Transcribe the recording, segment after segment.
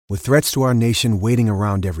With threats to our nation waiting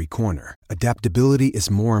around every corner, adaptability is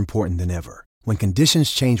more important than ever. When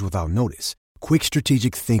conditions change without notice, quick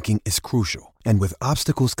strategic thinking is crucial. And with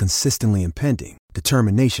obstacles consistently impending,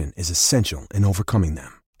 determination is essential in overcoming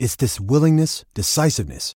them. It's this willingness,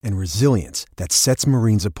 decisiveness, and resilience that sets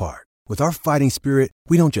Marines apart. With our fighting spirit,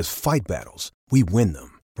 we don't just fight battles, we win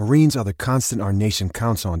them. Marines are the constant our nation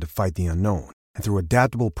counts on to fight the unknown. And through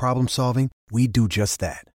adaptable problem solving, we do just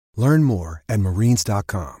that. Learn more at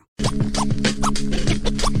marines.com.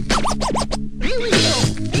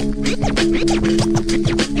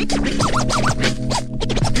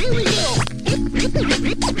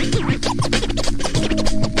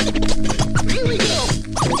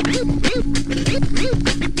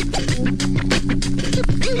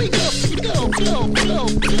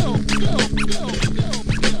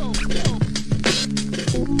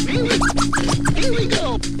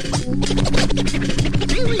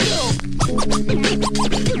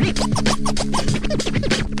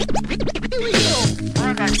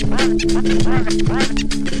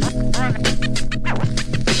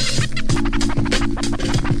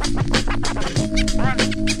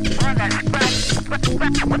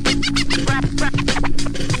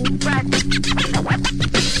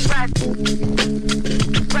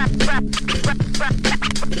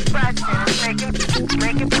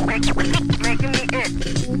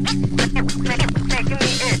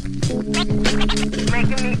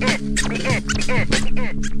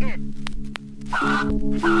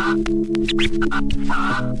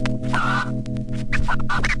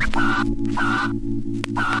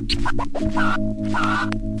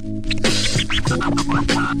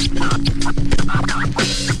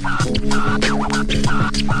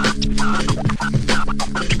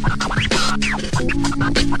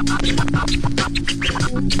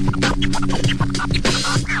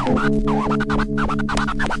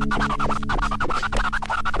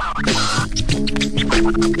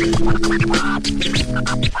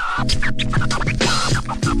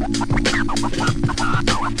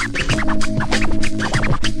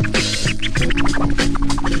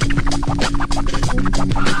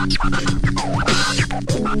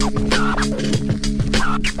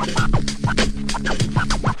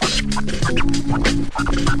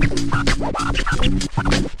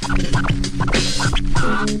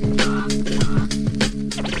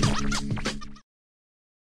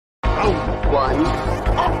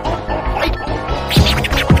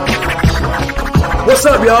 What's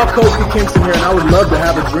up, y'all? Kofi Kingston here, and I would love to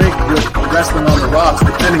have a drink with Wrestling on the Rocks,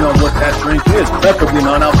 depending on what that drink is, preferably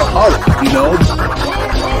non-alcoholic, you know?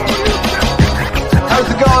 How's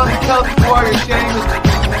it going? I'm Kelly Warrior James.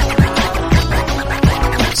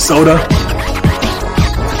 Soda.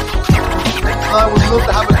 I would love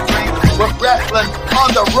to have a drink with Wrestling on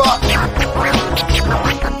the Rocks.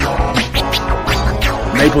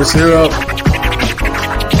 Maple syrup.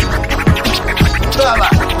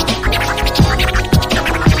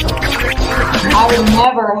 I would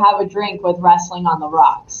never have a drink with Wrestling on the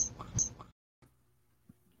Rocks.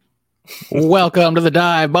 Welcome to the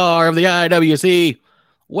dive bar of the IWC.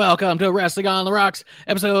 Welcome to Wrestling on the Rocks,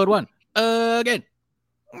 episode 1. Again.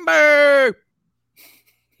 Brr.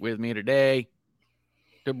 With me today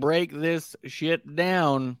to break this shit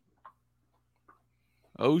down.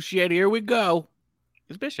 Oh shit, here we go.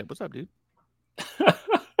 It's Bishop. What's up, dude?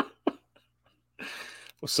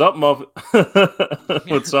 What's up,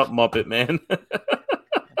 Muppet? What's up, Muppet, man?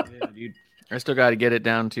 Yeah, dude. I still got to get it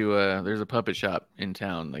down to there's a puppet shop in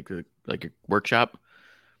town, like a workshop,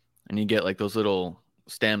 and you get like those little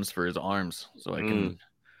stems for his arms, so I can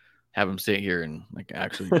have him sit here and like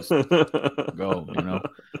actually just go, you know.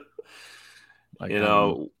 Like,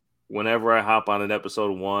 whenever I hop on an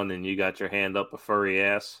episode 1 and you got your hand up a furry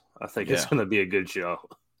ass, I think it's gonna be a good show.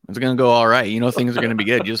 It's gonna go all right. You know, things are gonna be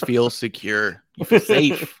good. You just feel secure. You feel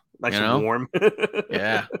safe. Nice and warm.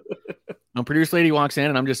 Yeah. When producer lady walks in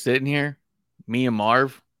and I'm just sitting here, me and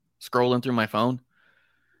Marv scrolling through my phone.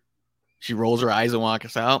 She rolls her eyes and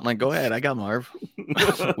walks out. I'm like, go ahead, I got Marv.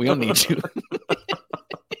 We don't need you.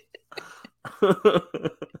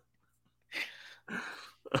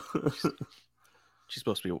 She's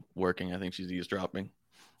supposed to be working. I think she's eavesdropping.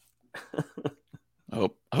 I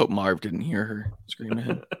hope Marv didn't hear her scream at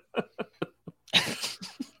him.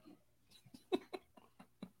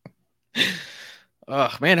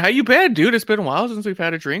 Oh man, how you been, dude? It's been a while since we've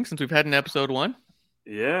had a drink, since we've had an episode 1.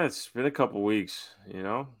 Yeah, it's been a couple weeks, you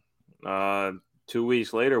know. 2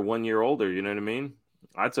 weeks later, 1 year older, you know what I mean?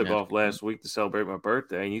 I took off last week to celebrate my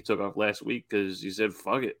birthday, and you took off last week because you said,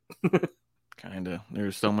 fuck it. Kind of.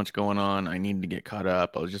 There's so much going on. I needed to get caught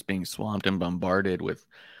up. I was just being swamped and bombarded with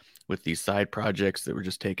these side projects that were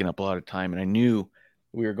just taking up a lot of time. And I knew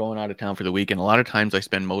we were going out of town for the weekend. A lot of times I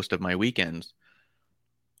spend most of my weekends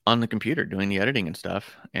on the computer doing the editing and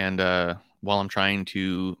stuff. And while I'm trying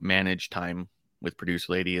to manage time with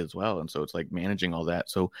Producer Lady as well. And so it's like managing all that.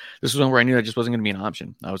 So this was one where I knew that just wasn't going to be an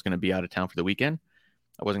option. I was going to be out of town for the weekend.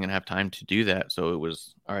 I wasn't going to have time to do that. So it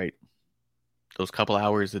was, all right, those couple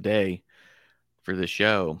hours a day for this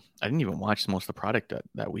show. I didn't even watch most of the product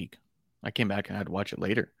that week. I came back and I had to watch it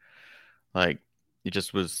later. Like, it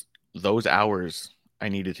just was those hours I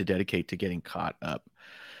needed to dedicate to getting caught up.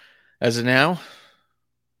 As of now,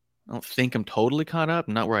 I don't think I'm totally caught up.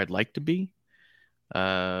 I'm not where I'd like to be.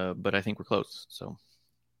 But I think we're close. So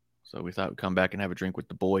we thought we'd come back and have a drink with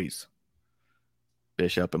the boys.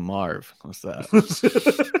 Bishop and Marv. What's that?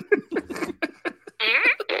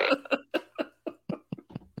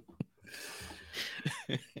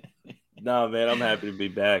 No, man, I'm happy to be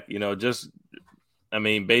back. You know,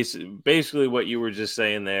 basically what you were just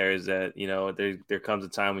saying there is that, you know, there comes a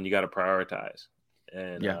time when you got to prioritize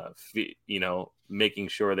and, you know, making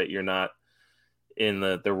sure that you're not in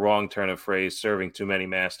the wrong turn of phrase, serving too many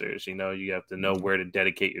masters. You know, you have to know where to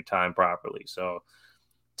dedicate your time properly. So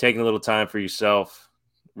taking a little time for yourself,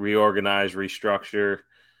 reorganize, restructure,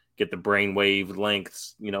 get the brainwave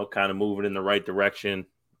lengths, you know, kind of moving in the right direction,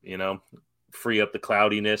 you know, free up the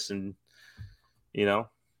cloudiness and, you know,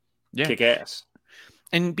 kick ass.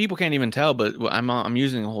 And people can't even tell, but I'm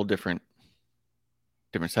using a whole different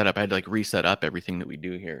setup. I had to like reset up everything that we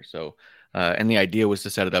do here. So, and the idea was to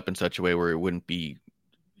set it up in such a way where it wouldn't be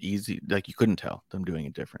easy. Like you couldn't tell them doing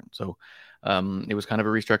it different. So, it was kind of a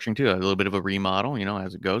restructuring too, a little bit of a remodel, you know,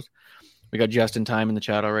 as it goes. We got just in time in the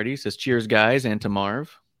chat already. It says cheers, guys, and to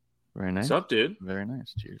Marv. Very nice. What's up, dude? Very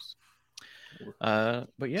nice. Cheers.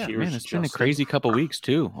 But yeah, cheers, man, it's been a crazy couple weeks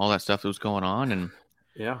too. All that stuff that was going on, and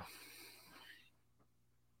yeah.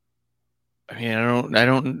 I mean, I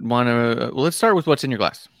don't want to. Well, let's start with what's in your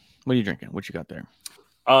glass. What are you drinking? What you got there?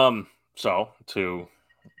 So to,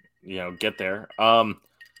 you know, get there, a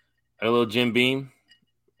little Jim Beam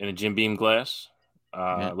in a Jim Beam glass,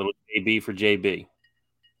 a little JB for JB,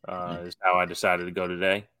 is how I decided to go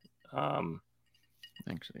today.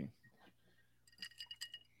 Actually,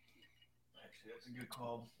 that's a good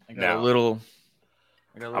call. I got a little.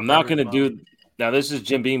 I'm not going to do. Now, this is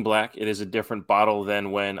Jim Beam Black. It is a different bottle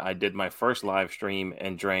than when I did my first live stream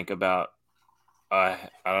and drank about, I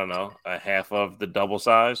don't know, a half of the double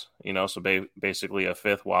size, you know, so basically a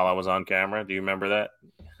fifth while I was on camera. Do you remember that?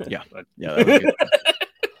 Yeah. Yeah. That was good.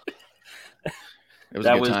 It was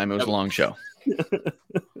a good time. It was a long show.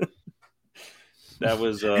 That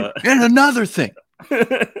was. And another thing.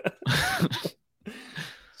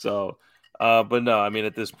 So, but no, I mean,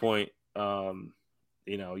 at this point, you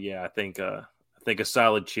know, yeah, I think a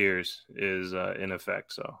solid cheers is in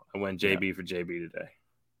effect. So I went JB for JB today.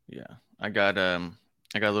 Yeah, I got a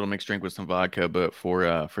little mixed drink with some vodka, but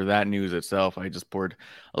for that news itself, I just poured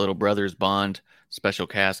a little Brothers Bond special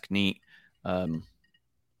cask neat. There's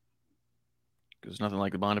nothing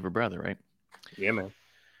like the bond of a brother, right? Yeah, man.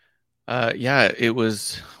 Yeah, it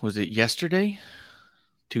was it yesterday?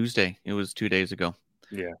 Tuesday. It was 2 days ago.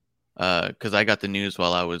 Yeah. Because I got the news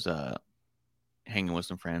while I was hanging with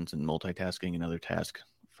some friends and multitasking another task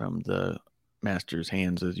from the master's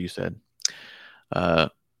hands, as you said. And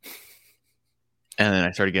then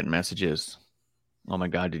I started getting messages. Oh my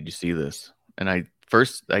God, did you see this? And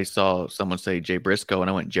I saw someone say Jay Briscoe, and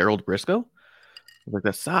I went, Gerald Briscoe? I was like,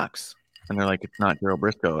 that sucks. And they're like, it's not Gerald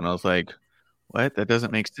Briscoe. And I was like, what? That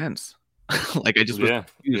doesn't make sense. Like I just was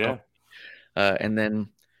confused. Yeah. And then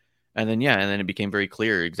it became very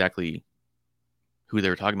clear exactly who they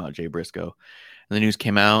were talking about, Jay Briscoe. And the news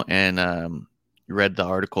came out, and read the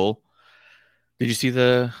article. Did you see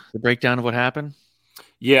the breakdown of what happened?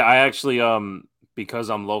 Yeah, I actually, because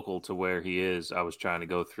I'm local to where he is, I was trying to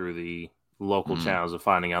go through the local channels of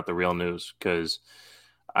finding out the real news, because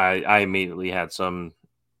I immediately had some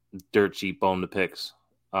dirt cheap bone to picks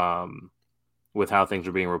with how things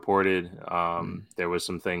were being reported. There was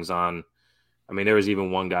some things on. I mean, there was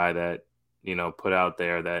even one guy that, you know, put out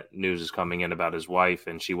there that news is coming in about his wife,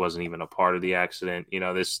 and she wasn't even a part of the accident. You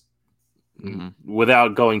know, this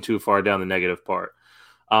without going too far down the negative part.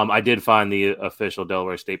 I did find the official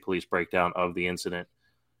Delaware State Police breakdown of the incident.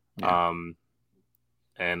 Yeah.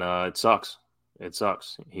 And it sucks. It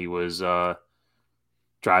sucks. He was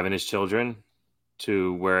driving his children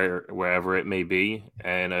to wherever it may be,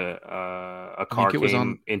 and a car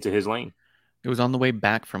came into his lane. It was on the way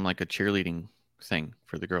back from like a cheerleading thing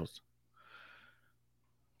for the girls.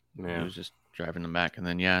 Yeah. He was just driving them back, and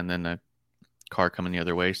then a car coming the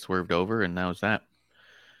other way swerved over, and that was that.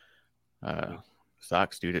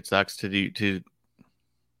 Sucks, dude. It sucks to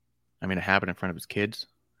I mean, it happened in front of his kids.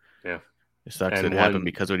 Yeah. It sucks And that it happened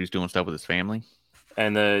because of what he's doing stuff with his family.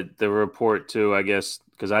 And the report too, I guess,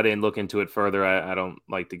 because I didn't look into it further. I don't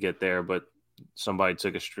like to get there, but somebody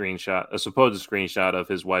took a supposed screenshot of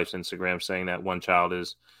his wife's Instagram saying that one child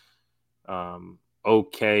is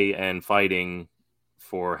okay and fighting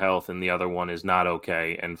for health, and the other one is not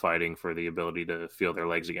okay and fighting for the ability to feel their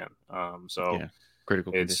legs again. So yeah,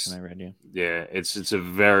 critical condition. I read, yeah, it's a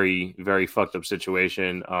very, very fucked up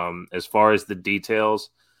situation. As far as the details,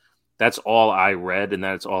 that's all I read, and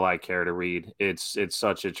that's all I care to read. It's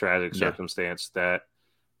such a tragic circumstance that,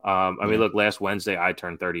 I mean, look, last Wednesday I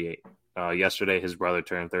turned 38. Yesterday his brother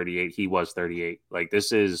turned 38. He was 38. Like,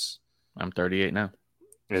 this is, I'm 38 now.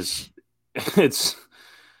 It's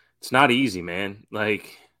not easy, man.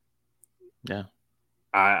 Like, yeah,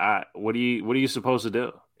 what are you supposed to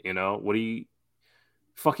do? You know, what are you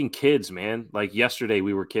fucking kids, man? Like, yesterday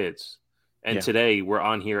we were kids, and today we're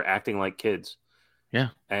on here acting like kids. Yeah.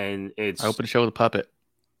 And it's, I opened a show with a puppet.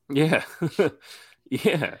 Yeah.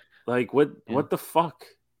 Yeah. Like, what the fuck?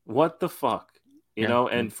 What the fuck? You know,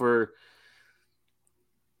 and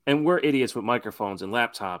we're idiots with microphones and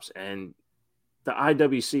laptops, and the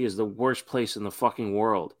IWC is the worst place in the fucking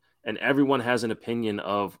world. And everyone has an opinion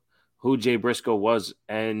of who Jay Briscoe was,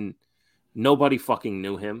 and nobody fucking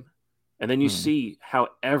knew him. And then you see how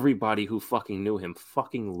everybody who fucking knew him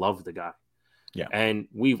fucking loved the guy. Yeah. And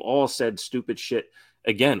we've all said stupid shit.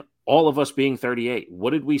 Again, all of us being 38.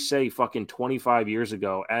 What did we say fucking 25 years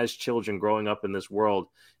ago as children growing up in this world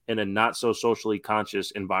in a not so socially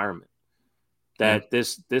conscious environment? That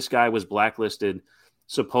this guy was blacklisted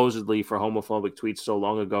supposedly for homophobic tweets so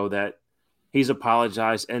long ago that he's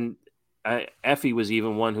apologized. And Effie was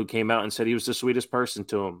even one who came out and said he was the sweetest person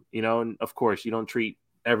to him. You know, and of course, you don't treat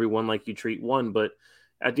everyone like you treat one, but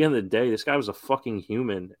at the end of the day, this guy was a fucking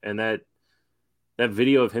human. And that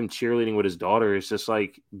video of him cheerleading with his daughter is just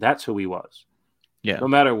like, that's who he was. Yeah. No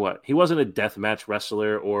matter what. He wasn't a deathmatch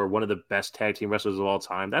wrestler or one of the best tag team wrestlers of all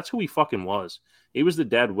time. That's who he fucking was. He was the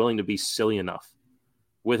dad willing to be silly enough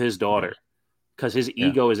with his daughter because his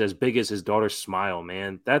ego is as big as his daughter's smile,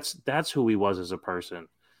 man. That's who he was as a person.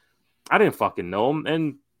 I didn't fucking know him.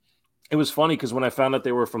 And it was funny because when I found out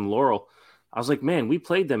they were from Laurel, I was like, man, we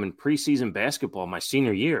played them in preseason basketball my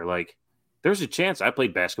senior year. Like, there's a chance I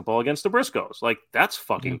played basketball against the Briscoes. Like, that's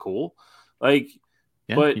fucking cool. Like,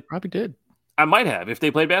 but you probably did. I might have if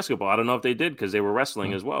they played basketball. I don't know if they did because they were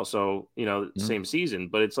wrestling as well. So, you know, same season.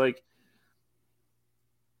 But it's like,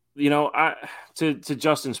 you know, to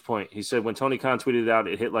Justin's point, he said when Tony Khan tweeted it out,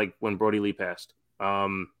 it hit like when Brody Lee passed.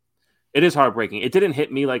 It is heartbreaking. It didn't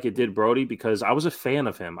hit me like it did Brody because I was a fan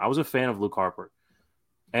of him. I was a fan of Luke Harper.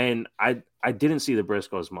 And I didn't see the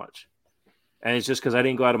Briscoes much. And it's just because I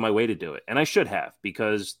didn't go out of my way to do it. And I should have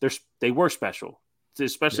because they were special,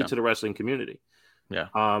 especially to the wrestling community. Yeah.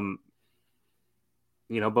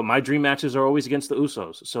 You know, but my dream matches are always against the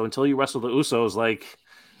Usos. So until you wrestle the Usos, like,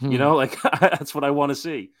 you know, like that's what I want to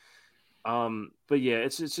see. But yeah,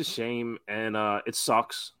 it's a shame. And it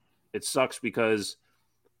sucks. It sucks because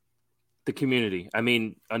the community. I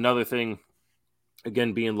mean, another thing,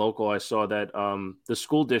 again, being local, I saw that the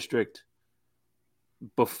school district,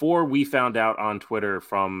 before we found out on Twitter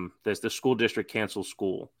from this, the school district canceled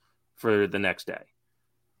school for the next day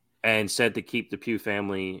and said to keep the Pugh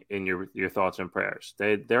family in your thoughts and prayers.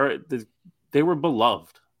 They were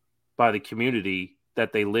beloved by the community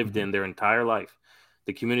that they lived in their entire life,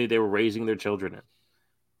 the community they were raising their children in,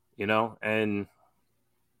 you know, and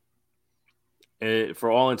for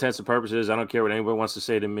all intents and purposes, I don't care what anybody wants to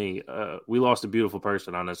say to me. We lost a beautiful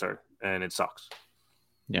person on this earth, and it sucks.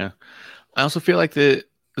 Yeah. I also feel like as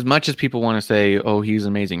much as people want to say, oh, he was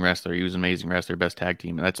an amazing wrestler, best tag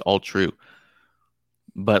team, and that's all true.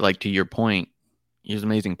 But like to your point, he was an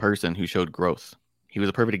amazing person who showed growth. He was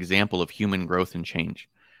a perfect example of human growth and change.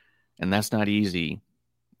 And that's not easy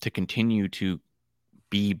to continue to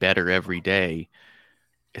be better every day,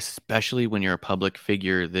 especially when you're a public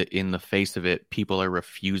figure that in the face of it, people are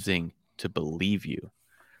refusing to believe you.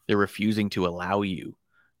 They're refusing to allow you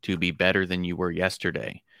to be better than you were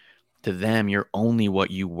yesterday. To them, you're only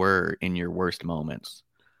what you were in your worst moments.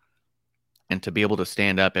 And to be able to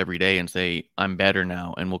stand up every day and say, I'm better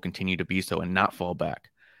now and will continue to be so and not fall back.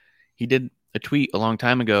 He did a tweet a long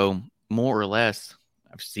time ago, more or less.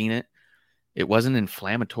 I've seen it. It wasn't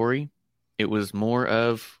inflammatory. It was more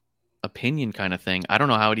of opinion kind of thing. I don't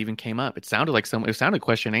know how it even came up. It sounded like it sounded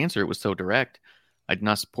question and answer. It was so direct. I do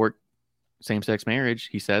not support same-sex marriage,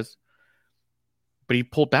 he says. But he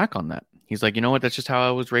pulled back on that. He's like, you know what? That's just how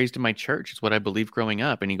I was raised in my church. It's what I believed growing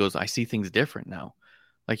up. And he goes, I see things different now.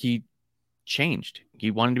 Like he changed.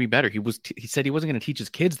 He wanted to be better. He said he wasn't going to teach his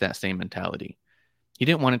kids that same mentality. He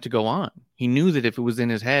didn't want it to go on. He knew that if it was in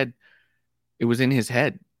his head, it was in his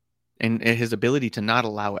head, and his ability to not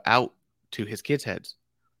allow it out to his kids' heads.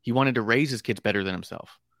 He wanted to raise his kids better than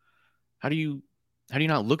himself. How do you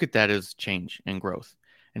not look at that as change and growth?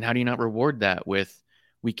 And how do you not reward that with,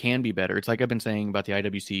 we can be better? It's like I've been saying about the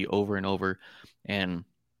IWC over and over. And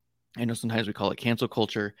I know sometimes we call it cancel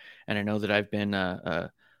culture. And I know that I've been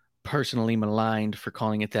personally maligned for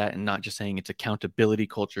calling it that and not just saying it's accountability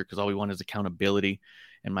culture, because all we want is accountability.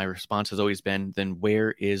 And my response has always been, then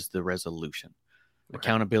where is the resolution? Right.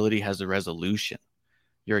 Accountability has a resolution.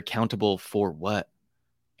 You're accountable for what?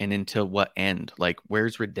 And until what end? Like,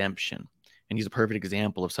 where's redemption? And he's a perfect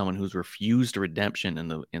example of someone who's refused redemption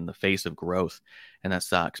in the face of growth. And that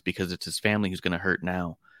sucks, because it's his family who's going to hurt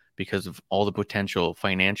now because of all the potential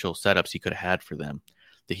financial setups he could have had for them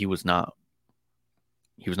that he was not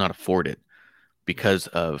afforded because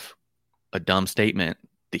of a dumb statement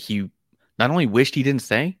that he not only wished he didn't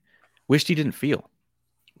say, wished he didn't feel.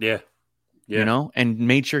 Yeah. You know, and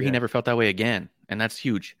made sure he never felt that way again. And that's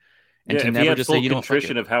huge. And to if never he had just full say, you don't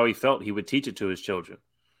contrition of how he felt, he would teach it to his children.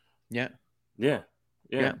 Yeah.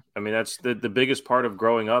 I mean, that's the biggest part of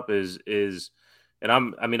growing up is, and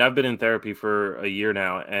I've been in therapy for a year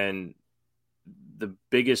now, and the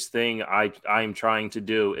biggest thing I'm trying to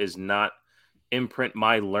do is not imprint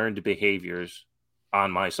my learned behaviors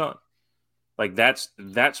on my son. Like that's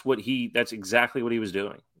exactly what he was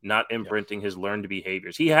doing. Not imprinting his learned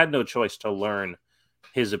behaviors. He had no choice to learn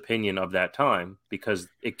his opinion of that time because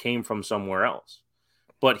it came from somewhere else.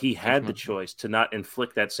 But he had the choice to not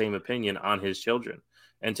inflict that same opinion on his children.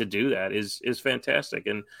 And to do that is fantastic.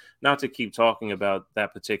 And not to keep talking about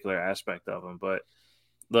that particular aspect of him, but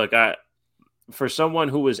look, for someone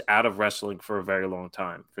who was out of wrestling for a very long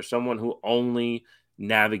time, for someone who only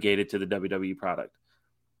navigated to the WWE product,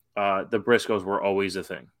 the Briscoes were always a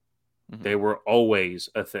thing. Mm-hmm. They were always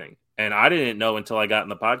a thing. And I didn't know until I got in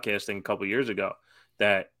the podcasting a couple years ago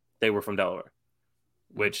that they were from Delaware,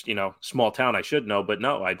 which, you know, small town, I should know, but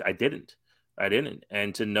no, I didn't.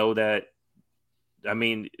 And to know that, I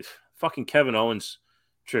mean, fucking Kevin Owens'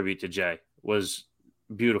 tribute to Jay was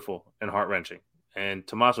beautiful and heart-wrenching. And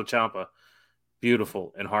Tommaso Ciampa,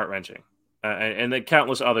 beautiful and heart-wrenching. And then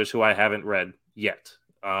countless others who I haven't read yet.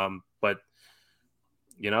 But,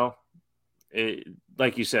 you know,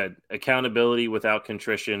 like you said, accountability without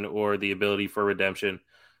contrition or the ability for redemption,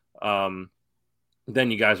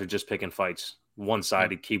 then you guys are just picking fights.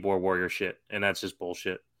 One-sided keyboard warrior shit. And that's just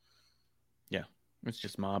bullshit. Yeah, it's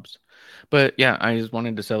just mobs. But yeah, I just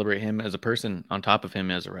wanted to celebrate him as a person on top of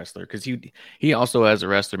him as a wrestler, because he also as a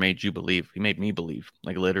wrestler made you believe. He made me believe,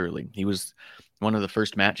 like literally. He was one of the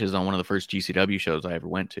first matches on one of the first GCW shows I ever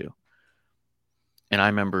went to. And I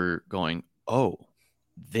remember going, oh,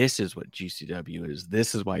 this is what GCW is.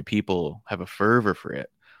 This is why people have a fervor for it.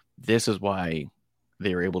 This is why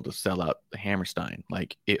they were able to sell out the Hammerstein.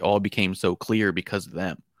 Like, it all became so clear because of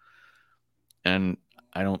them. And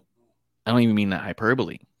I don't even mean that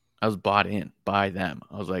hyperbole. I was bought in by them.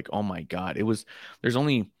 I was like, oh my God. There's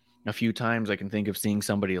only a few times I can think of seeing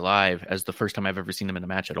somebody live as the first time I've ever seen them in a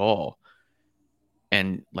match at all.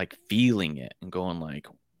 And like feeling it and going like,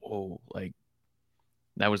 whoa, like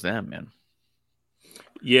that was them, man.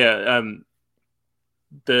 Yeah.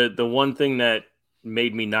 The one thing that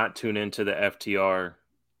made me not tune into the FTR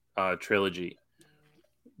trilogy,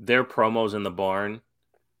 their promos in the barn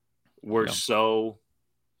were so,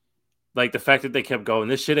 like, the fact that they kept going,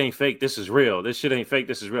 this shit ain't fake, this is real. This shit ain't fake,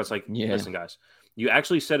 this is real. It's like, listen, guys, you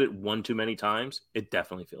actually said it one too many times. It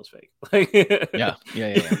definitely feels fake. Yeah.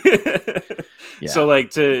 So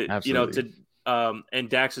like Absolutely. You know, and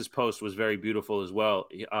Dax's post was very beautiful as well.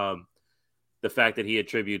 The fact that he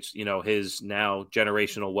attributes, you know, his now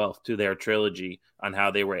generational wealth to their trilogy on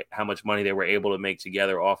how much money they were able to make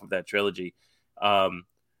together off of that trilogy.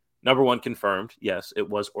 Number one, confirmed. Yes, it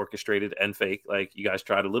was orchestrated and fake. Like, you guys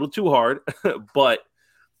tried a little too hard, but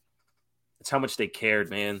it's how much they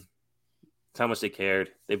cared, man. It's how much they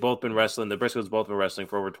cared. They've both been wrestling. The Briscoes both been wrestling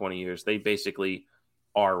for over 20 years. They basically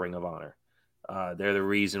are Ring of Honor. They're the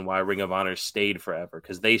reason why Ring of Honor stayed forever,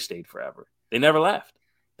 because they stayed forever. They never left.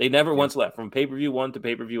 They never once left. From pay-per-view 1 to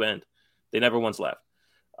pay-per-view end, they never once left.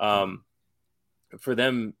 For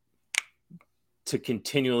them to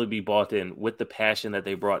continually be bought in with the passion that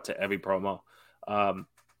they brought to every promo, I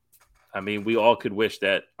mean, we all could wish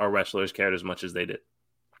that our wrestlers cared as much as they did.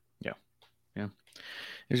 Yeah. It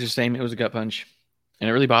was just same. It was a gut punch, and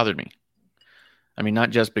it really bothered me. I mean, not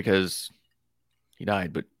just because he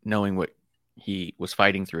died, but knowing what he was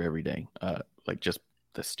fighting through every day, like just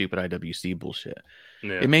the stupid IWC bullshit.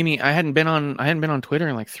 It made me. I hadn't been on Twitter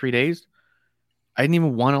in like 3 days. I didn't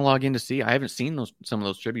even want to log in to see. I haven't seen some of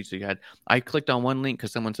those tributes you had. I clicked on one link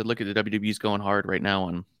because someone said, "Look at the WWE's going hard right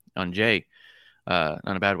now on Jay." Not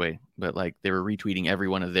in a bad way, but like they were retweeting every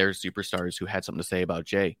one of their superstars who had something to say about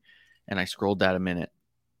Jay. And I scrolled that a minute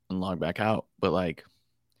and logged back out. But like,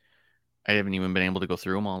 I haven't even been able to go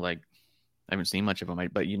through them all. Like, I haven't seen much of them,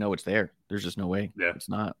 but it's there. There's just no way. Yeah. It's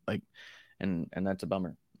not like, and that's a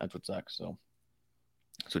bummer. That's what sucks.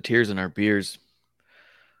 So tears in our beers.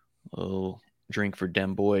 Oh, drink for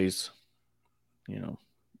dem boys.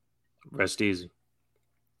 Rest easy.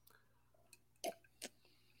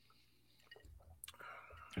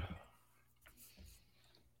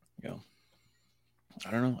 I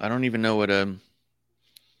don't know. I don't even know what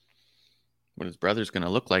his brother's going to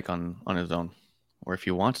look like on his own, or if he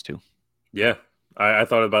wants to. Yeah, I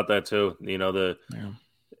thought about that too.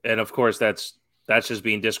 And of course that's just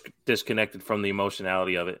being disconnected from the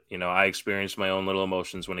emotionality of it. I experienced my own little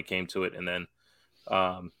emotions when it came to it, and then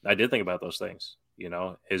I did think about those things.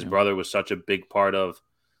 His brother was such a big part of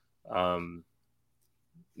the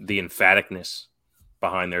emphaticness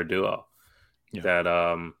behind their duo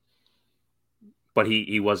that but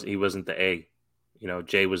he wasn't the A.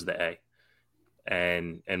 Jay was the A,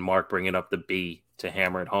 and Mark bringing up the B to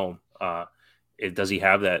hammer it home. Does he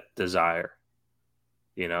have that desire?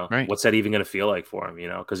 Right. What's that even going to feel like for him?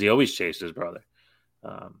 Because he always chased his brother.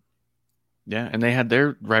 Yeah, and they had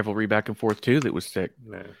their rivalry back and forth too. That was sick.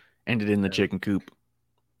 Ended in the chicken coop.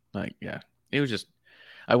 Like, yeah, it was just.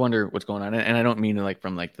 I wonder what's going on, and I don't mean like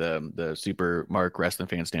from like the super Mark wrestling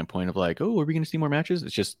fan standpoint of like, oh, are we going to see more matches?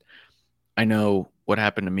 It's just I know what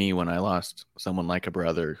happened to me when I lost someone like a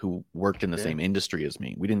brother who worked in the same industry as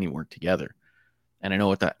me. We didn't even work together, and I know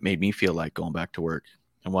what that made me feel like going back to work,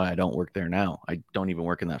 and why I don't work there now. I don't even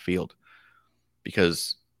work in that field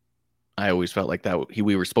because I always felt like that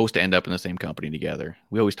we were supposed to end up in the same company together.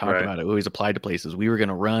 We always talked about it. We always applied to places. We were going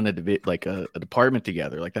to run a department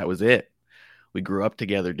together. Like that was it. We grew up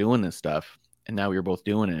together doing this stuff, and now we were both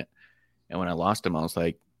doing it. And when I lost him, I was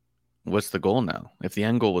like, what's the goal now? If the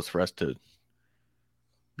end goal was for us to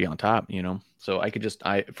be on top, so I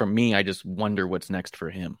just wonder what's next for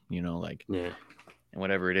him, and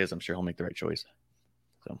whatever it is, I'm sure he'll make the right choice.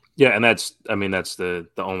 So, yeah. And that's the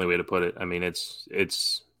only way to put it. I mean, it's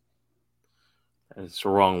the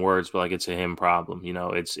wrong words, but like it's a him problem,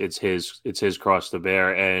 it's his cross to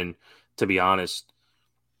bear. And to be honest,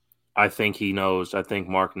 I think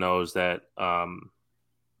Mark knows that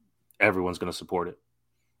everyone's going to support it,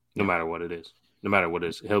 no matter what it is. No matter what it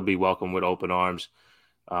is, he'll be welcomed with open arms,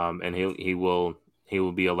 and he will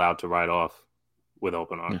be allowed to ride off with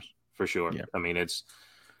open arms for sure. Yeah. I mean, it's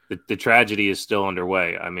the tragedy is still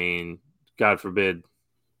underway. I mean, God forbid,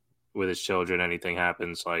 with his children, anything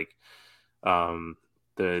happens. Like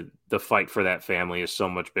the fight for that family is so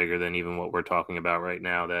much bigger than even what we're talking about right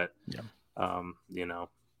now. That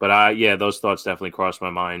But those thoughts definitely crossed my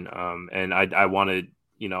mind. And I wanted,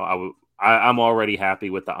 I'm already happy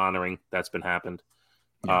with the honoring that's been happened,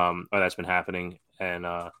 or that's been happening.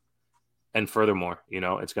 And furthermore,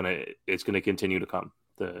 it's gonna continue to come,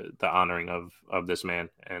 the honoring of this man,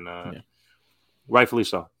 and rightfully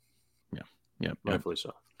so. Yeah. Rightfully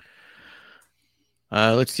so.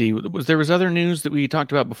 Let's see. There was other news that we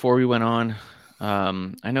talked about before we went on.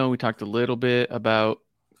 I know we talked a little bit about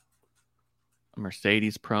a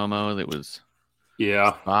Mercedes promo that was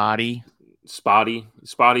spotty.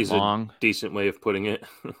 Spotty's long. A decent way of putting it.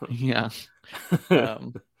 Yeah.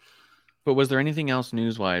 But was there anything else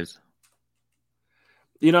news-wise?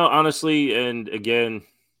 Honestly, and again,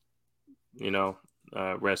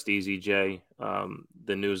 rest easy, Jay.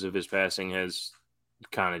 The news of his passing has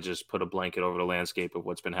kind of just put a blanket over the landscape of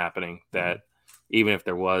what's been happening. That even if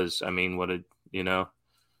there was, I mean, Yeah.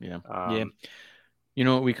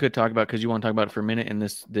 What we could talk about, because you want to talk about it for a minute, and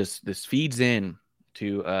this feeds in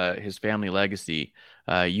to his family legacy.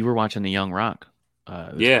 You were watching the Young Rock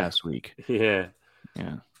this past week. Yeah.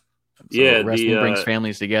 So wrestling brings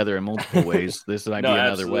families together in multiple ways. This might be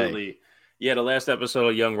another way. Yeah, the last episode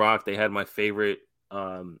of Young Rock, they had my favorite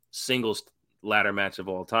singles ladder match of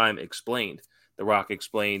all time explained. The Rock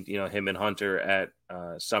explained, him and Hunter at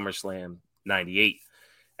SummerSlam '98.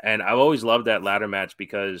 And I've always loved that ladder match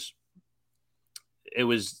because it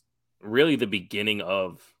was really the beginning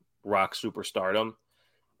of Rock superstardom,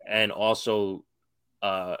 and also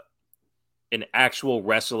an actual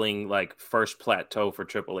wrestling like first plateau for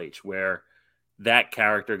Triple H, where that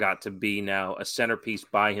character got to be now a centerpiece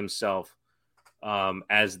by himself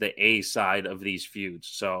as the A side of these feuds.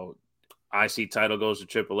 So IC title goes to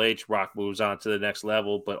Triple H, Rock moves on to the next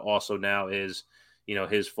level, but also now is,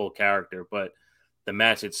 his full character. But the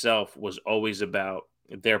match itself was always about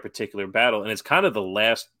their particular battle. And it's kind of the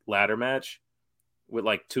last ladder match with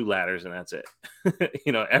like 2 ladders, and that's it.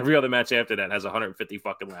 Every other match after that has 150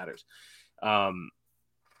 fucking ladders. And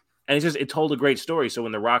it told a great story. So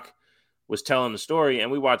when The Rock was telling the story,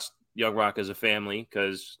 and we watched Young Rock as a family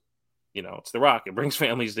because, it's The Rock. It brings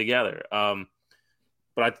families together.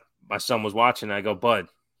 But my son was watching, and I go, Bud,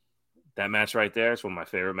 that match right there is one of my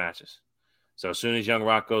favorite matches. So as soon as Young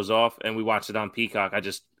Rock goes off, and we watch it on Peacock, I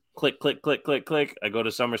just click, click, click, click, click. I go to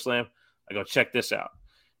SummerSlam. I go, check this out.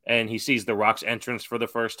 And he sees The Rock's entrance for the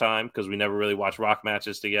first time because we never really watched Rock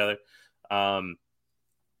matches together.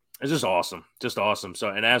 It's just awesome. Just awesome. So,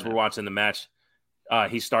 and as we're watching the match,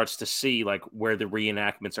 he starts to see like where the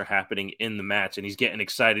reenactments are happening in the match, and he's getting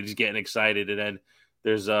excited. And then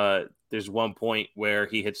there's one point where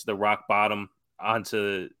he hits the rock bottom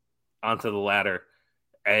onto the ladder,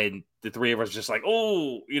 and the 3 of us just like,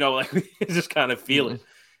 oh, like we just kind of feel it,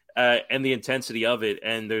 and the intensity of it.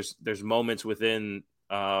 And there's moments within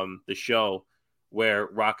the show where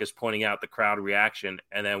Rock is pointing out the crowd reaction,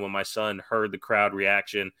 and then when my son heard the crowd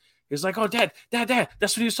reaction, he's like, "Oh, Dad,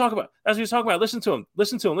 that's what he was talking about. Listen to him.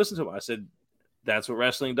 I said, "That's what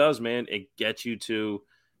wrestling does, man. It gets you to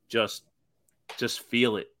just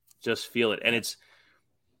feel it, and it's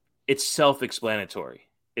self-explanatory.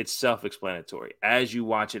 As you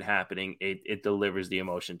watch it happening, it delivers the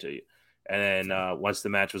emotion to you. And then once the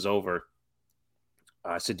match was over,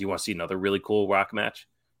 I said, "Do you want to see another really cool Rock match?"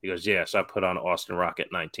 He goes, "Yeah." So I put on Austin Rock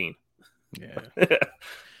at 19. Yeah.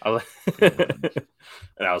 That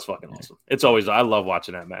was fucking awesome. I love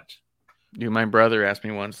watching that match. Dude, my brother asked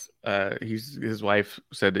me once, his wife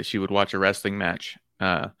said that she would watch a wrestling match.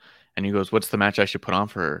 And he goes, "What's the match I should put on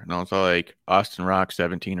for her?" And I was all like, Austin Rock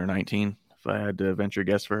 17 or 19. If I had to venture a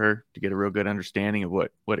guess for her to get a real good understanding of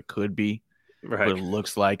what it could be, right, what it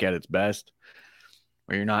looks like at its best,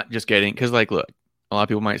 where you're not just getting, because like, look, a lot of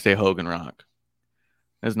people might say Hogan Rock.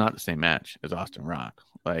 It's not the same match as Austin Rock.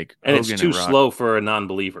 Like, and Hogan it's too Rock, slow for a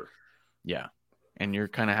non-believer. Yeah. And you're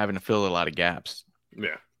kind of having to fill a lot of gaps.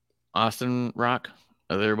 Yeah. Austin Rock,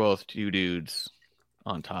 they're both 2 dudes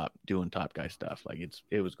on top doing top guy stuff. Like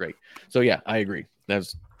it was great. So yeah, I agree.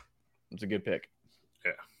 That's a good pick.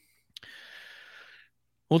 Yeah.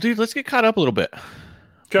 Well, dude, let's get caught up a little bit.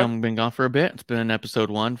 Okay. Been gone for a bit. It's been episode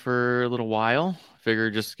 1 for a little while. Figure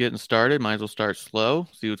just getting started. Might as well start slow.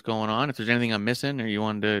 See what's going on. If there's anything I'm missing or you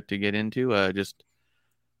wanted to get into, just.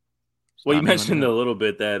 Well, you mentioned a little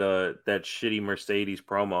bit that shitty Mercedes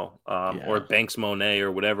promo, or Banks Monet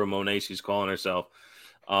or whatever Monet she's calling herself.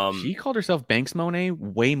 She called herself Banks Monet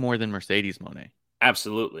way more than Mercedes Monet.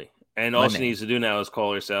 Absolutely. And all she needs to do now is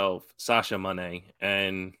call herself Sasha Monet,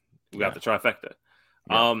 and we got the trifecta.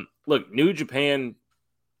 Yeah. Look, New Japan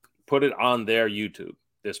put it on their YouTube,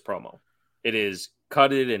 this promo. It is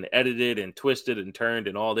cutted and edited and twisted and turned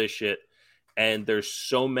and all this shit. And there's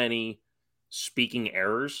so many speaking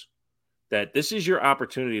errors that this is your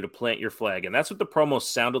opportunity to plant your flag. And that's what the promo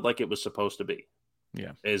sounded like it was supposed to be.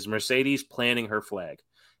 Yeah. Is Mercedes planting her flag.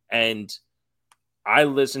 And I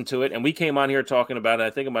listened to it, and we came on here talking about it.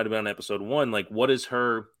 I think it might have been on episode 1. Like, what does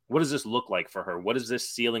this look like for her? What does this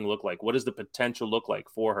ceiling look like? What does the potential look like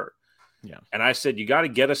for her? Yeah. And I said, you got to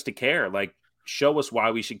get us to care. Like, show us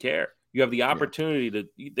why we should care. You have the opportunity to,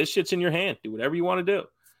 this shit's in your hand. Do whatever you want to do.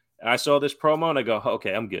 And I saw this promo, and I go,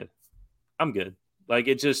 okay, I'm good. Like,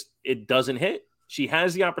 it doesn't hit. She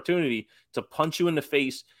has the opportunity to punch you in the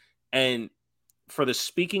face. And for the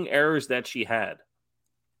speaking errors that she had,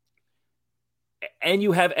 and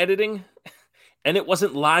you have editing, and it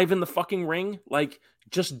wasn't live in the fucking ring, like,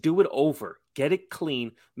 just do it over. Get it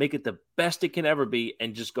clean. Make it the best it can ever be,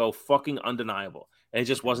 and just go fucking undeniable. And it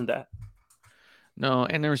just wasn't that. No,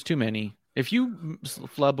 and there was too many. If you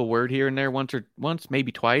flub a word here and there once,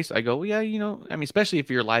 maybe twice, I go, well, yeah, I mean, especially if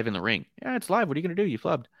you're live in the ring. Yeah, it's live. What are you going to do? You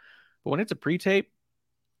flubbed. But when it's a pre-tape,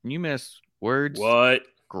 you miss words. What?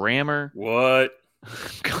 Grammar. What?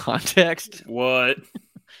 Context. What?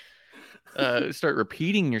 Start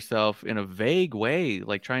repeating yourself in a vague way,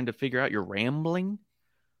 like trying to figure out your rambling.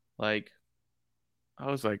 Like,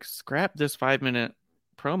 I was like, scrap this 5-minute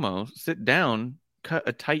promo, sit down, cut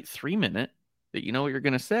a tight 3-minute that you know what you're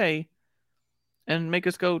going to say, and make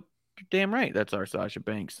us go, damn right, that's our Sasha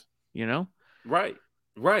Banks, Right.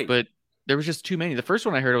 But there was just too many. The first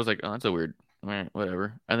one I heard, I was like, oh, that's so weird. All right,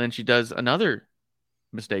 whatever. And then she does another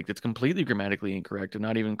mistake that's completely grammatically incorrect and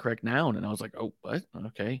not even correct noun. And I was like, oh, what?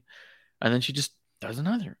 Okay. And then she just does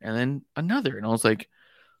another, and then another. And I was like,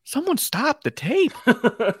 someone stop the tape.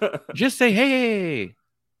 Just say, hey,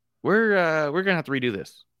 we're going to have to redo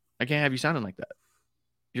this. I can't have you sounding like that.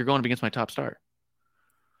 You're going up against my top star.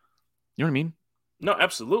 You know what I mean? No,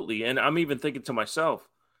 absolutely. And I'm even thinking to myself,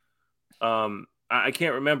 I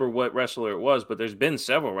can't remember what wrestler it was, but there's been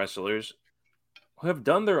several wrestlers who have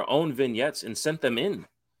done their own vignettes and sent them in.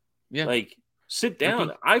 Yeah. Like, sit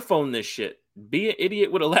down, iPhone this shit. Be an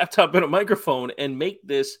idiot with a laptop and a microphone and make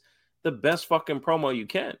this the best fucking promo you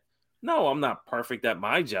can. No, I'm not perfect at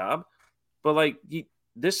my job, but like,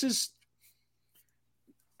 this is.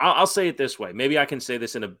 I'll say it this way. Maybe I can say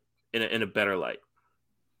this in a better light.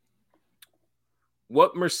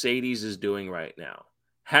 What Mercedes is doing right now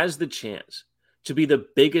has the chance to be the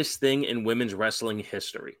biggest thing in women's wrestling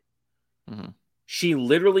history. Mm-hmm. She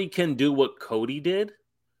literally can do what Cody did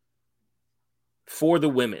for the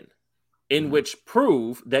women, in which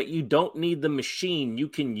prove that you don't need the machine. You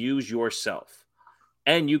can use yourself,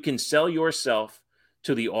 and you can sell yourself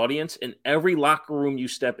to the audience in every locker room you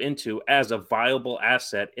step into as a viable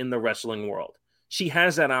asset in the wrestling world. She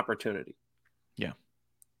has that opportunity. Yeah.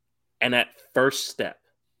 And at first step,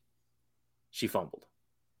 she fumbled.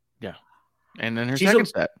 Yeah. And then her second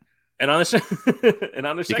step. And on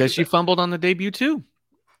the because she fumbled on the debut too.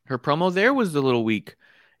 Her promo there was a little weak,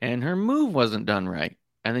 and her move wasn't done right.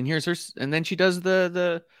 And then here's her, and then she does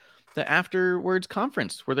the afterwards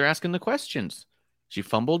conference where they're asking the questions. She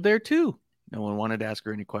fumbled there too. No one wanted to ask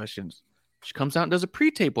her any questions. She comes out and does a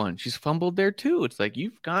pre-tape one. She's fumbled there too. It's like,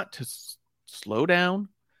 you've got to slow down,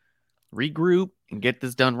 regroup, and get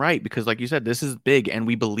this done right, because like you said, this is big and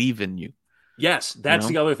we believe in you. Yes, that's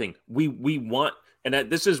the other thing. We want, and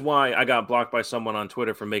this is why I got blocked by someone on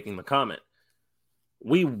Twitter for making the comment.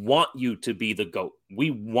 We want you to be the GOAT.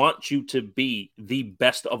 We want you to be the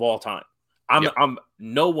best of all time. I'm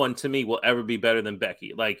no one to me will ever be better than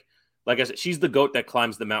Becky. Like I said, she's the GOAT that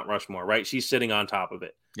climbs the Mount Rushmore, right? She's sitting on top of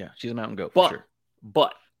it. Yeah, she's a mountain goat for sure.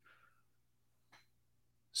 But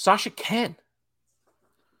Sasha can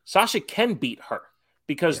beat her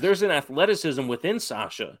because there's an athleticism within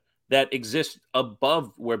Sasha that exists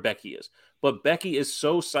above where Becky is. But Becky is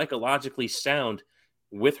so psychologically sound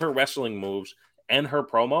with her wrestling moves and her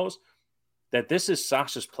promos that this is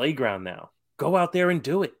Sasha's playground now. Go out there and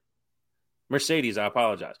do it. Mercedes, I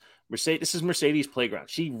apologize. This is Mercedes' playground.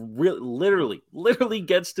 She literally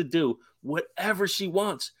gets to do whatever she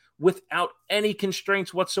wants without any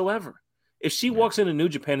constraints whatsoever. If she walks into New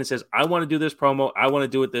Japan and says, I want to do this promo, I want to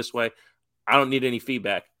do it this way, I don't need any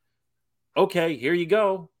feedback. Okay, here you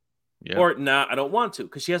go. Yep. Or, nah, I don't want to,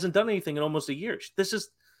 because she hasn't done anything in almost a year.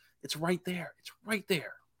 It's right there. It's right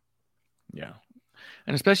there. Yeah.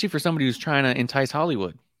 And especially for somebody who's trying to entice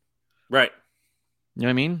Hollywood. Right. You know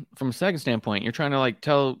what I mean? From a second standpoint, you're trying to like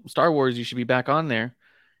tell Star Wars you should be back on there.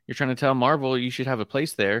 You're trying to tell Marvel you should have a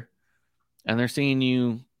place there. And they're seeing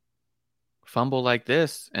you fumble like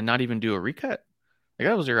this and not even do a recut. Like,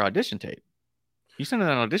 that was your audition tape. You send in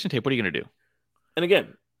an audition tape, what are you going to do? And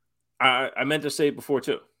again, I meant to say it before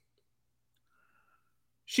too.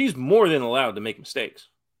 She's more than allowed to make mistakes.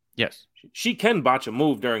 Yes. She can botch a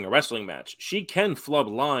move during a wrestling match. She can flub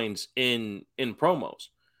lines in promos.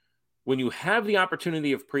 When you have the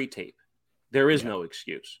opportunity of pre-tape, there is no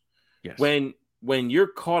excuse. Yes. When you're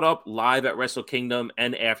caught up live at Wrestle Kingdom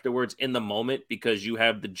and afterwards in the moment because you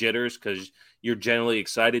have the jitters, because you're generally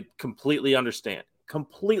excited, completely understand.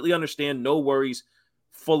 Completely understand. No worries.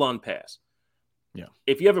 Full on pass. Yeah.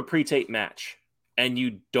 If you have a pre-tape match and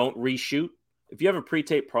you don't reshoot, if you have a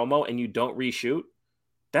pre-tape promo and you don't reshoot,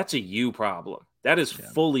 that's a you problem. That is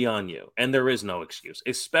fully on you. And there is no excuse,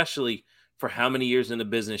 especially for how many years in the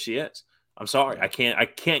business she is. I'm sorry. Yeah. I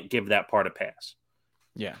can't give that part a pass.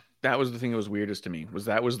 Yeah. That was the thing that was weirdest to me,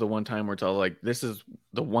 that was the one time where it's all like, this is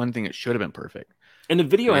the one thing that should have been perfect. And the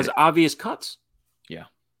video has obvious cuts. Yeah.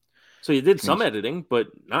 So you did some editing, but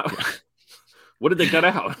not. Yeah. What did they cut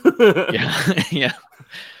out? Yeah. Yeah.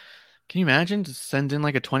 Can you imagine to send in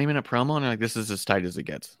like a 20-minute promo and like, this is as tight as it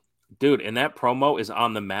gets? Dude, and that promo is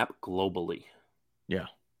on the map globally. Yeah.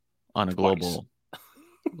 On a global.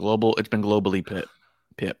 It's been globally pit.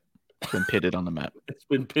 It's been pitted on the map. It's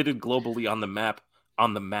been pitted globally on the map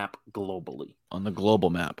globally. On the global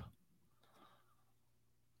map.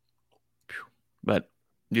 But,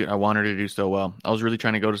 dude, I want her to do so well. I was really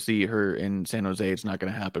trying to go to see her in San Jose. It's not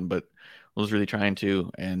going to happen, but I was really trying to,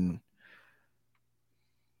 and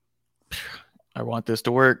I want this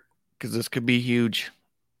to work because this could be huge.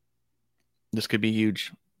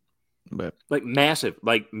 But like massive.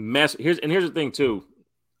 Here's the thing too.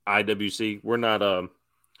 IWC, we're not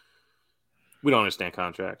we don't understand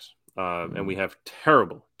contracts. And we have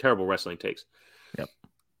terrible wrestling takes. Yep.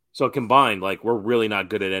 So combined, like, we're really not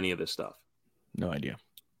good at any of this stuff. No idea.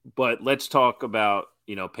 But let's talk about,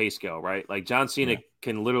 pay scale, right? Like, John Cena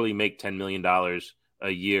can literally make $10 million a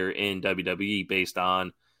year in WWE based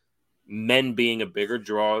on men being a bigger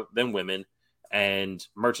draw than women and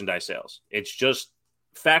merchandise sales. It's just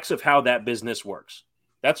facts of how that business works.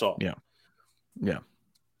 That's all. Yeah. Yeah.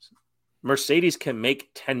 Mercedes can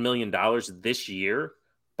make $10 million this year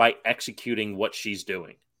by executing what she's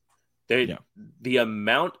doing. The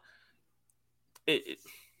amount,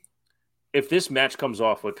 if this match comes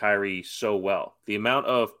off with Kyrie so well, the amount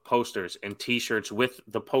of posters and t-shirts with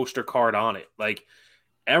the poster card on it, like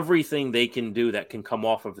everything they can do that can come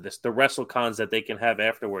off of this, the WrestleCons that they can have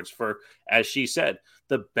afterwards for, as she said,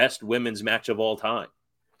 the best women's match of all time.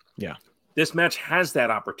 Yeah. This match has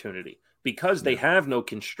that opportunity because they have no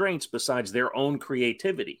constraints besides their own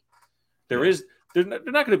creativity. They're not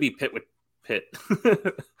going to be pit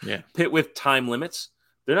with time limits.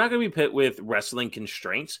 They're not going to be pit with wrestling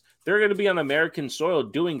constraints. They're going to be on American soil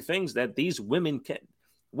doing things that these women can.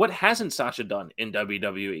 What hasn't Sasha done in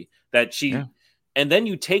WWE that she? Yeah. And then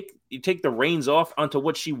you take the reins off onto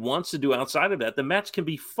what she wants to do outside of that. The match can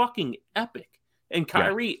be fucking epic. And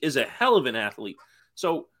Kyrie is a hell of an athlete.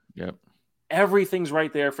 So everything's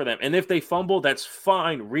right there for them. And if they fumble, that's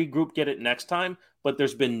fine. Regroup, get it next time. But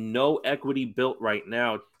there's been no equity built right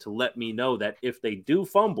now to let me know that if they do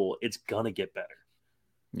fumble, it's going to get better.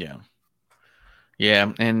 Yeah.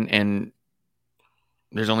 Yeah. And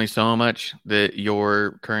there's only so much that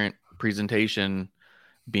your current presentation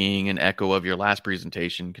being an echo of your last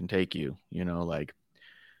presentation can take you, like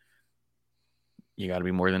you got to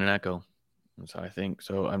be more than an echo. That's how I think.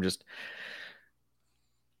 So I'm just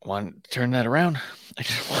want to turn that around. I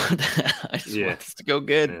just want this to go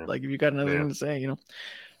good. Yeah. Like if you got another thing to say,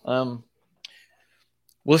 well,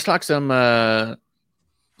 let's talk some Raw,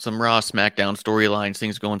 SmackDown storylines,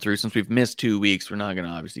 things going through. Since we've missed 2 weeks, we're not going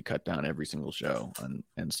to obviously cut down every single show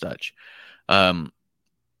and such.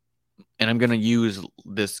 And I'm going to use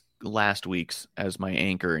this last week's as my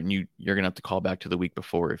anchor, and you're going to have to call back to the week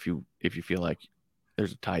before if you feel like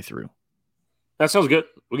there's a tie through. That sounds good.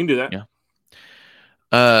 We can do that. Yeah.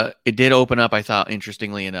 It did open up, I thought,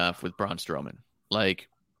 interestingly enough, with Braun Strowman. Like,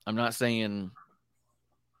 I'm not saying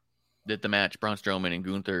that the match Braun Strowman and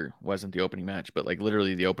Gunther wasn't the opening match, but like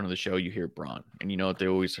literally the open of the show, you hear Braun, and they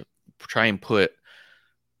always try and put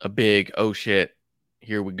a big, oh shit,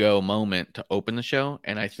 here we go moment to open the show.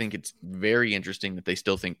 And I think it's very interesting that they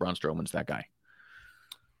still think Braun Strowman's that guy.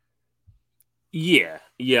 Yeah,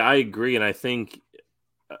 I agree. And I think,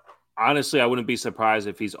 honestly, I wouldn't be surprised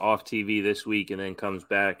if he's off TV this week and then comes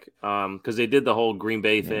back. Because they did the whole Green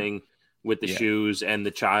Bay thing with the shoes and the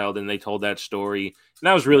child, and they told that story. And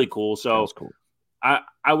that was really cool. So cool.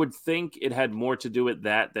 I would think it had more to do with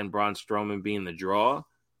that than Braun Strowman being the draw.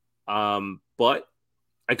 But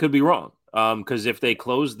I could be wrong. Because if they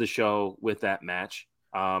closed the show with that match,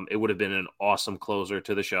 it would have been an awesome closer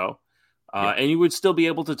to the show. And you would still be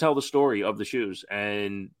able to tell the story of the shoes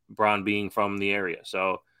and Braun being from the area.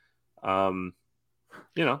 So, You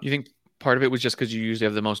think part of it was just because you usually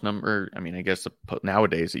have the most number? I mean, I guess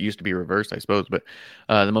nowadays it used to be reversed, I suppose, but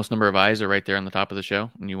the most number of eyes are right there on the top of the show.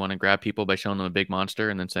 And you want to grab people by showing them a big monster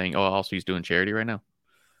and then saying, oh, also he's doing charity right now.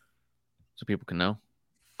 So people can know.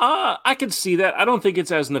 I could see that. I don't think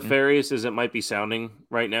it's as nefarious as it might be sounding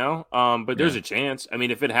right now. But there's a chance. I mean,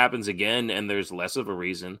 if it happens again and there's less of a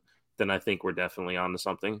reason, then I think we're definitely onto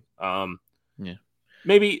something.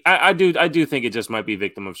 Maybe I do think it just might be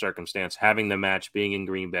victim of circumstance. Having the match being in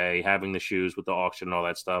Green Bay, having the shoes with the auction and all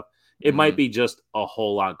that stuff. It might be just a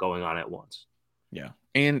whole lot going on at once. Yeah.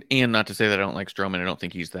 And not to say that I don't like Strowman. I don't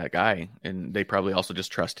think he's that guy. And they probably also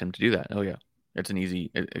just trust him to do that. Oh yeah.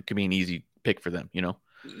 It could be an easy pick for them, Yeah.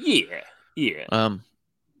 The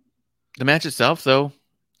match itself, though,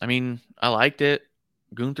 I mean, I liked it.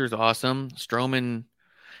 Gunther's awesome. Strowman,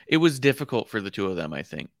 it was difficult for the two of them, I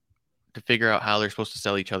think, to figure out how they're supposed to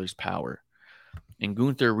sell each other's power. And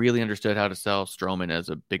Gunther really understood how to sell Strowman as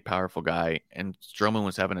a big, powerful guy. And Strowman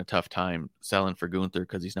was having a tough time selling for Gunther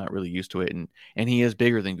because he's not really used to it. And he is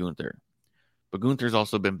bigger than Gunther. But Gunther's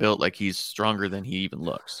also been built like he's stronger than he even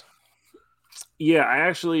looks. Yeah, I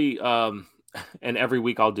actually... and every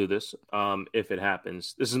week I'll do this if it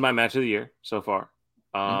happens. This is my match of the year so far.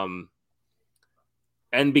 And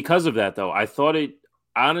because of that, though, I thought it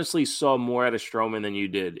honestly saw more out of Strowman than you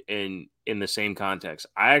did in the same context.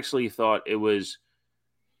 I actually thought it was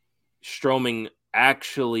Strowman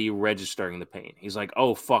actually registering the pain. He's like,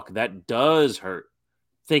 oh, fuck, that does hurt.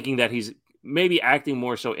 Thinking that he's maybe acting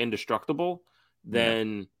more so indestructible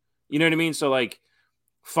than, you know what I mean? So, like,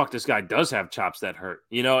 fuck, this guy does have chops that hurt,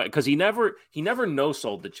 because he never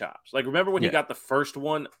no-sold the chops. Like, remember when he got the first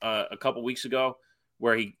one a couple weeks ago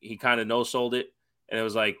where he kind of no-sold it, and it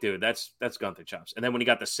was like, dude, that's Gunther chops. And then when he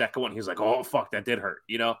got the second one, he was like, oh, fuck, that did hurt,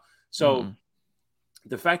 So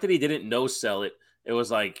the fact that he didn't no sell it, it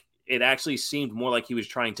was like it actually seemed more like he was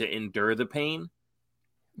trying to endure the pain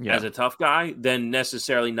as a tough guy than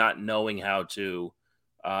necessarily not knowing how to,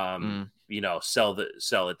 sell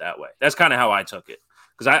it that way. That's kind of how I took it.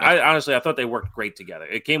 Because I honestly, I thought they worked great together.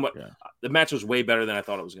 The match was way better than I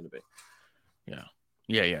thought it was going to be. Yeah.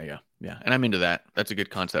 And I'm into that. That's a good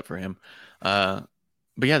concept for him. But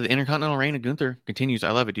yeah, the Intercontinental reign of Gunther continues.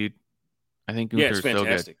 I love it, dude. I think Gunther it's is so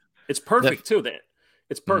fantastic. good. It's perfect too.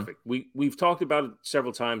 It's perfect. We've talked about it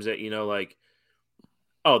several times that the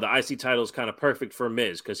IC title is kind of perfect for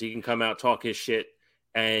Miz because he can come out, talk his shit,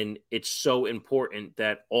 and it's so important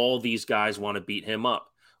that all these guys want to beat him up.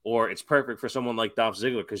 Or it's perfect for someone like Dolph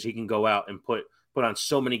Ziggler because he can go out and put on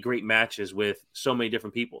so many great matches with so many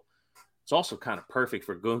different people. It's also kind of perfect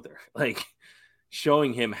for Gunther, like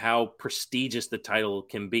showing him how prestigious the title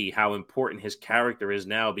can be, how important his character is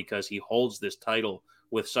now because he holds this title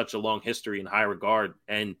with such a long history and high regard,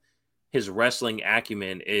 and his wrestling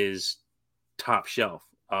acumen is top shelf.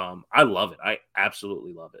 I love it. I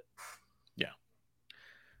absolutely love it. Yeah,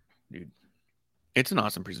 dude. It's an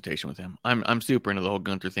awesome presentation with him. I'm super into the whole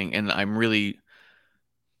Gunther thing, and obviously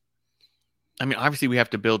we have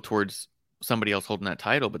to build towards somebody else holding that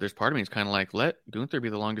title, but there's part of me is kind of like, let Gunther be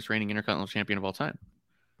the longest reigning Intercontinental Champion of all time.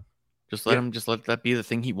 Just let him, let that be the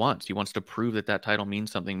thing he wants. He wants to prove that title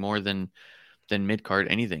means something more than mid-card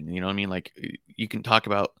anything. You know what I mean? Like, you can talk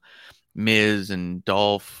about Miz and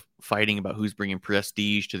Dolph fighting about who's bringing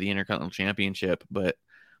prestige to the Intercontinental Championship, but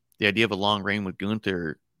the idea of a long reign with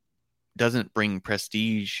Gunther doesn't bring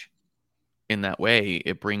prestige in that way.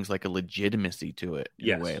 It brings like a legitimacy to it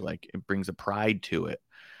in a way. Like, it brings a pride to it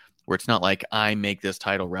where it's not like I make this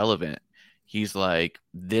title relevant. He's like,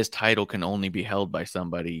 this title can only be held by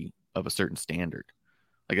somebody of a certain standard.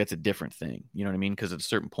 Like, that's a different thing. You know what I mean? Because at a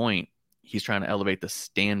certain point, he's trying to elevate the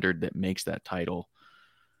standard that makes that title.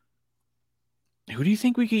 Who do you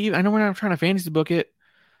think we could? I know we're not trying to fantasy book it,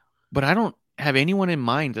 but I don't have anyone in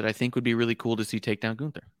mind that I think would be really cool to see take down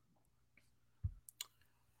Gunther.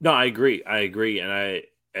 No, I agree.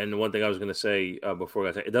 And one thing I was going to say before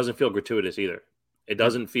I say, it doesn't feel gratuitous either. It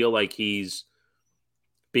doesn't feel like he's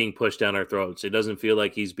being pushed down our throats. It doesn't feel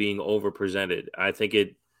like he's being overpresented. I think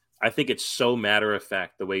it's so matter of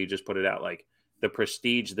fact the way you just put it out. Like, the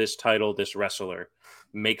prestige, this title, this wrestler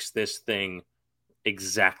makes this thing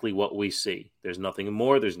exactly what we see. There's nothing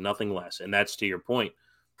more, there's nothing less. And that's, to your point,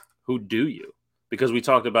 who do you? Because we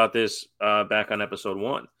talked about this back on episode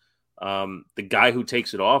 1. The guy who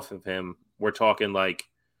takes it off of him, we're talking like,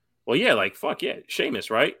 well, yeah, like, fuck yeah, Sheamus,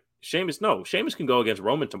 right? Sheamus can go against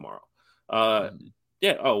Roman tomorrow.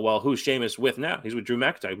 Yeah. Oh, well, who's Sheamus with now? He's with Drew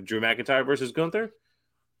McIntyre. Drew McIntyre versus Gunther.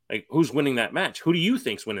 Like, who's winning that match? Who do you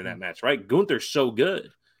think's winning that match, right? Gunther's so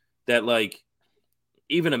good that, like,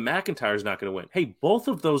 even a McIntyre's not going to win. Hey, both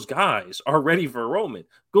of those guys are ready for Roman.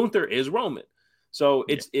 Gunther is Roman. So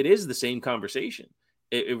it is the same conversation.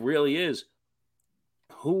 It really is.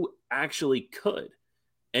 Who actually could?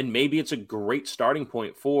 And maybe it's a great starting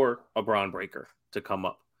point for a Braun Breaker to come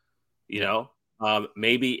up. You know?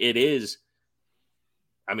 Maybe it is.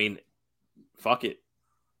 I mean, fuck it.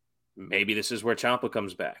 Maybe this is where Ciampa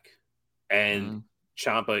comes back. And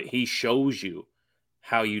Ciampa, he shows you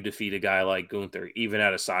how you defeat a guy like Gunther, even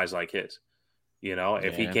at a size like his. You know,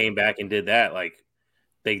 if he came back and did that, like,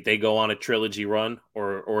 they go on a trilogy run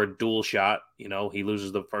or a dual shot, you know, he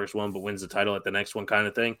loses the first one but wins the title at the next one kind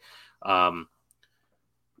of thing.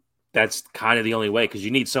 That's kind of the only way, because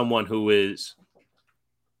you need someone who is,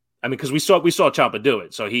 I mean, because we saw Ciampa do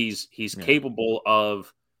it. So he's capable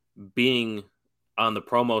of being on the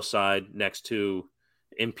promo side next to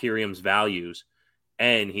Imperium's values,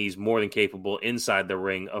 and he's more than capable inside the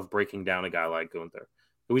ring of breaking down a guy like Gunther.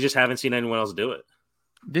 We just haven't seen anyone else do it.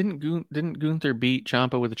 Didn't Gunther beat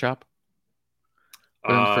Ciampa with a chop?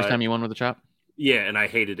 The first time he won with a chop? Yeah, and I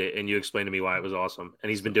hated it, and you explained to me why it was awesome, and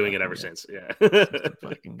he's been doing it ever since. Yeah. So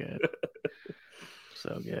fucking good.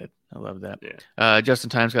 So good. I love that. Yeah.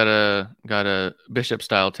 Justin Times got a Bishop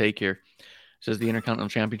style take here. Says the Intercontinental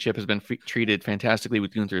Championship has been treated fantastically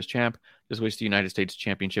with Gunther as champ. Just wish the United States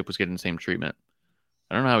Championship was getting the same treatment.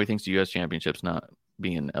 I don't know how he thinks the U.S. Championship's not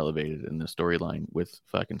being elevated in the storyline with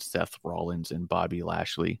fucking Seth Rollins and Bobby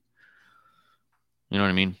Lashley. You know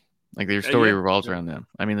what I mean? Like, their story revolves around them.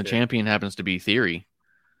 I mean, the champion happens to be Theory,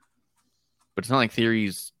 but it's not like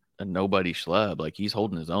Theory's a nobody schlub. Like, he's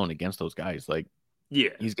holding his own against those guys. Like,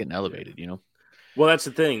 he's getting elevated, you know? Well, that's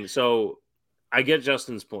the thing. So I get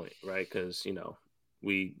Justin's point, right? Because, you know,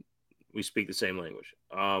 we speak the same language.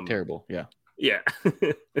 Terrible. Yeah. Yeah.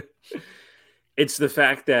 It's the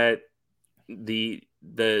fact that the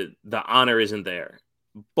honor isn't there.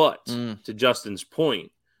 But to Justin's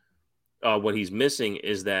point, what he's missing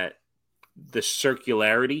is that the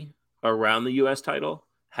circularity around the U.S. title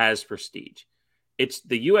has prestige. It's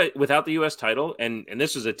the U.S. without the U.S. title, and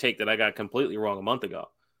this is a take that I got completely wrong a month ago,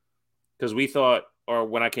 because we thought, or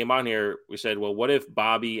when I came on here, we said, well, what if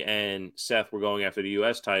Bobby and Seth were going after the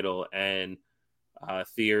U.S. title and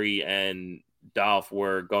Theory and Dolph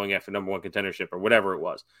were going after number one contendership or whatever it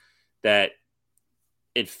was, that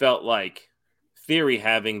it felt like Theory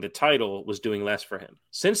having the title was doing less for him.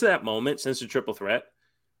 Since that moment, since the triple threat,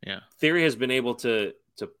 Theory has been able to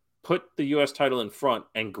put the U.S. title in front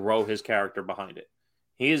and grow his character behind it.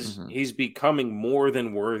 He's becoming more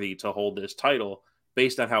than worthy to hold this title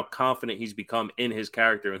based on how confident he's become in his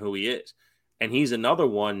character and who he is. And he's another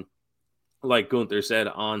one, like Gunther said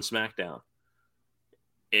on SmackDown,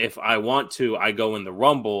 if I want to, I go in the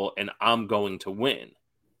Rumble and I'm going to win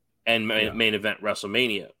and main event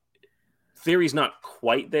WrestleMania. Theory's not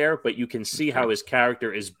quite there, but you can see how his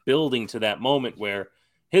character is building to that moment where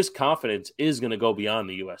his confidence is going to go beyond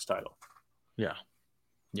the U.S. title. Yeah.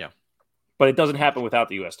 Yeah. But it doesn't happen without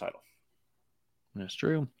the U.S. title. That's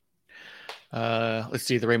true. Let's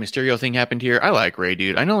see. The Rey Mysterio thing happened here. I like Rey,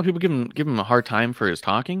 dude. I know people give him a hard time for his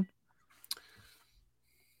talking.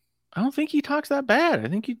 I don't think he talks that bad. I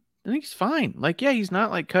think he's fine. Like, yeah, he's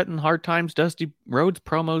not like cutting hard times, Dusty Rhodes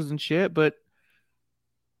promos and shit, but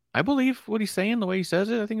I believe what he's saying, the way he says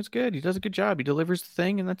it. I think it's good. He does a good job. He delivers the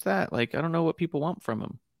thing, and that's that. Like, I don't know what people want from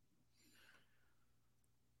him.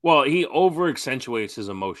 Well, he over accentuates his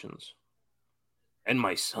emotions. And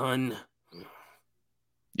my son.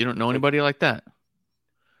 You don't know anybody like that?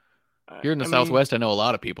 Here in the Southwest, I know a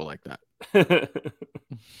lot of people like that.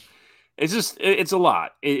 It's a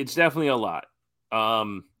lot. It's definitely a lot.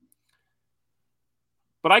 But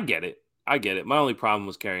I get it. My only problem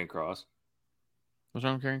was Karrion Kross. What's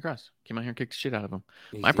wrong with Karrion Kross? Came out here and kicked the shit out of him.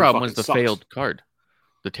 My problem was the failed card.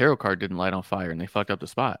 The tarot card didn't light on fire, and they fucked up the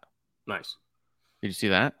spot. Nice. Did you see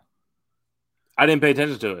that? I didn't pay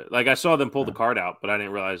attention to it. Like, I saw them pull the card out, but I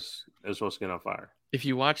didn't realize it was supposed to get on fire. If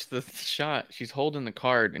you watch the shot, she's holding the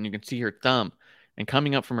card, and you can see her thumb. And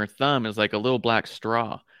coming up from her thumb is like a little black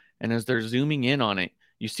straw. And as they're zooming in on it,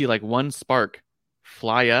 you see like one spark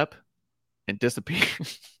fly up and disappear.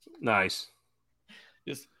 Nice.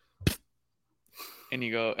 Just... And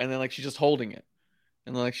you go, and then like she's just holding it,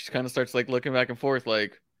 and then like she kind of starts like looking back and forth,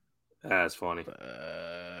 like that's funny.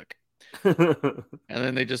 And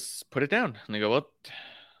then they just put it down, and they go, "Well,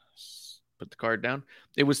 put the card down."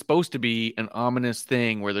 It was supposed to be an ominous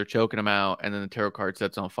thing where they're choking him out, and then the tarot card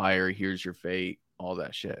sets on fire. Here's your fate, all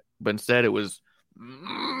that shit. But instead, it was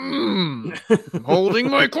I'm holding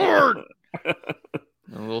my card. A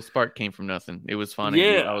little spark came from nothing. It was funny.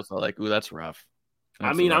 Yeah, I was like, "Ooh, that's rough."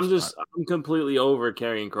 I'm completely over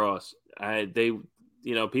Karrion Kross.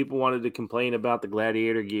 People wanted to complain about the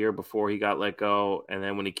gladiator gear before he got let go. And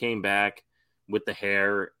then when he came back with the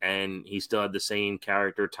hair and he still had the same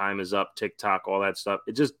character, time is up, TikTok, all that stuff.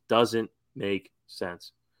 It just doesn't make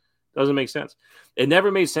sense. It never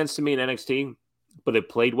made sense to me in NXT, but it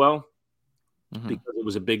played well because it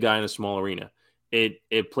was a big guy in a small arena.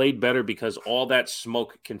 It played better because all that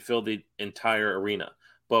smoke can fill the entire arena.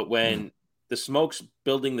 But when the smoke's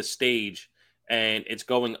building the stage and it's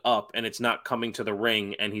going up and it's not coming to the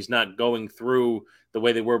ring and he's not going through the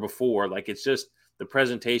way they were before, like it's just the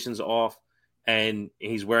presentation's off and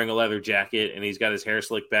he's wearing a leather jacket and he's got his hair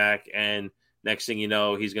slicked back and next thing you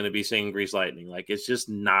know, he's going to be singing Grease Lightning. Like, it's just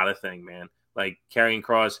not a thing, man. Like, Karrion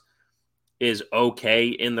Kross is okay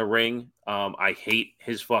in the ring. I hate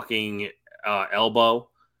his fucking elbow.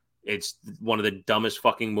 It's one of the dumbest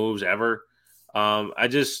fucking moves ever. I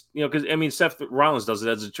just, because Seth Rollins does it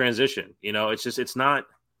as a transition. It's not.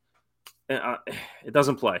 It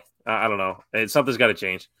doesn't play. I don't know. Something's got to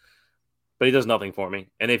change. But he does nothing for me.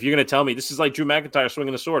 And if you're going to tell me this is like Drew McIntyre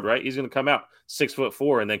swinging a sword, right? He's going to come out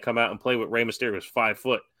 6'4" and then come out and play with Rey Mysterio who's 5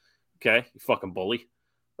 foot. Okay, you fucking bully.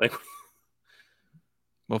 Like,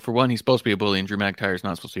 well, for one, he's supposed to be a bully, and Drew McIntyre is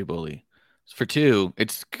not supposed to be a bully. For two,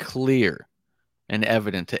 it's clear and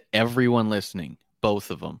evident to everyone listening, both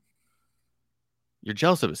of them. You're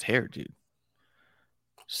jealous of his hair, dude.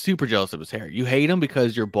 Super jealous of his hair. You hate him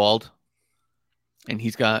because you're bald and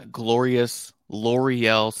he's got glorious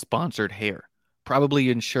L'Oreal sponsored hair. Probably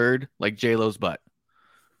insured like J-Lo's butt.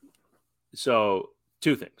 So,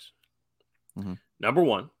 two things. Number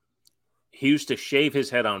one, he used to shave his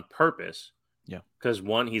head on purpose. Yeah. Because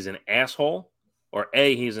one, he's an asshole. Or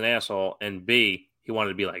A, he's an asshole. And B, he wanted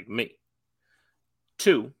to be like me.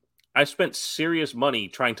 Two, I spent serious money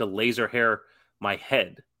trying to laser hair my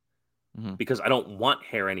head because I don't want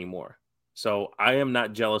hair anymore. So I am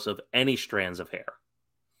not jealous of any strands of hair.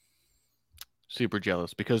 super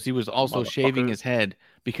jealous because he was also shaving his head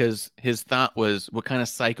because his thought was, what kind of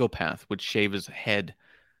psychopath would shave his head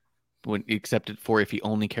when except for if he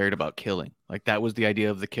only cared about killing? Like that was the idea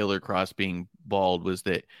of the Killer Cross being bald, was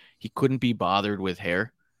that he couldn't be bothered with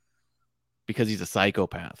hair because he's a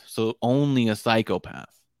psychopath. So only a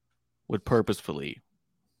psychopath would purposefully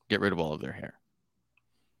get rid of all of their hair.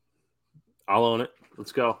 I'll own it.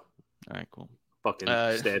 Let's go. All right, cool. Fucking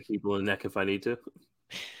stab people in the neck if I need to.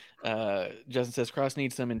 Justin says Cross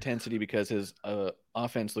needs some intensity because his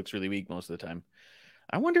offense looks really weak most of the time.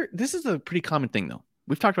 I wonder, this is a pretty common thing though.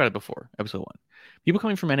 We've talked about it before, episode 1. People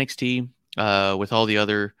coming from NXT with all the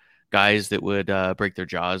other guys that would break their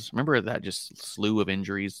jaws. Remember that just slew of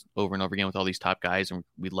injuries over and over again with all these top guys, and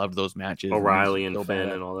we loved those matches. O'Reilly and Finn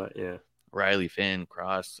and all that, yeah. Riley, Finn,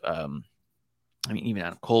 Cross. I mean, even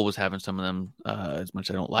Adam Cole was having some of them. As much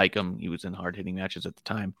as I don't like him, he was in hard-hitting matches at the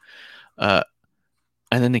time. And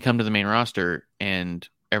then they come to the main roster, and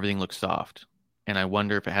everything looks soft. And I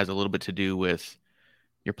wonder if it has a little bit to do with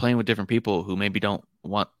you're playing with different people who maybe don't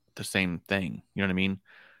want the same thing. You know what I mean?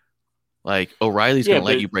 Like, O'Reilly's going to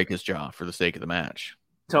let you break his jaw for the sake of the match.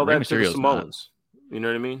 Tell that to the Samoans. You know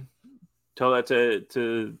what I mean? Tell that to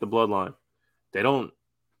the Bloodline. They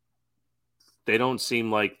don't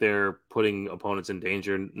seem like they're putting opponents in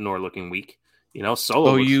danger nor looking weak. You know,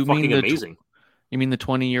 Solo looks fucking amazing. You mean the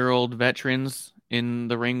 20-year-old veterans in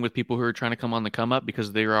the ring with people who are trying to come on the come up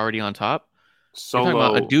because they were already on top? Solo, you're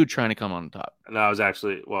talking about a dude trying to come on top. No, I was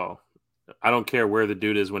actually, I don't care where the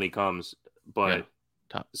dude is when he comes, but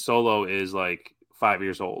Solo is like 5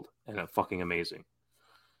 years old and fucking amazing.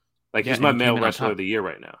 Like, he's my male wrestler of the year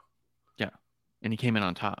right now. Yeah. And he came in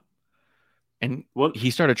on top. And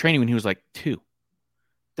he started training when he was like 2.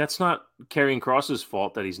 That's not Karrion Kross's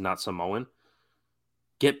fault that he's not Samoan.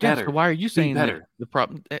 Get better. So why are you saying that the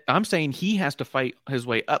problem? I'm saying he has to fight his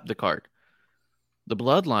way up the card. The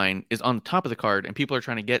Bloodline is on the top of the card, and people are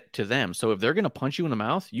trying to get to them. So if they're going to punch you in the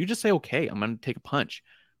mouth, you just say, okay, I'm going to take a punch.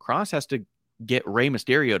 Cross has to get Rey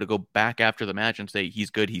Mysterio to go back after the match and say,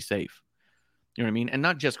 he's good, he's safe. You know what I mean? And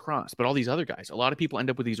not just Cross, but all these other guys. A lot of people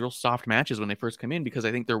end up with these real soft matches when they first come in because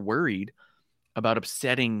I think they're worried about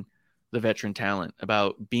upsetting the veteran talent,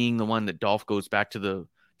 about being the one that Dolph goes back to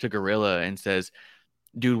Gorilla and says,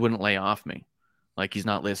 dude wouldn't lay off me. Like, he's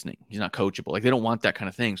not listening. He's not coachable. Like, they don't want that kind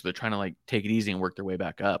of thing. So they're trying to like take it easy and work their way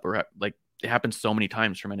back up. Or like, it happens so many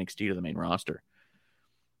times from NXT to the main roster.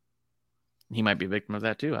 He might be a victim of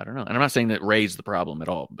that too. I don't know. And I'm not saying that Ray's the problem at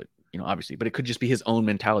all, but obviously, but it could just be his own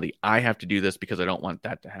mentality. I have to do this because I don't want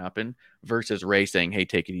that to happen versus Ray saying, hey,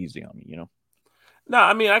 take it easy on me, No,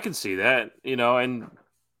 I mean, I can see that,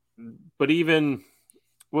 but even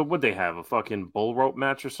would they have a fucking bull rope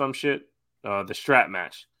match or some shit? The strap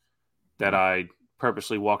match that I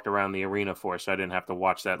purposely walked around the arena for, so I didn't have to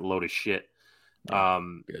watch that load of shit.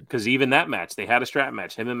 Because even that match, they had a strap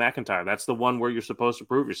match, him and McIntyre. That's the one where you're supposed to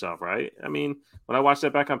prove yourself, right? I mean, when I watched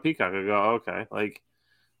that back on Peacock, I go, okay, like,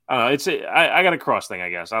 I don't know. I got a Cross thing, I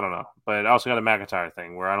guess. I don't know, but I also got a McIntyre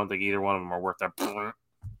thing where I don't think either one of them are worth that.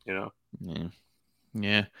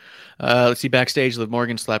 Yeah. Let's see. Backstage, Liv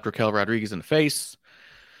Morgan slapped Raquel Rodriguez in the face.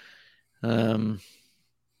 What do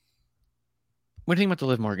you think about the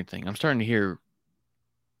Liv Morgan thing? I'm starting to hear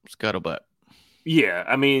scuttlebutt. Yeah,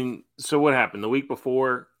 I mean, so what happened? The week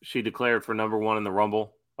before, she declared for number 1 in the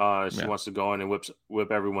Rumble. She wants to go in and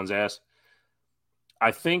whip everyone's ass.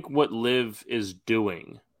 I think what Liv is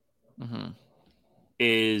doing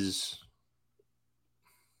is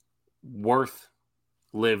worth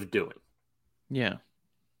Liv doing. Yeah.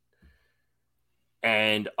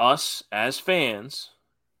 And us as fans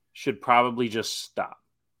should probably just stop.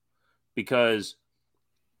 Because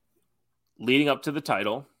leading up to the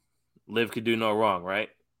title, Liv could do no wrong, right?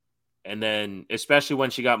 And then, especially when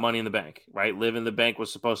she got Money in the Bank, right? Liv in the Bank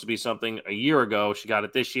was supposed to be something a year ago. She got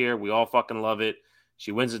it this year. We all fucking love it.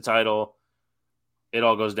 She wins the title. It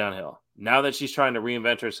all goes downhill. Now that she's trying to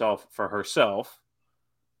reinvent herself for herself,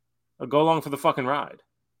 go along for the fucking ride.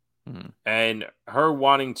 And her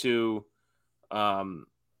wanting to go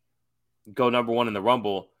number 1 in the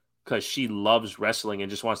Rumble because she loves wrestling and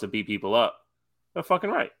just wants to beat people up. They're fucking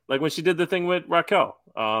right. Like when she did the thing with Raquel.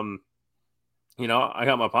 I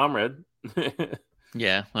got my palm read.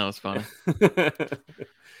 Yeah, that was funny. But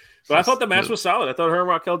I thought the match was solid. I thought her and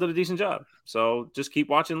Raquel did a decent job. So just keep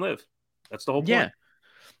watching Liv. That's the whole point.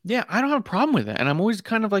 Yeah, I don't have a problem with that. And I'm always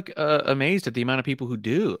kind of like amazed at the amount of people who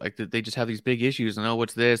do. Like that they just have these big issues and,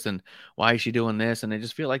 what's this? And why is she doing this? And I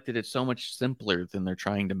just feel like that it's so much simpler than they're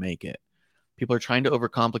trying to make it. People are trying to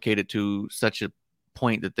overcomplicate it to such a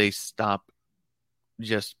point that they stop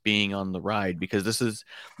just being on the ride, because this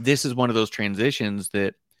is one of those transitions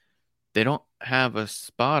that they don't have a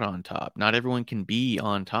spot on top. Not everyone can be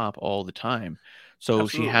on top all the time. So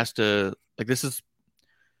she Absolutely. has to, like,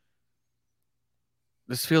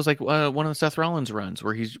 this feels like one of the Seth Rollins runs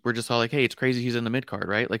where we're just all like, hey, it's crazy he's in the mid card,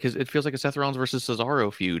 right? Like it feels like a Seth Rollins versus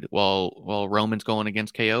Cesaro feud while Roman's going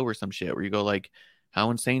against KO or some shit where you go like,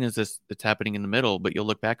 how insane is this? It's happening in the middle, but you'll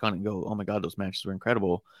look back on it and go, oh my God, those matches were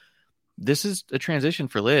incredible. This is a transition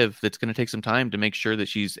for Liv that's going to take some time to make sure that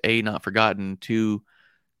she's A, not forgotten, 2,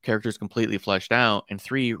 characters completely fleshed out, and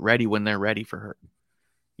 3, ready when they're ready for her.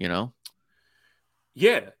 You know?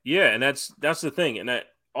 Yeah, and that's the thing. And that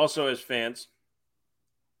also as fans,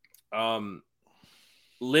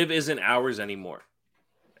 Liv isn't ours anymore.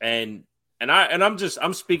 And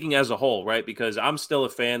I'm speaking as a whole, right? Because I'm still a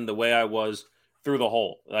fan the way I was through the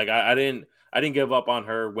whole. Like I didn't give up on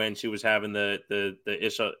her when she was having the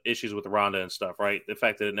issues with Ronda and stuff, right? The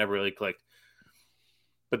fact that it never really clicked.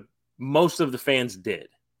 But most of the fans did.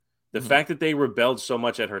 The fact that they rebelled so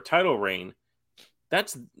much at her title reign,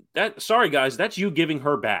 sorry guys, that's you giving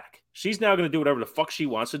her back. She's now going to do whatever the fuck she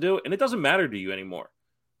wants to do, and it doesn't matter to you anymore.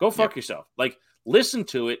 Go fuck yourself. Like, listen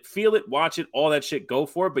to it, feel it, watch it, all that shit, go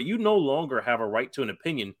for it, but you no longer have a right to an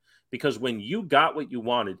opinion because when you got what you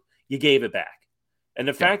wanted, you gave it back. And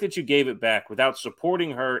the fact that you gave it back without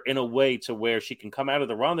supporting her in a way to where she can come out of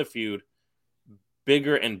the Ronda feud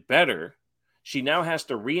bigger and better, she now has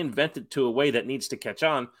to reinvent it to a way that needs to catch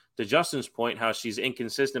on. To Justin's point, how she's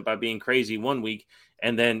inconsistent by being crazy one week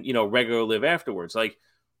and then, regular Live afterwards. Like,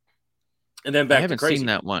 and then back to crazy. I haven't seen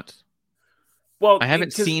that once. Well, I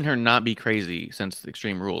haven't seen her not be crazy since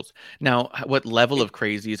Extreme Rules. Now, what level of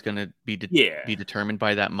crazy is going to be determined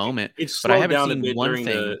by that moment? It's but I slowed haven't down seen a bit one during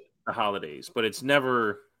thing. The holidays, but it's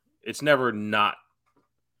never not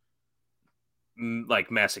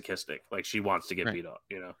like masochistic. Like she wants to get beat up,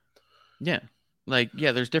 Yeah. Like,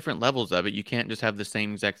 yeah, there's different levels of it. You can't just have the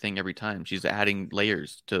same exact thing every time. She's adding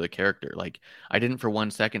layers to the character. Like, I didn't for one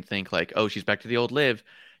second think like, oh, she's back to the old Liv.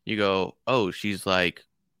 You go, oh, she's like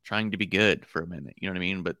trying to be good for a minute. You know what I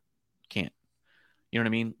mean? But can't. You know what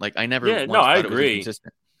I mean? Like, I never once thought it was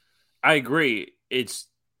inconsistent. I agree. It's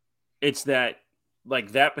that,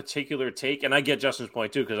 like, that particular take, and I get Justin's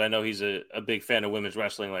point too, because I know he's a big fan of women's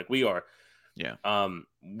wrestling like we are. Yeah.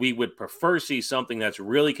 We would prefer to see something that's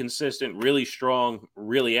really consistent, really strong,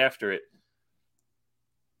 really after it.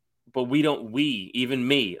 But even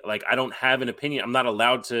me, like, I don't have an opinion. I'm not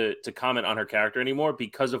allowed to comment on her character anymore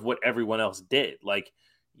because of what everyone else did. Like,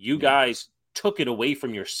 you guys took it away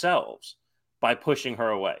from yourselves by pushing her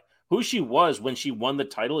away. Who she was when she won the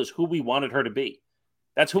title is who we wanted her to be.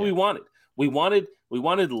 That's who we wanted. We wanted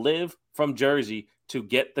Liv from Jersey to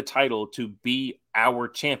get the title to be our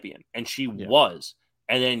champion, and she was.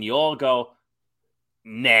 And then you all go,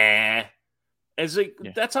 nah. As like,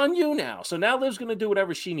 that's on you now. So now Liv's going to do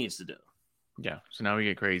whatever she needs to do. Yeah. So now we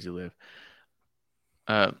get crazy Liv.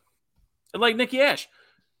 Like Nikki Ash.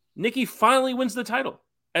 Nikki finally wins the title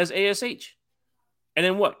as ASH. And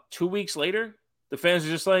then what? 2 weeks later, the fans are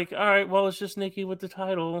just like, all right, well, it's just Nikki with the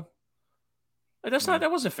title. Like,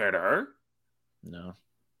 that wasn't fair to her. No.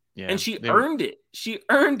 Yeah. And she earned it. She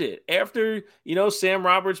earned it after, Sam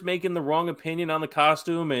Roberts making the wrong opinion on the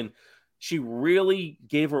costume, and she really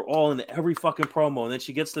gave her all in every fucking promo. And then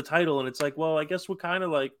she gets the title, and it's like, well, I guess we're kind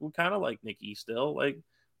of like Nikki still, like,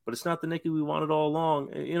 but it's not the Nikki we wanted all along.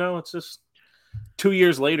 It's just 2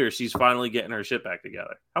 years later, she's finally getting her shit back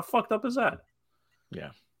together. How fucked up is that? Yeah.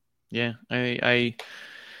 Yeah. I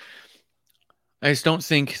just don't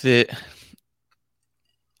think that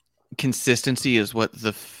consistency is what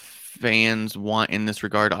the fans want in this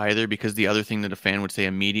regard either, because the other thing that a fan would say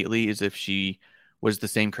immediately is if she was the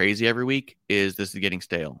same crazy every week is this is getting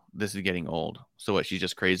stale. This is getting old. So what? She's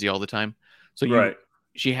just crazy all the time. So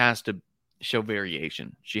she has to show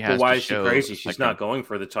variation. She has. But why to is she crazy? She's not going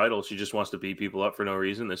for the title. She just wants to beat people up for no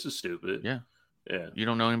reason. This is stupid. Yeah. Yeah. You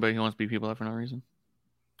don't know anybody who wants to beat people up for no reason?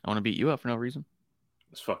 I want to beat you up for no reason.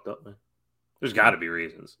 It's fucked up, man. There's got to be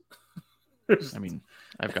reasons. I mean,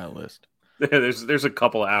 I've got a list. There's a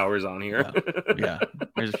couple of hours on here. Yeah.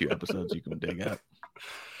 There's a few episodes you can dig up.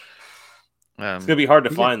 It's gonna be hard to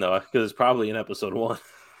find though, because it's probably in episode 1.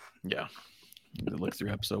 Yeah, look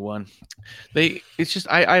through episode 1. It's just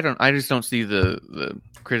I just don't see the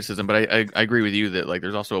criticism, but I agree with you that like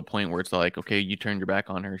there's also a point where it's like, okay, you turned your back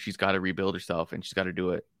on her. She's got to rebuild herself, and she's got to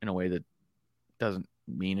do it in a way that doesn't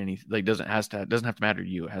mean anything. Like doesn't have to matter to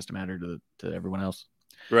you. It has to matter to everyone else.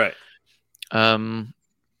 Right.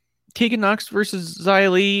 Tegan Knox versus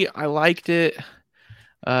Xia Li. I liked it.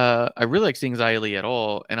 I really like seeing Xia Li at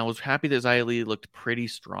all, and I was happy that Xia Li looked pretty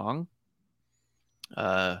strong.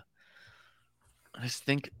 I just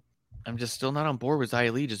think I'm just still not on board with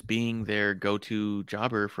Xia Li just being their go-to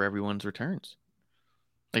jobber for everyone's returns.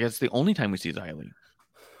 Like, that's the only time we see Xia Li.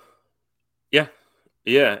 Yeah.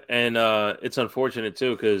 Yeah. And it's unfortunate,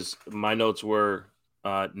 too, because my notes were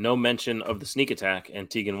no mention of the sneak attack, and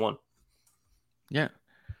Tegan won. Yeah.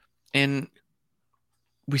 And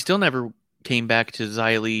we still never came back to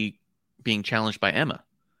Xia Li being challenged by Emma.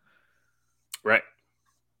 Right.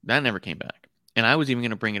 That never came back. And I was even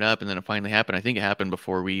going to bring it up, and then it finally happened. I think it happened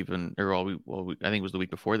before we even, I think it was the week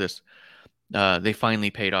before this. They finally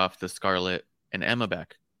paid off the Scarlett and Emma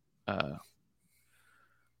back. Because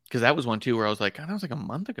that was one, too, where I was like, God, that was like a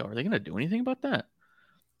month ago. Are they going to do anything about that?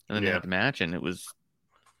 And then they had the match, and it was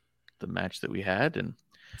the match that we had. And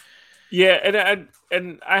yeah,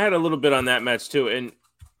 and I had a little bit on that match, too. And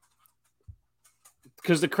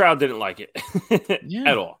because the crowd didn't like it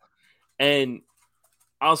at all. And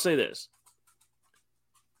I'll say this.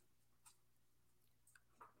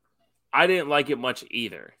 I didn't like it much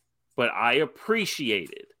either, but I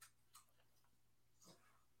appreciated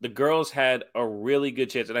the girls had a really good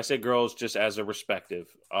chance. And I say girls just as a perspective.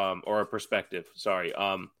 Sorry.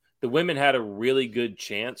 The women had a really good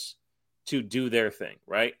chance to do their thing,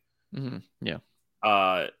 right? Mm-hmm.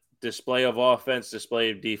 Yeah. Display of offense,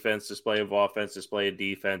 display of defense, display of offense, display of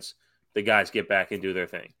defense. The guys get back and do their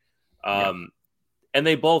thing. And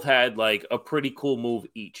they both had like a pretty cool move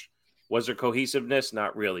each. Was there cohesiveness?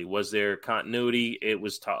 Not really. Was there continuity? It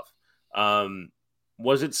was tough.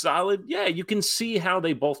 Was it solid? Yeah, you can see how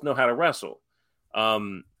they both know how to wrestle.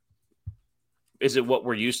 Is it what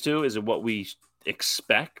we're used to? Is it what we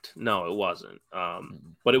expect? No, it wasn't.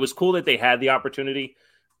 But it was cool that they had the opportunity.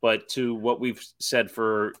 But to what we've said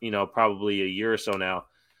for, probably a year or so now,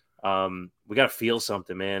 we got to feel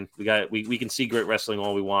something, man. We can see great wrestling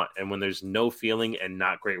all we want. And when there's no feeling and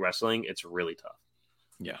not great wrestling, it's really tough.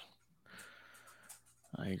 Yeah.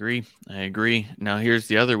 I agree. Now, here's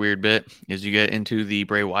the other weird bit is you get into the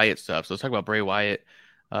Bray Wyatt stuff. So let's talk about Bray Wyatt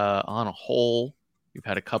on a whole. We've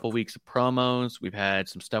had a couple weeks of promos. We've had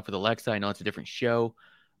some stuff with Alexa. I know it's a different show.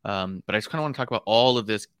 But I just kind of want to talk about all of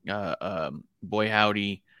this Boy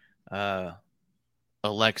Howdy,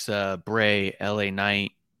 Alexa, Bray, LA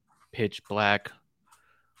Knight, Pitch Black,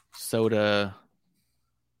 Soda.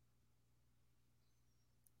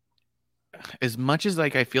 As much as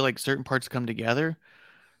like I feel like certain parts come together,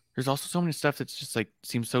 there's also so many stuff that's just like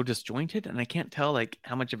seems so disjointed, and I can't tell like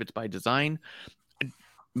how much of it's by design.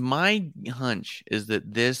 My hunch is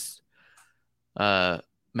that this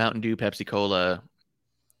Mountain Dew, Pepsi Cola,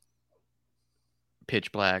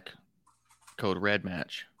 Pitch Black, Code Red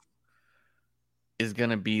match is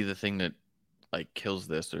gonna be the thing that like kills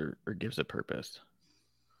this or gives it purpose.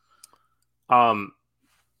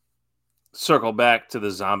 Circle back to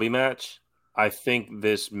the zombie match. I think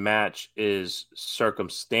this match is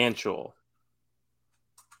circumstantial.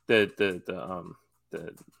 The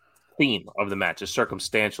theme of the match is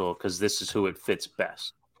circumstantial because this is who it fits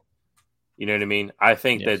best. You know what I mean? I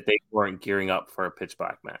think that they weren't gearing up for a Pitch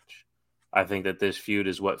Black match. I think that this feud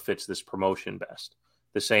is what fits this promotion best.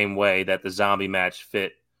 The same way that the zombie match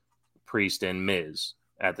fit Priest and Miz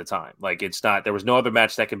at the time. Like there was no other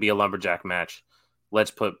match that could be a lumberjack match.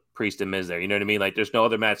 Let's put Priest and Miz there. You know what I mean? Like, there's no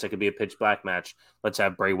other match that could be a Pitch Black match. Let's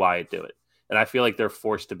have Bray Wyatt do it. And I feel like they're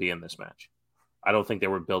forced to be in this match. I don't think they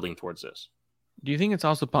were building towards this. Do you think it's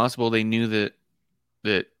also possible they knew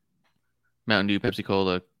that Mountain Dew, Pepsi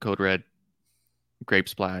Cola, Code Red, Grape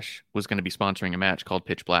Splash was going to be sponsoring a match called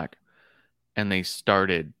Pitch Black, and they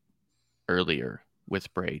started earlier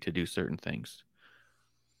with Bray to do certain things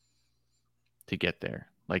to get there?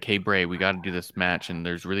 Like, hey, Bray, we got to do this match, and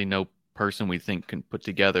there's really no person we think can put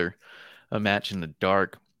together a match in the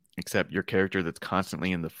dark except your character that's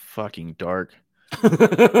constantly in the fucking dark.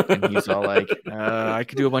 And he's all like, I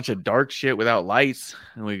could do a bunch of dark shit without lights,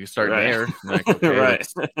 and we could start there. Like, okay,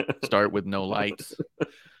 let's start with no lights.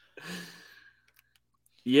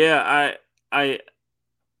 Yeah, I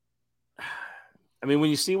mean, when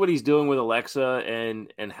you see what he's doing with Alexa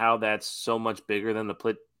and how that's so much bigger than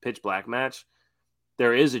the Pitch Black match,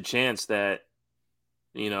 there is a chance that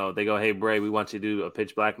they go, hey, Bray, we want you to do a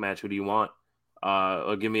Pitch Black match. Who do you want?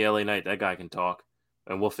 Or give me LA Knight. That guy can talk,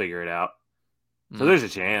 and we'll figure it out. So there's a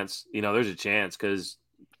chance. There's a chance because,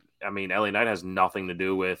 I mean, LA Knight has nothing to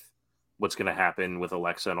do with what's going to happen with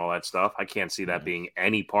Alexa and all that stuff. I can't see that being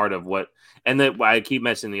any part of what – and that I keep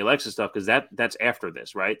mentioning the Alexa stuff because that's after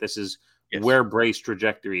this, right? This is where Bray's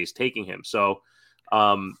trajectory is taking him. So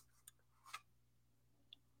I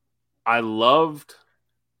loved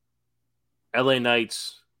LA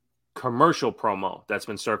Knight's commercial promo that's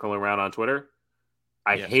been circling around on Twitter.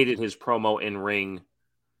 I hated his promo in ring,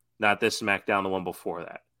 not this SmackDown, the one before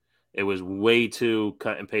that. It was way too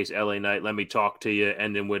cut and paste. LA Knight, let me talk to you,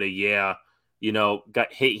 ending with a yeah.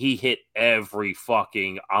 Got hit. He hit every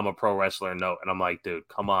fucking I'm a pro wrestler note, and I'm like, dude,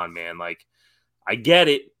 come on, man. Like, I get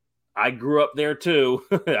it. I grew up there too.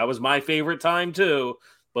 That was my favorite time too.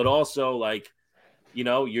 But also, like,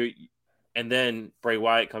 you're. And then Bray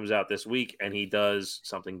Wyatt comes out this week, and he does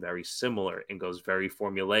something very similar and goes very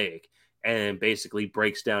formulaic, and basically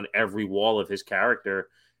breaks down every wall of his character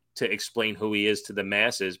to explain who he is to the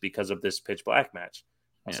masses because of this pitch black match.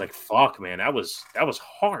 I was like, fuck, man, that was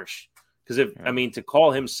harsh. Because to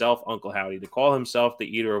call himself Uncle Howdy, to call himself the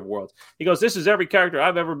Eater of Worlds, he goes, this is every character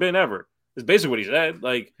I've ever been ever. That's basically what he said.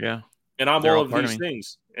 Like, yeah. And I'm all of these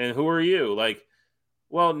things. And who are you? Like,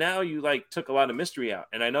 well, now you like took a lot of mystery out.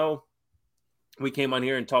 And I know we came on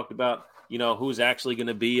here and talked about, who's actually going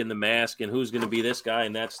to be in the mask and who's going to be this guy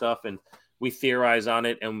and that stuff. And we theorize on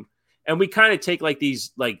it. And we kind of take like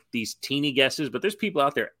these teeny guesses, but there's people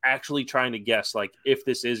out there actually trying to guess, like, if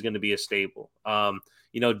this is going to be a stable.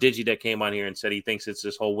 Digi that came on here and said he thinks it's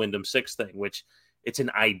this whole Wyndham 6 thing, which it's an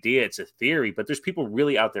idea, it's a theory, but there's people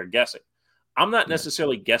really out there guessing. I'm not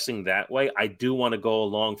necessarily guessing that way. I do want to go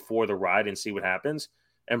along for the ride and see what happens.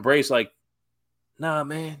 And Bray's like, nah,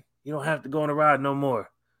 man, you don't have to go on a ride no more.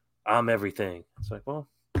 I'm everything. It's like, well,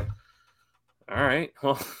 all right.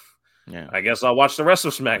 Well, yeah. I guess I'll watch the rest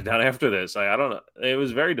of SmackDown after this. I don't know. It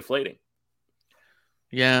was very deflating.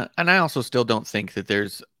 Yeah, and I also still don't think that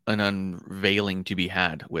there's an unveiling to be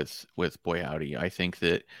had with Boy Howdy. I think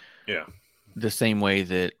that the same way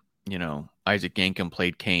that, Isaac Yankem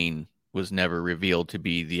played Kane was never revealed to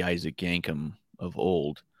be the Isaac Yankem of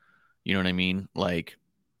old. You know what I mean? Like,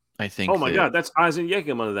 I think. Oh my God, that's Isaac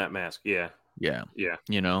Yankem under that mask. Yeah. Yeah.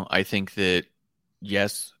 I think that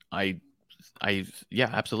yes,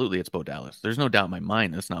 absolutely, it's Bo Dallas. There's no doubt in my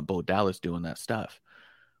mind that's not Bo Dallas doing that stuff.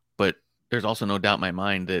 But there's also no doubt in my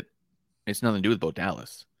mind that it's nothing to do with Bo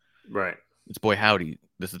Dallas. Right. It's Boy Howdy.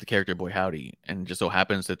 This is the character Boy Howdy. And it just so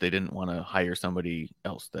happens that they didn't want to hire somebody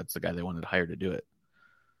else. That's the guy they wanted to hire to do it.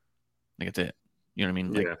 Like, it's it. You know what I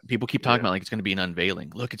mean? Like, people keep talking about like it's going to be an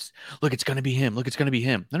unveiling. Look, it's going to be him. Look, it's going to be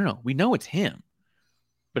him. No. We know it's him.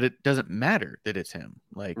 But it doesn't matter that it's him.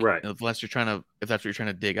 Like, right. If that's what you're trying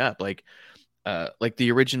to dig up. Like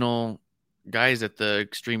the original guys at the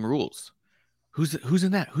Extreme Rules. Who's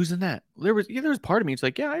in that? Who's in that? There was part of me. It's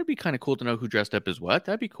like, yeah, it'd be kind of cool to know who dressed up as what.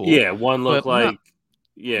 That'd be cool. Yeah, one looked like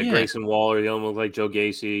Grayson Waller. The other looked like Joe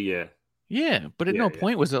Gacy. Yeah. Yeah, but at no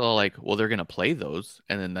point was it all like, well, they're gonna play those,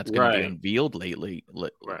 and then that's gonna be unveiled lately.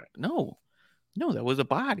 Right. No, that was a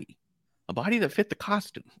body that fit the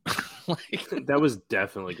costume. Like, that was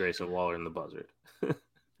definitely Grayson Waller in the Buzzard.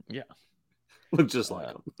 Yeah. Look just like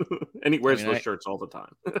him. And he wears those shirts all the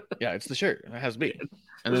time. Yeah, it's the shirt. It has to be.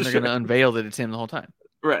 And then they're going to unveil that it's him the whole time.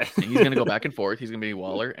 Right. And he's going to go back and forth. He's going to be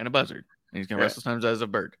Waller and a Buzzard. And he's going to wrestle sometimes as a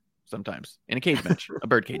bird. Sometimes. In a cage match. A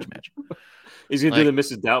bird cage match. He's going to do the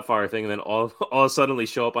Mrs. Doubtfire thing and then all suddenly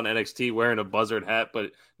show up on NXT wearing a Buzzard hat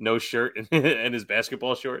but no shirt and his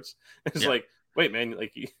basketball shorts. It's like, wait, man.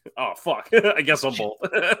 Like, oh, fuck. I guess I'm both.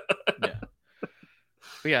 Yeah.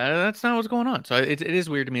 But yeah, that's not what's going on. So it is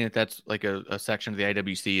weird to me that that's like a section of the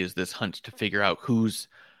IWC is this hunt to figure out who's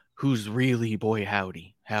really Boy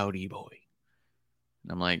Howdy Boy.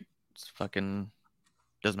 And I'm like, it's fucking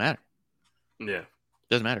doesn't matter. Yeah,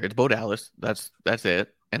 doesn't matter. It's Bo Dallas. That's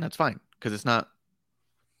it, and that's fine because it's not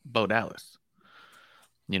Bo Dallas.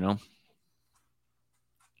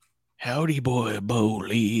 Howdy Boy Bo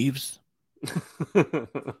leaves. Fucking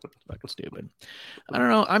stupid. I don't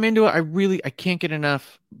know. I'm into it. I can't get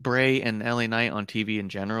enough Bray and LA Knight on TV in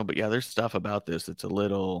general, but yeah, there's stuff about this that's a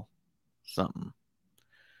little something.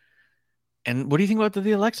 And what do you think about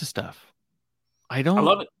the Alexa stuff? I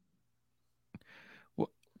love it.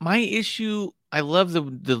 My issue, I love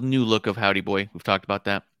the new look of Howdy Boy. We've talked about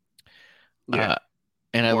that. Yeah.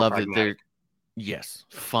 And I love that they're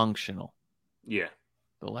functional. Yeah.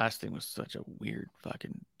 The last thing was such a weird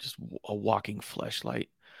fucking just a walking fleshlight.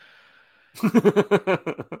 But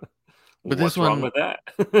this one, wrong with that?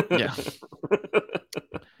 Yeah.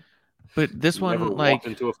 But this you one, never like, walked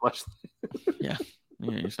into a fleshlight. yeah,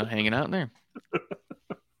 you're just not hanging out in there.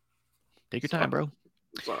 Take your time, bro.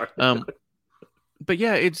 Sorry. But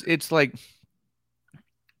yeah, it's like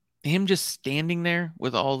him just standing there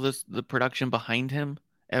with all the production behind him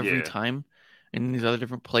every time in these other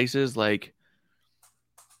different places, like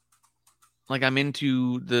I'm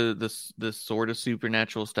into the sort of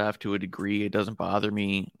supernatural stuff to a degree. It doesn't bother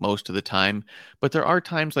me most of the time, but there are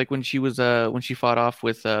times like when she fought off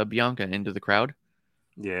with Bianca into the crowd.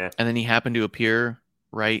 Yeah. And then he happened to appear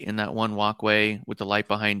right in that one walkway with the light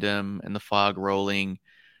behind him and the fog rolling.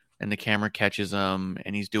 and the camera catches him,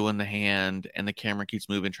 and he's doing the hand, and the camera keeps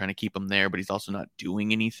moving, trying to keep him there, but he's also not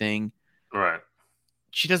doing anything. Right.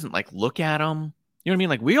 She doesn't like look at him. You know what I mean?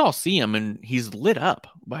 Like we all see him, and he's lit up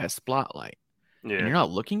by a spotlight, Yeah. and you're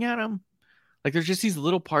not looking at him. Like there's just these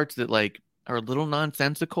little parts that like are a little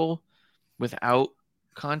nonsensical without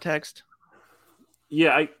context.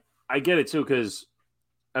 Yeah, I get it too, because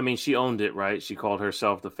I mean she owned it, right? She called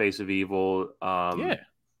herself the face of evil. Yeah.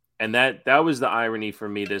 And that was the irony for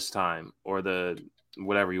me this time, or the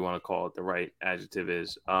whatever you want to call it, the right adjective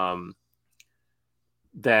is,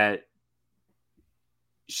 that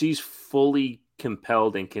she's fully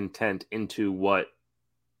compelled and content into what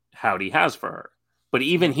Howdy has for her. But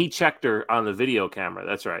even he checked her on the video camera.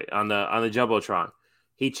 That's right, on the Jumbotron.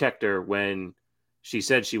 He checked her when she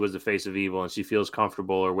said she was the face of evil and she feels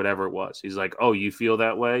comfortable or whatever it was. He's like, "Oh, you feel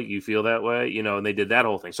that way? You feel that way?" You know, and they did that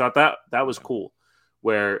whole thing. So I thought that was cool.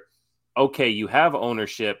 Where, okay, you have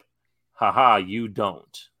ownership. Haha, you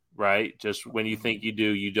don't. Right? Just when you think you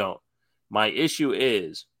do, you don't. My issue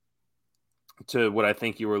is, to what I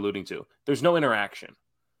think you were alluding to, there's no interaction.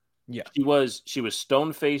 Yeah. She was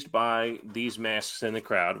stone-faced by these masks in the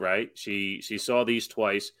crowd, right? She saw these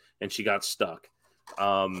twice and she got stuck.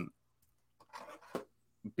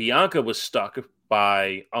 Bianca was stuck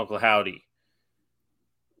by Uncle Howdy.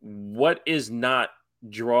 What is not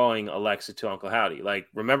drawing Alexa to Uncle Howdy? Like,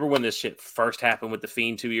 remember when this shit first happened with the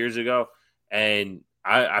Fiend 2 years ago? And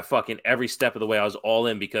I fucking every step of the way I was all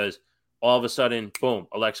in, because all of a sudden, boom,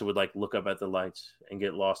 Alexa would like look up at the lights and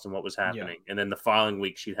get lost in what was happening. Yeah. And then the following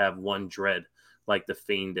week, she'd have one dread like the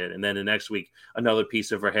Fiend did. And then the next week, another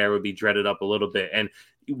piece of her hair would be dreaded up a little bit. And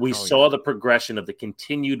we saw the progression of the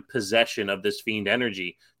continued possession of this Fiend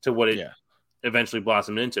energy to what it eventually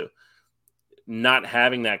blossomed into. Not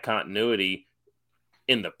having that continuity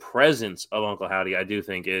in the presence of Uncle Howdy, I do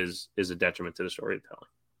think is a detriment to the storytelling.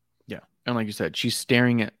 Yeah. And like you said, she's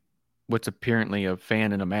staring at what's apparently a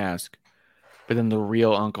fan in a mask, but then the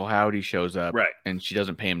real Uncle Howdy shows up, right? And she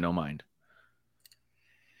doesn't pay him no mind.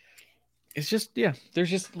 It's just, there's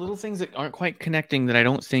just little things that aren't quite connecting that I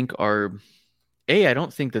don't think are, I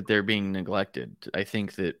don't think that they're being neglected. I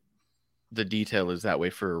think that the detail is that way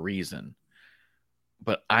for a reason,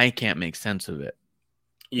 but I can't make sense of it.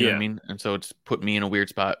 You know what I mean? And so it's put me in a weird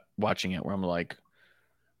spot watching it where I'm like,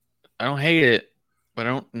 I don't hate it, but I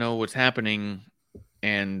don't know what's happening.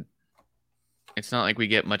 And it's not like we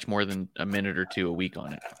get much more than a minute or two a week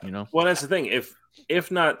on it, you know? Well, that's the thing.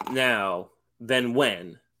 If not now, then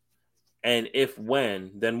when? And if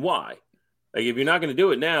when, then why? Like, if you're not going to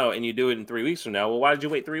do it now and you do it in 3 weeks from now, well, why did you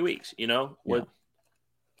wait 3 weeks? You know? What?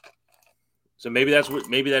 So maybe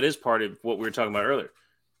that is part of what we were talking about earlier.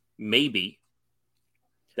 Maybe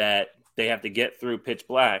that they have to get through Pitch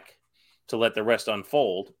Black to let the rest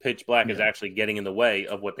unfold. Pitch Black is actually getting in the way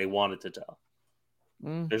of what they wanted to tell.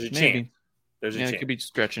 There's a chance. There's a chance. It could be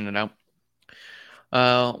stretching it out.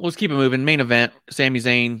 Let's keep it moving. Main event: Sami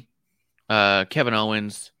Zayn, Kevin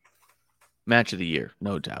Owens, match of the year,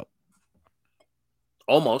 no doubt.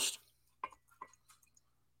 Almost.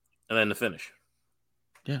 And then the finish.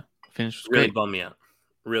 Yeah, finish was really great. Bummed me out.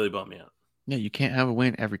 Really bummed me out. Yeah, you can't have a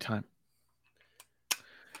win every time.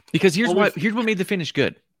 Because here's what made the finish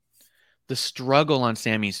good. The struggle on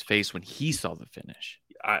Sami's face when he saw the finish.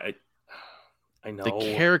 I know.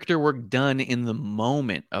 The character work done in the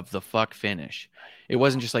moment of the fuck finish. It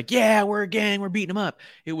wasn't just like, yeah, we're beating him up.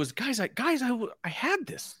 It was, guys, I had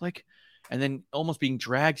this. Like, and then almost being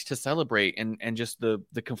dragged to celebrate and just the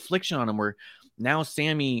confliction on him where now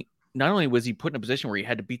Sami, not only was he put in a position where he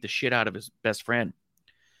had to beat the shit out of his best friend,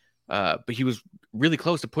 but he was really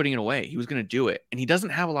close to putting it away. He was going to do it. And he doesn't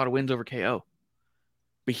have a lot of wins over KO.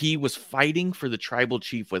 But he was fighting for the tribal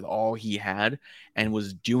chief with all he had and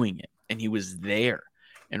was doing it. And he was there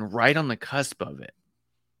and right on the cusp of it.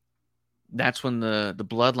 That's when the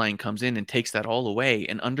bloodline comes in and takes that all away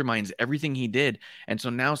and undermines everything he did. And so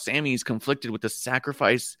now Sami's conflicted with the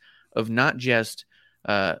sacrifice of not just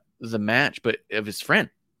the match, but of his friend.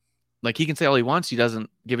 Like, he can say all he wants. He doesn't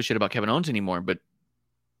give a shit about Kevin Owens anymore, but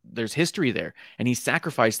there's history there. And he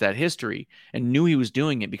sacrificed that history and knew he was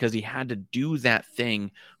doing it because he had to do that thing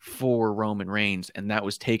for Roman Reigns. And that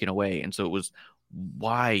was taken away. And so it was,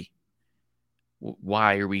 why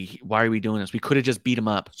are we doing this? We could have just beat him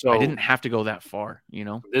up. So I didn't have to go that far, you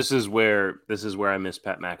know? This is where I miss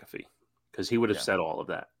Pat McAfee, because he would have said all of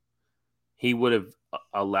that. He would have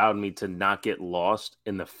allowed me to not get lost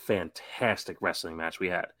in the fantastic wrestling match we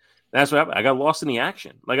had. That's what happened. I got lost in the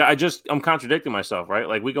action. Like, I'm contradicting myself, right?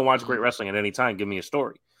 Like, we can watch great wrestling at any time. Give me a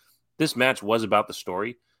story. This match was about the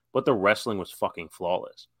story, but the wrestling was fucking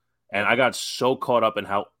flawless. And I got so caught up in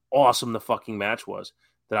how awesome the fucking match was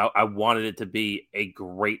that I wanted it to be a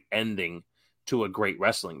great ending to a great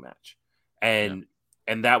wrestling match. And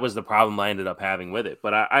that was the problem I ended up having with it.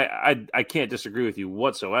 But I can't disagree with you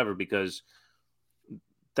whatsoever, because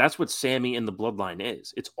that's what Sammy and the Bloodline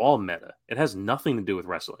is. It's all meta. It has nothing to do with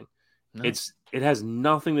wrestling. No. It has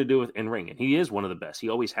nothing to do with in-ring. And he is one of the best. He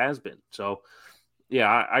always has been. So, yeah,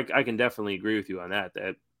 I can definitely agree with you on that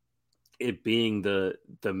it being the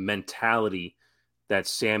mentality that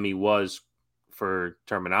Sammy was, for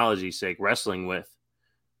terminology's sake, wrestling with,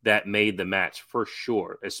 that made the match for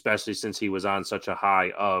sure, especially since he was on such a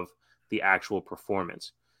high of the actual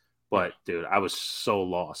performance. But, dude, I was so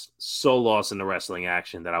lost in the wrestling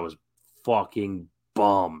action that I was fucking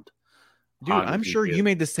bummed. Dude, I'm sure you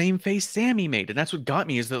made the same face Sammy made, and that's what got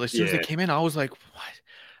me, is that as soon as they came in, I was like, what?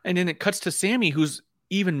 And then it cuts to Sammy, who's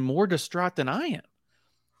even more distraught than I am.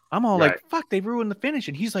 I'm all like, fuck, they ruined the finish.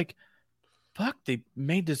 And he's like, fuck, they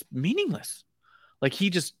made this meaningless. Like,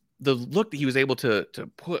 the look that he was able to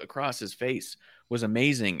put across his face was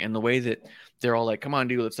amazing. And the way that they're all like, come on,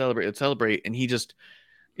 dude, let's celebrate. And he just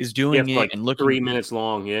is doing it like and looking 3 minutes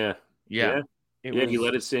long. Yeah. He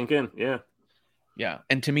let it sink in. Yeah.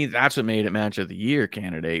 And to me, that's what made it match of the year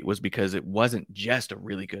candidate, was because it wasn't just a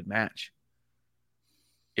really good match.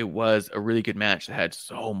 It was a really good match that had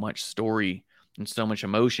so much story and so much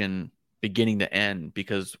emotion beginning to end,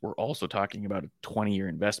 because we're also talking about a 20-year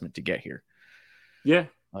investment to get here. Yeah.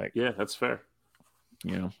 Like, yeah, that's fair.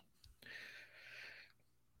 You know,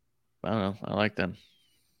 I don't know. I like them.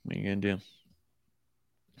 What are you going to do?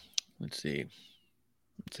 Let's see.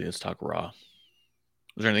 Let's talk Raw.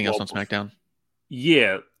 Was there anything else on SmackDown?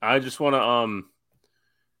 Yeah, I just want to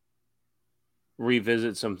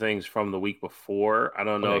revisit some things from the week before. I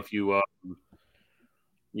don't know if you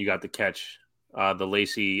got to catch the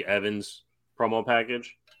Lacey Evans promo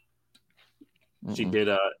package.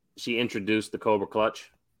 She introduced the Cobra Clutch.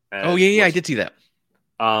 I did see that.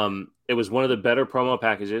 It was one of the better promo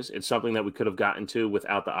packages. It's something that we could have gotten to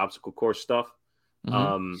without the obstacle course stuff.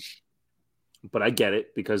 Mm-hmm. But I get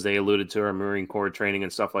it, because they alluded to her Marine Corps training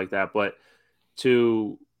and stuff like that. But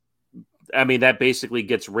that basically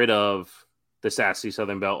gets rid of the Sassy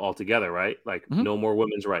Southern Belle altogether, right? Like, no more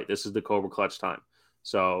women's right. This is the Cobra Clutch time.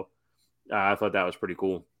 So I thought that was pretty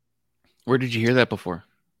cool. Where did you hear that before?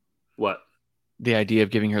 What? The idea of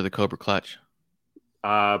giving her the Cobra Clutch?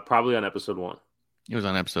 Probably on episode 1. It was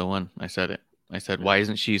on episode 1. I said it. I said, why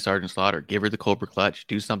isn't she Sergeant Slaughter? Give her the Cobra Clutch.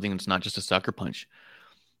 Do something that's not just a sucker punch.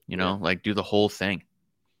 You know, like, do the whole thing.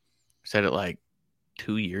 I said it like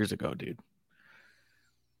 2 years ago, dude.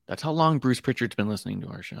 That's how long Bruce Pritchard's been listening to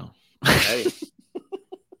our show. Hey.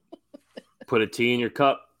 Put a T in your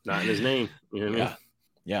cup, not in his name. You know what I mean?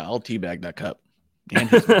 Yeah, I'll teabag that cup.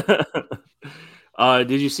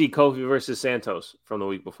 Did you see Kofi versus Santos from the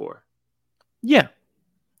week before? Yeah.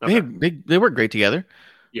 Okay. They work great together.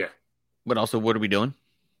 Yeah. But also, what are we doing?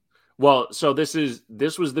 Well, so this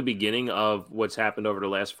was the beginning of what's happened over the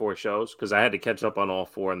last 4 shows, because I had to catch up on all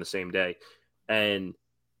 4 on the same day. And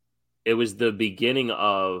it was the beginning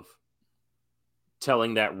of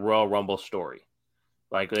telling that Royal Rumble story.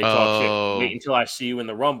 Like, they talked shit, wait until I see you in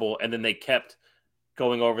the Rumble, and then they kept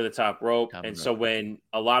going over the top rope. So when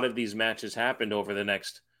a lot of these matches happened over the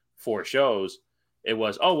next 4 shows, it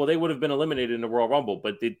was, they would have been eliminated in the Royal Rumble.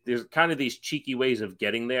 But there's kind of these cheeky ways of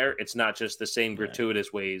getting there. It's not just the same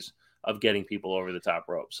gratuitous ways of getting people over the top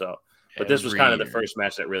rope. So, but this was kind of the first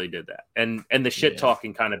match that really did that. And the shit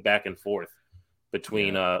talking kind of back and forth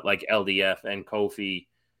between like LDF and Kofi,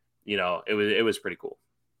 you know, it was pretty cool.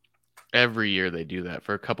 Every year they do that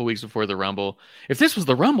for a couple weeks before the Rumble. If this was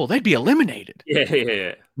the Rumble, they'd be eliminated.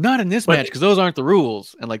 Yeah. Not in this match, because those aren't the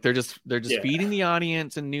rules. And like, they're just feeding the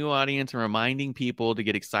audience and new audience and reminding people to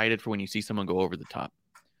get excited for when you see someone go over the top.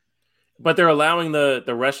 But they're allowing the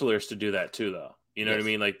wrestlers to do that too, though. You know what I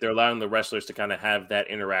mean? Like, they're allowing the wrestlers to kind of have that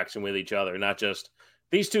interaction with each other, not just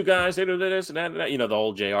these two guys, they do this and that, you know, the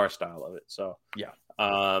whole JR style of it. So,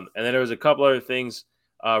 and then there was a couple other things.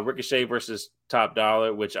 Ricochet versus Top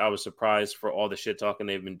Dollar, which I was surprised for all the shit talking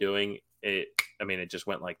they've been doing. It just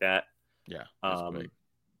went like that. Yeah.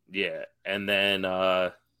 Yeah. And then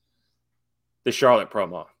the Charlotte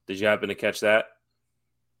promo. Did you happen to catch that?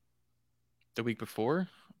 The week before?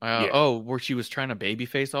 Where she was trying to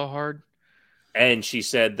babyface all hard? And she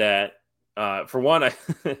said that, for one,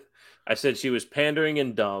 I said she was pandering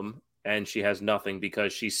and dumb, and she has nothing,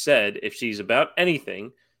 because she said if she's about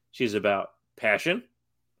anything, she's about passion,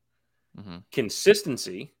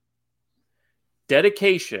 consistency,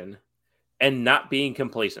 dedication, and not being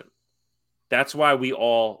complacent. That's why we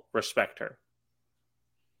all respect her.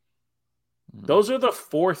 Those are the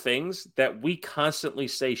 4 things that we constantly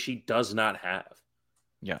say she does not have.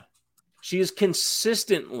 Yeah. She is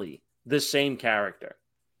consistently the same character.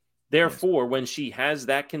 Therefore, when she has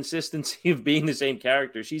that consistency of being the same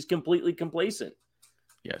character, she's completely complacent.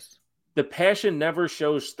 Yes. The passion never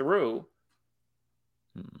shows through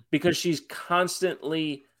because she's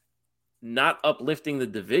constantly not uplifting the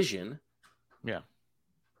division. Yeah.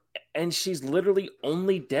 And she's literally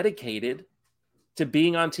only dedicated to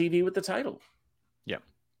being on TV with the title. Yeah.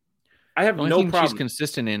 I have the only no thing problem. she's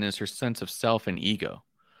consistent in is her sense of self and ego.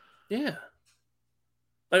 Yeah.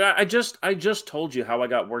 Like I just told you how I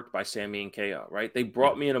got worked by Sami and KO, right? They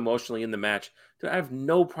brought me in emotionally in the match. I have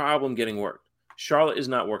no problem getting worked. Charlotte is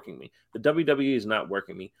not working me. The WWE is not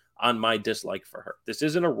working me on my dislike for her. This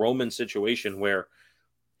isn't a Roman situation where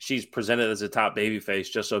she's presented as a top babyface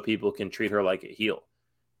just so people can treat her like a heel.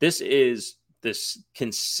 This is this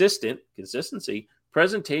consistency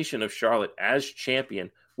presentation of Charlotte as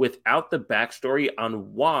champion without the backstory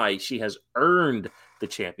on why she has earned the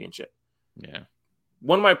championship. Yeah.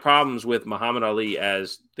 One of my problems with Muhammad Ali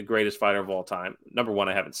as the greatest fighter of all time, number one,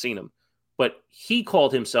 I haven't seen him, but he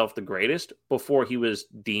called himself the greatest before he was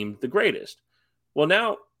deemed the greatest. Well,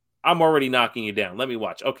 now I'm already knocking you down. Let me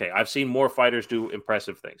watch. Okay, I've seen more fighters do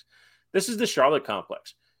impressive things. This is the Charlotte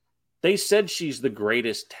complex. They said she's the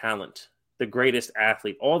greatest talent, the greatest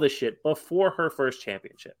athlete, all this shit before her first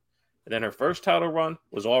championship. And then her first title run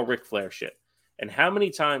was all Ric Flair shit. And how many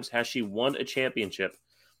times has she won a championship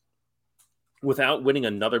without winning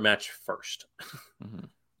another match first?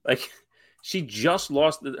 Like, she just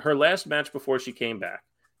lost her last match before she came back.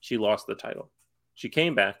 She lost the title. She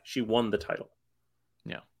came back. She won the title.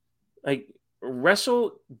 Yeah. Like,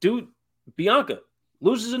 Bianca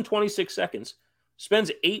loses in 26 seconds,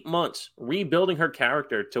 spends 8 months rebuilding her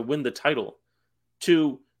character to win the title,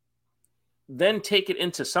 to then take it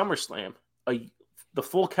into SummerSlam the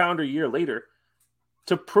full calendar year later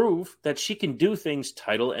to prove that she can do things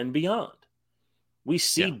title and beyond. We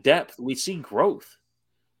see depth. We see growth.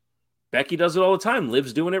 Becky does it all the time.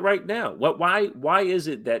 Liv's doing it right now. Why is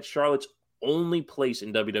it that Charlotte's only place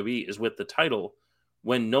in WWE is with the title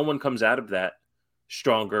when no one comes out of that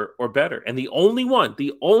stronger or better? And the only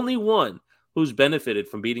one who's benefited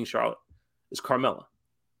from beating Charlotte is Carmella.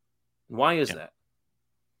 And why is that?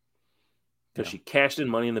 Because she cashed in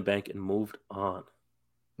Money in the Bank and moved on.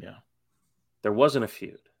 Yeah. There wasn't a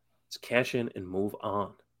feud. It's cash in and move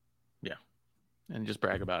on. Yeah. And just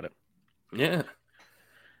brag about it. Yeah.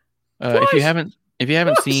 If you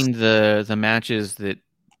haven't seen the matches that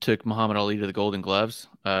took Muhammad Ali to the Golden Gloves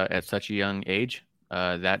at such a young age,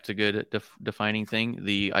 that's a good defining thing.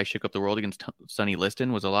 The I Shook Up the World against Sonny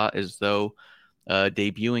Liston was a lot as though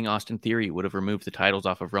debuting Austin Theory would have removed the titles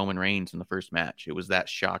off of Roman Reigns in the first match. It was that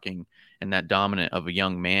shocking and that dominant of a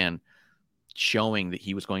young man, showing that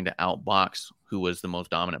he was going to outbox who was the most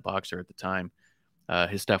dominant boxer at the time.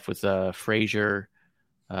 His stuff with Frazier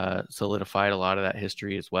solidified a lot of that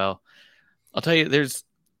history as well. I'll tell you, there's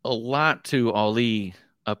a lot to Ali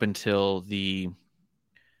up until the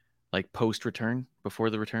post-return, before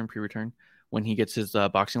the return, pre-return, when he gets his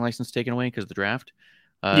boxing license taken away because of the draft.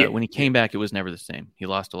 When he came back, it was never the same. He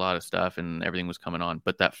lost a lot of stuff and everything was coming on.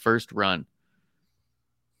 But that first run,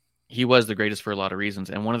 he was the greatest for a lot of reasons.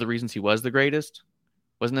 And one of the reasons he was the greatest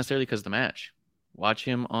wasn't necessarily because of the match. Watch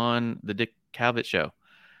him on the Dick Cavett show.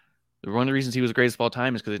 One of the reasons he was the greatest of all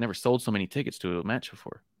time is because they never sold so many tickets to a match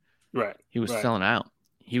before. Right. He was selling out.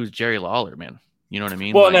 He was Jerry Lawler, man. You know what I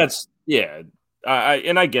mean? Well, that's, yeah.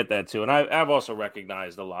 I get that too. And I've also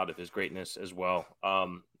recognized a lot of his greatness as well.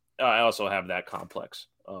 I also have that complex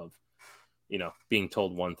of, being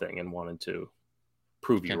told one thing and wanting to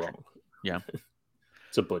prove you wrong. Yeah.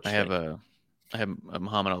 It's a butch thing. I have a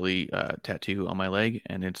Muhammad Ali tattoo on my leg,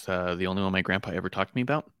 and it's the only one my grandpa ever talked to me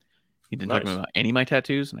about. He didn't talk to me about any of my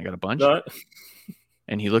tattoos, and I got a bunch.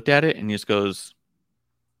 And he looked at it and he just goes,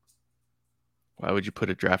 "Why would you put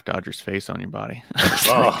a draft Dodgers face on your body?"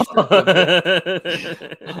 I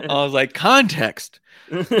was like, context.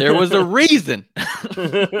 There was a reason.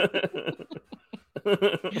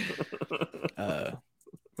 But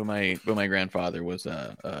my grandfather was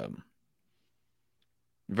a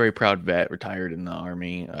very proud vet, retired in the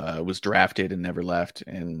Army, was drafted and never left,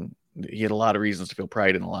 and he had a lot of reasons to feel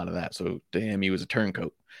pride in a lot of that. So to him, he was a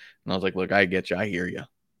turncoat. And I was like, look, I get you. I hear you.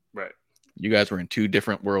 Right. You guys were in two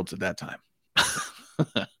different worlds at that time.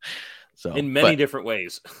 So in many different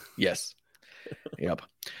ways. Yes. Yep.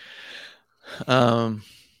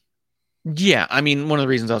 Yeah, I mean, one of the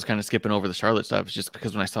reasons I was kind of skipping over the Charlotte stuff is just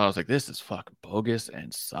because when I saw it, I was like, this is fucking bogus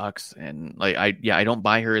and sucks. And I don't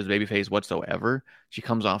buy her as babyface whatsoever. She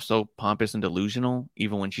comes off so pompous and delusional,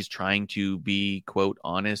 even when she's trying to be, quote,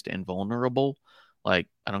 honest and vulnerable. Like,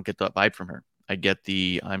 I don't get that vibe from her. I get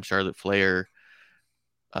the I'm Charlotte Flair.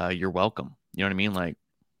 You're welcome. You know what I mean? Like,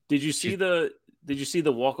 did you see the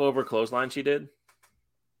walkover clothesline she did?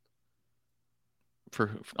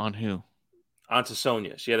 On who? Onto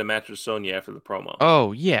Sonya. She had a match with Sonya after the promo.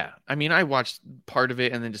 Oh yeah. I mean, I watched part of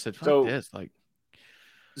it and then just said, "Fuck this!" Like,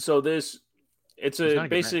 so it's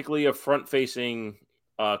basically a front facing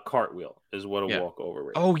cartwheel is what a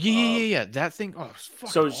walkover is. Oh yeah. That thing. Oh,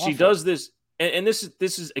 so awful. She does this, and this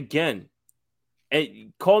is again.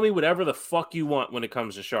 And call me whatever the fuck you want when it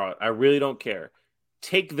comes to Charlotte. I really don't care.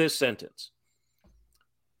 Take this sentence.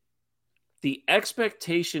 The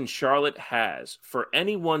expectation Charlotte has for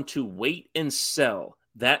anyone to wait and sell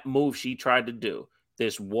that move she tried to do,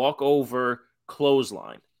 this walkover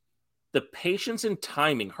clothesline, the patience and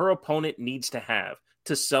timing her opponent needs to have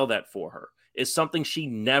to sell that for her is something she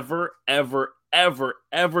never, ever, ever,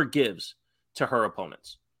 ever gives to her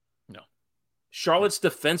opponents. No. Charlotte's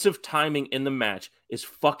defensive timing in the match is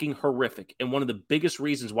fucking horrific and one of the biggest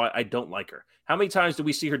reasons why I don't like her. How many times do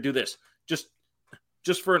we see her do this?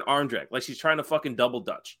 Just for an arm drag, like she's trying to fucking double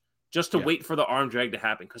dutch, just to wait for the arm drag to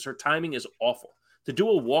happen because her timing is awful. To do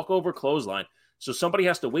a walkover clothesline, so somebody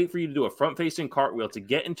has to wait for you to do a front-facing cartwheel to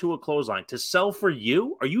get into a clothesline to sell for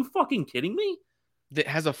you? Are you fucking kidding me? That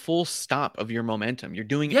has a full stop of your momentum. You're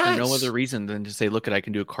doing it for no other reason than to say, "Look I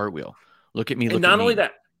can do a cartwheel. Look at me." And not only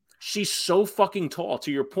that, she's so fucking tall.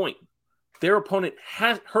 To your point, her opponent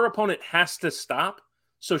has to stop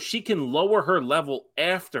so she can lower her level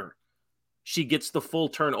after she gets the full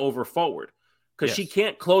turn over forward because she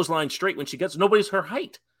can't clothesline straight when she gets nobody's her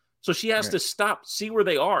height. So she has to stop, see where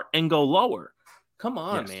they are, and go lower. Come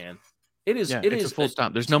on, man. It's a full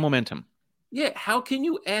stop. There's no momentum. Yeah. How can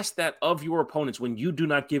you ask that of your opponents when you do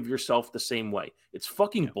not give yourself the same way? It's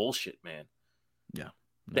fucking bullshit, man. Yeah.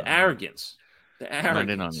 The arrogance. I'm not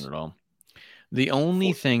in on it at all. The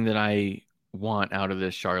only thing that I want out of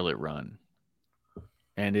this Charlotte run,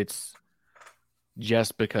 and it's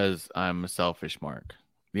just because I'm a selfish mark,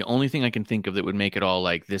 the only thing I can think of that would make it all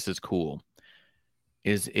like this is cool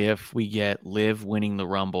is if we get Liv winning the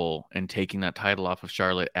Rumble and taking that title off of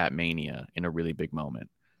Charlotte at Mania in a really big moment.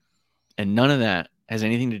 And none of that has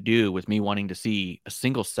anything to do with me wanting to see a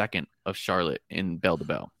single second of Charlotte in bell to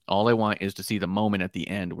bell. All I want is to see the moment at the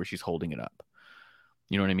end where she's holding it up.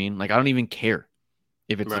 You know what I mean? Like, I don't even care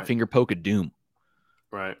if it's a finger poke of doom.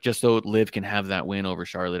 Right. Just so Liv can have that win over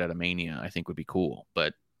Charlotte at a Mania, I think would be cool.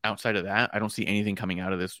 But outside of that, I don't see anything coming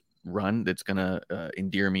out of this run that's going to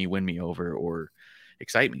endear me, win me over, or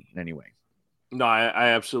excite me in any way. No, I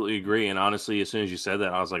absolutely agree. And honestly, as soon as you said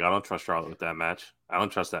that, I was like, I don't trust Charlotte with that match. I don't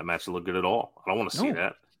trust that match to look good at all. I don't want to see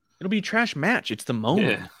that. It'll be a trash match. It's the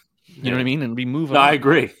moment. Yeah. You know what I mean? And we move on. I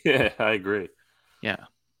agree. Yeah, I agree. Yeah.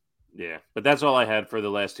 Yeah, but that's all I had for the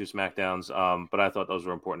last two SmackDowns. But I thought those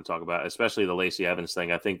were important to talk about, especially the Lacey Evans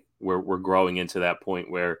thing. I think we're growing into that point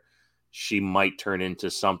where she might turn into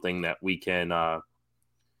something that we can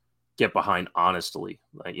get behind honestly,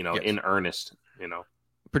 like, in earnest.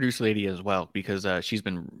 Producer lady as well, because she's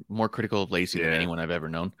been more critical of Lacey than anyone I've ever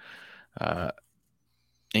known. And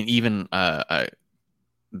even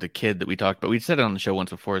the kid that we talked about, we said it on the show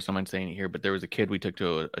once before, so I'm not saying it here, but there was a kid we took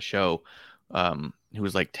to a show who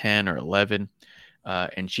was like 10 or 11,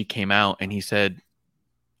 and she came out and he said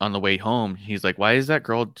on the way home, he's like, "Why is that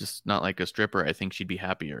girl just not like a stripper? I think she'd be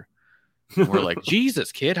happier." And we're like,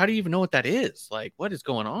 "Jesus, kid, how do you even know what that is? Like, what is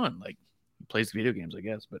going on?" Like, he plays video games, I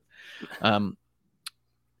guess,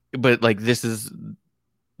 but like this is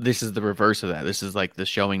the reverse of that. This is like the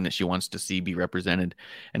showing that she wants to see be represented.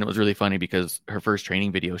 And it was really funny because her first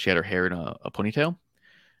training video, she had her hair in a ponytail,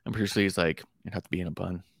 and producer Lee's like, "It'd have to be in a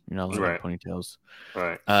bun. You're not allowed ponytails."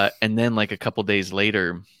 Right. And then like a couple days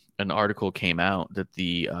later, an article came out that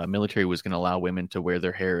the military was going to allow women to wear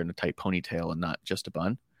their hair in a tight ponytail and not just a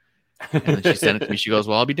bun. And then she sent it to me. She goes,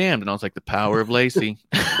 "Well, I'll be damned." And I was like, the power of Lacey.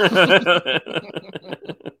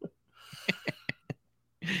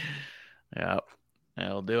 Yeah,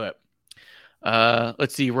 I'll do it.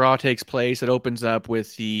 Let's see. Raw takes place. It opens up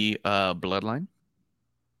with the Bloodline,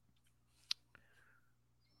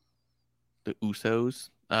 the Usos.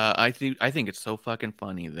 I think it's so fucking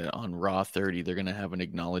funny that on Raw 30 they're gonna have an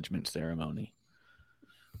acknowledgement ceremony.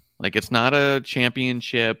 Like, it's not a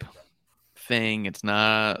championship thing. It's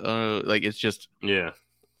not like, it's just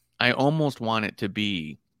I almost want it to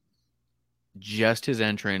be just his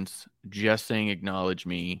entrance, just saying "acknowledge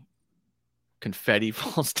me." Confetti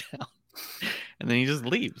falls down, and then he just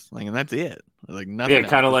leaves. Like, and that's it. Like, nothing. Yeah,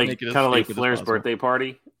 kind of like Flair's birthday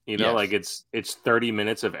party. Like it's 30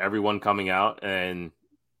 minutes of everyone coming out and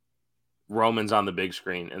Roman's on the big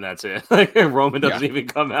screen, and that's it. Like Roman doesn't even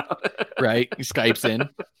come out. Right? He Skypes in.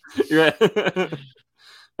 Right.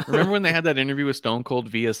 Remember when they had that interview with Stone Cold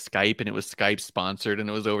via Skype, and it was Skype sponsored, and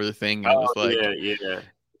it was over the thing, and it was like, yeah.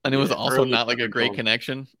 And it was also Early not like a great Thunderdome.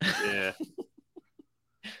 connection. Yeah.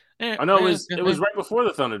 I know it was right before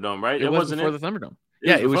the Thunderdome, right? It wasn't before the Thunderdome.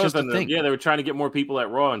 Yeah, it was just a thing. Yeah, they were trying to get more people at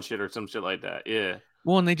Raw and shit or some shit like that. Yeah.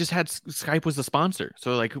 Well, and they just had Skype was the sponsor,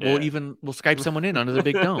 so like we'll Skype someone in under the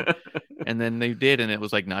big dome, and then they did, and it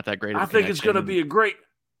was like not that great. I think it's gonna be a great.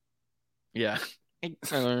 Yeah.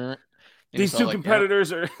 These two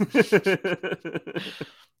competitors are.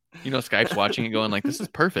 Skype's watching it, going like, "This is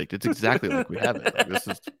perfect. It's exactly like we have it. Like, this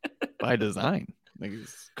is by design. Like,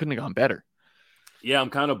 this couldn't have gone better." Yeah, I'm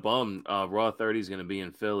kind of bummed. Raw 30 is going to be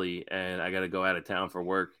in Philly, and I got to go out of town for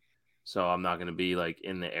work, so I'm not going to be like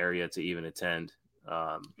in the area to even attend.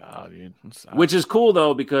 Dude, which is cool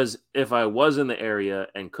though, because if I was in the area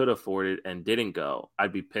and could afford it and didn't go,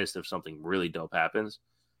 I'd be pissed if something really dope happens.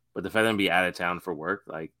 But the fact that I'm be out of town for work,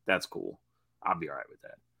 like that's cool. I'll be all right with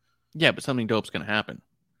that. Yeah, but something dope's going to happen.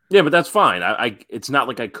 Yeah, but that's fine. It's not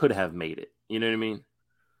like I could have made it. You know what I mean?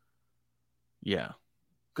 Yeah.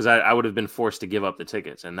 Because I would have been forced to give up the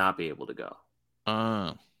tickets and not be able to go.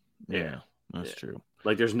 Yeah, that's true.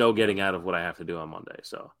 Like, there's no getting out of what I have to do on Monday.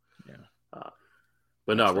 So, yeah.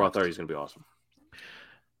 But no, Raw 30 is going to be awesome.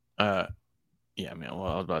 Yeah, man. Well,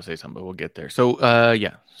 I was about to say something, but we'll get there. So,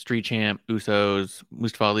 Street Champ, Usos,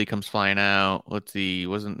 Mustafa Ali comes flying out. Let's see,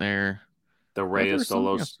 wasn't there the Reyes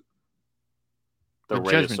Solos? The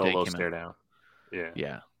Reyes Solo stare down. Yeah.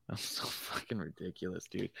 Yeah. That's so fucking ridiculous,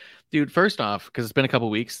 dude. Dude, first off, because it's been a couple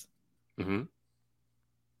weeks, you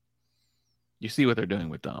see what they're doing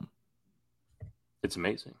with Dom. It's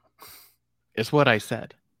amazing. It's what I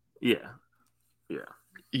said. Yeah.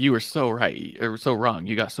 You were so right, or so wrong.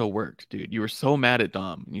 You got so worked, dude. You were so mad at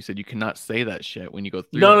Dom, and you said you cannot say that shit when you go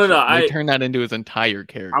through. No. I turned that into his entire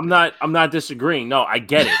character. I'm not disagreeing. No, I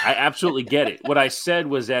get it. I absolutely get it. What I said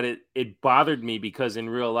was that it bothered me because in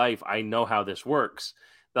real life I know how this works.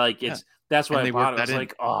 Like that's why it bothered. I was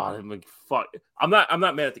like, I'm like, fuck. I'm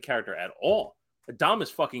not mad at the character at all. Dom is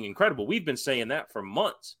fucking incredible. We've been saying that for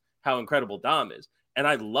months, how incredible Dom is, and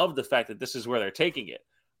I love the fact that this is where they're taking it.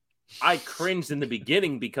 I cringed in the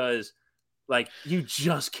beginning because, like, you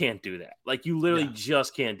just can't do that. Like, you literally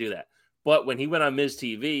just can't do that. But when he went on Miz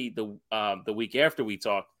TV the week after we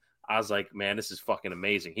talked, I was like, man, this is fucking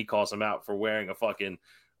amazing. He calls him out for wearing a fucking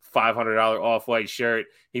 $500 off-white shirt.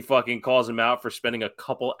 He fucking calls him out for spending a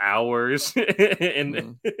couple hours.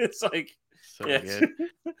 And it's like, so good.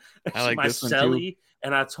 I like my this one celly, too.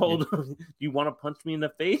 and I told him, you want to punch me in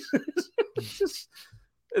the face?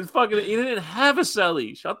 It's fucking. He didn't have a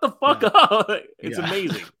celly. Shut the fuck up. It's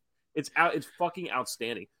amazing. It's fucking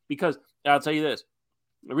outstanding. Because I'll tell you this: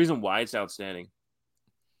 the reason why it's outstanding.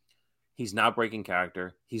 He's not breaking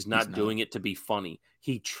character. He's not doing it to be funny.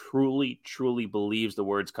 He truly, truly believes the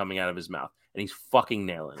words coming out of his mouth, and he's fucking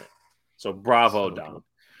nailing it. So bravo, Dom. Cool.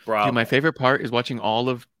 Bravo. Dude, my favorite part is watching all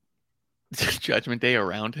of Judgment Day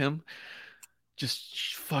around him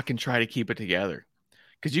just fucking try to keep it together.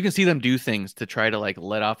 Because you can see them do things to try to like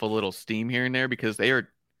let off a little steam here and there because they are,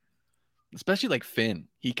 especially like Finn,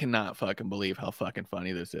 he cannot fucking believe how fucking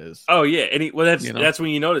funny this is. Oh yeah, and that's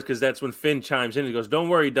when you notice, because that's when Finn chimes in and goes, "Don't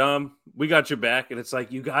worry, Dom, we got your back." And it's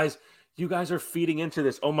like you guys are feeding into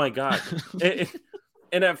this. Oh my god!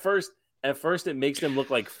 and at first it makes them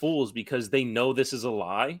look like fools because they know this is a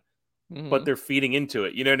lie, but they're feeding into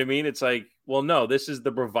it. You know what I mean? It's like, well, no, this is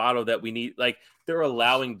the bravado that we need. Like they're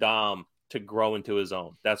allowing Dom to grow into his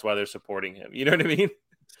own. That's why they're supporting him. You know what I mean?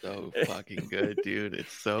 So fucking good, dude.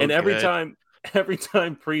 It's so and every good.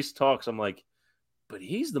 time Priest talks, I'm like, but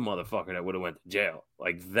he's the motherfucker that would have went to jail.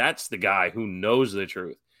 Like that's the guy who knows the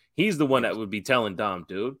truth. He's the one that would be telling Dom,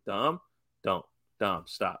 dude, Dom,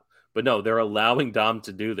 stop. But no, they're allowing Dom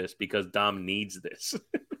to do this because Dom needs this.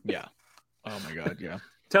 Yeah. Oh my god, yeah.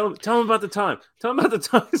 Tell him about the time. Tell him about the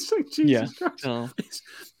time. It's like, Jesus Christ. Oh.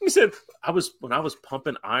 He said, when I was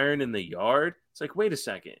pumping iron in the yard. It's like, wait a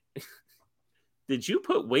second. Did you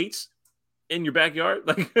put weights in your backyard?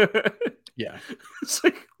 Like, yeah. It's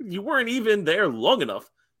like you weren't even there long enough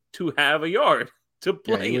to have a yard to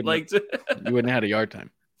play. You wouldn't have had a yard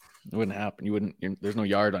time. It wouldn't happen. There's no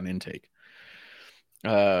yard on intake.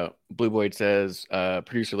 Blue Boyd says,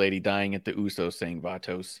 producer lady dying at the Usos saying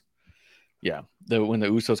Vatos. Yeah, when the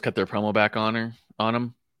Usos cut their promo back on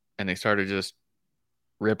him, and they started just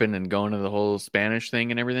ripping and going to the whole Spanish thing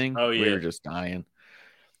and everything. Oh yeah, we were just dying.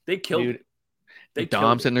 They killed it.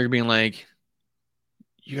 Dom sitting there being like,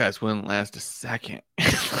 "You guys wouldn't last a second."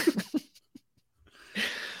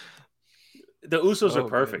 The Usos are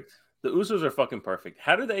perfect. The Usos are fucking perfect.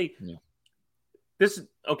 How do they? Yeah. This is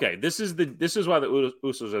why the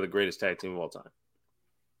Usos are the greatest tag team of all time.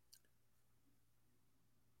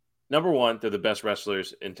 Number one, they're the best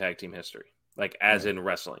wrestlers in tag team history, like as in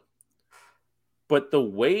wrestling. But the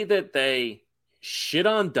way that they shit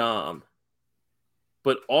on Dom,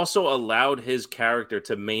 but also allowed his character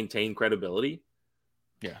to maintain credibility,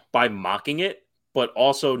 by mocking it, but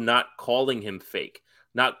also not calling him fake,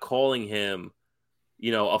 not calling him, a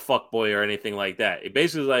fuckboy or anything like that. It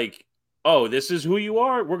basically like, oh, this is who you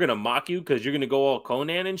are. We're gonna mock you because you're gonna go all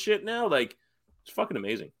Conan and shit now. Like, it's fucking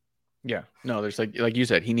amazing. Yeah, no, there's like you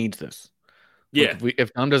said, he needs this. Yeah, like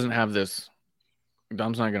if Dom doesn't have this,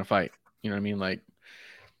 Dom's not gonna fight. You know what I mean? Like,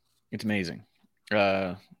 it's amazing.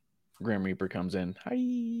 Grim Reaper comes in.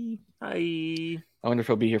 Hi. I wonder if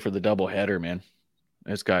he'll be here for the double header, man.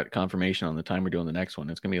 It's got confirmation on the time we're doing the next one.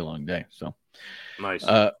 It's gonna be a long day. So nice.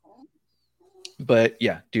 But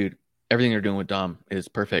yeah, dude, everything they're doing with Dom is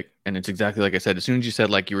perfect, and it's exactly like I said. As soon as you said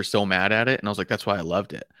like you were so mad at it, and I was like, that's why I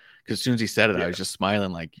loved it. Because as soon as he said it, I was just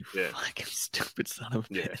smiling like, you fucking stupid son of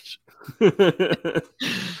a bitch.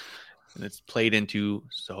 And it's played into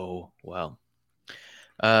so well.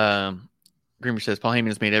 Grimmer says, Paul Heyman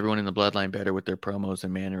has made everyone in the bloodline better with their promos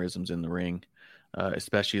and mannerisms in the ring,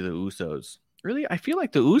 especially the Usos. Really? I feel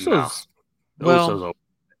like the Usos... Usos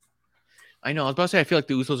I know. I was about to say, I feel like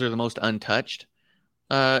the Usos are the most untouched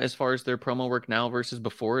as far as their promo work now versus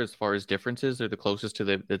before, as far as differences. They're the closest to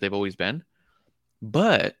that they've always been.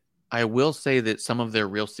 But I will say that some of their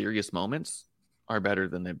real serious moments are better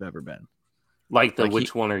than they've ever been. Like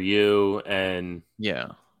which one are you? And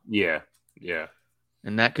yeah.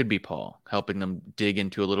 And that could be Paul helping them dig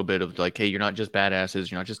into a little bit of like, hey, you're not just badasses,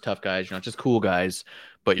 you're not just tough guys, you're not just cool guys,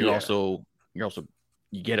 but you're also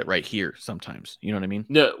you get it right here sometimes. You know what I mean?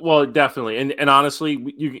 No, well, definitely. And honestly,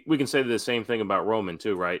 we can say the same thing about Roman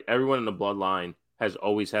too, right? Everyone in the bloodline has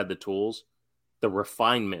always had the tools. The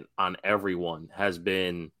refinement on everyone has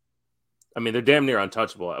been, I mean, they're damn near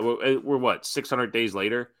untouchable. We're what, 600 days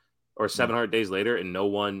later or 700 days later, and no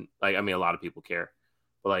one, like, I mean, a lot of people care,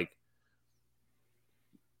 but like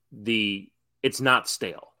it's not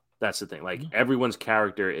stale. That's the thing. Like everyone's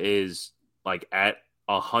character is like at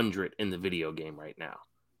 100 in the video game right now.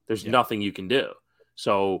 There's nothing you can do.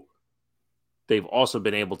 So they've also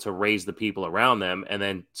been able to raise the people around them. And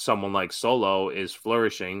then someone like Solo is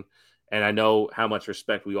flourishing. And I know how much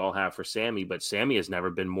respect we all have for Sammy, but Sammy has never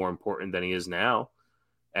been more important than he is now.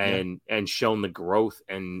 And shown the growth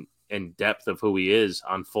and depth of who he is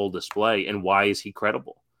on full display. And why is he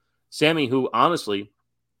credible? Sammy, who honestly,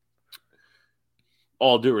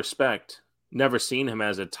 all due respect, never seen him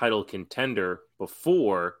as a title contender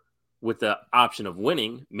before with the option of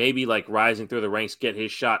winning, maybe like rising through the ranks, get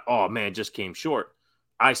his shot. Oh man, just came short.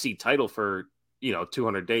 I see title for,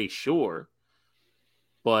 200 days, sure.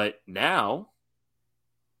 But now,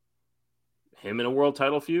 him in a world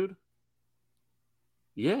title feud?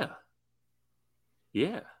 Yeah.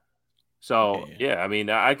 So, I mean,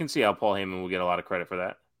 I can see how Paul Heyman will get a lot of credit for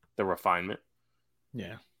that. The refinement.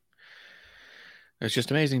 Yeah. It's just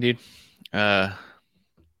amazing, dude. There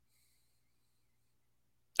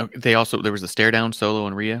was the stare down, Solo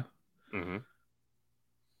and Rhea.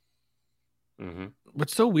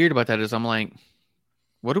 What's so weird about that is I'm like,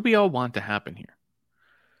 what do we all want to happen here?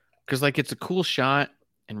 Because like it's a cool shot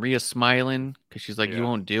and Rhea's smiling because she's like, you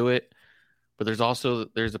won't do it. But there's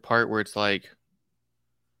a part where it's like,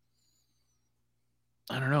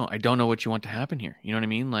 I don't know. I don't know what you want to happen here. You know what I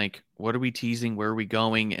mean? Like, what are we teasing? Where are we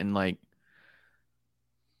going? And like,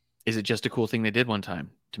 is it just a cool thing they did one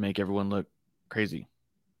time to make everyone look crazy?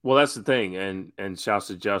 Well, that's the thing. And shouts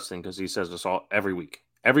to Justin because he says this all every week.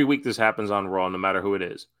 Every week this happens on Raw, no matter who it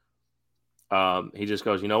is. He just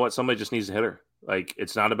goes, you know what? Somebody just needs to hit her. Like,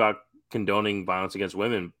 it's not about condoning violence against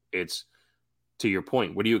women. It's, to your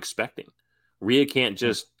point, what are you expecting? Rhea can't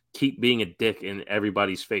just keep being a dick in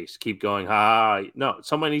everybody's face. Keep going, ha. No,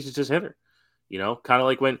 somebody needs to just hit her. Kind of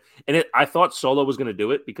like when – and I thought Solo was going to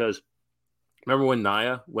do it because remember when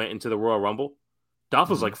Nia went into the Royal Rumble? Dolph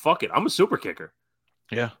was like, fuck it, I'm a super kicker.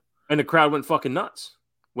 Yeah. And the crowd went fucking nuts.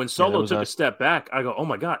 When Solo took a step back, I go, oh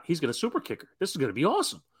my God, he's going to super kick her. This is going to be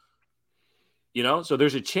awesome. So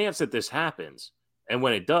there's a chance that this happens. And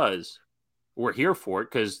when it does, we're here for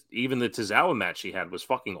it because even the Tozawa match she had was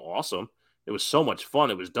fucking awesome. It was so much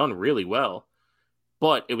fun. It was done really well.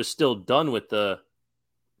 But it was still done with the,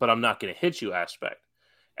 but I'm not going to hit you aspect.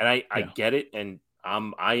 And I get it. And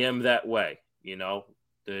I am that way.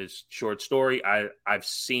 The short story, I've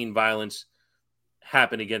seen violence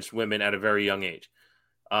happen against women at a very young age.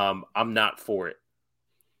 I'm not for it.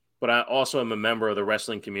 But I also am a member of the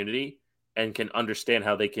wrestling community, and can understand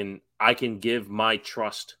how I can give my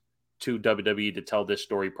trust to WWE to tell this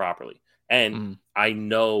story properly. And I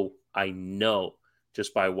know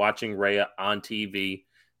just by watching Rhea on TV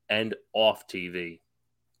and off TV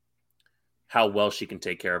how well she can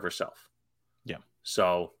take care of herself. Yeah.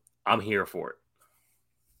 So I'm here for it.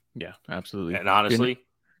 Yeah, absolutely. And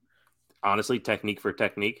honestly, technique for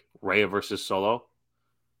technique, Rhea versus Solo,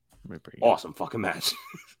 awesome fucking match.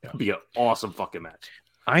 It'd be an awesome fucking match.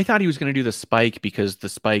 I thought he was going to do the spike because the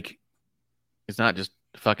spike is not just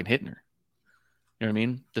fucking hitting her. You know what I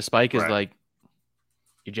mean? The spike is like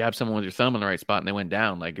you jab someone with your thumb in the right spot and they went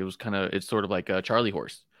down. Like it's sort of like a Charlie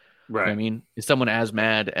horse. Right. You know what I mean? Is someone as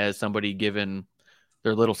mad as somebody giving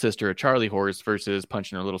their little sister a Charlie horse versus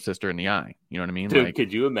punching their little sister in the eye? You know what I mean? Dude,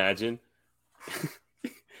 could you imagine?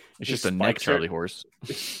 It's just a neck Charlie horse.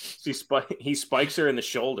 He spikes her in the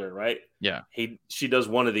shoulder, right? Yeah. She does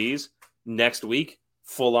one of these. Next week,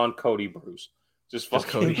 full on Cody Bruce. Just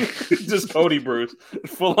Cody. Just Cody Bruce.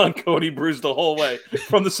 Full on Cody Bruce the whole way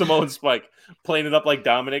from the Samoan spike. Playing it up like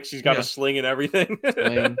Dominic. She's got a sling and everything.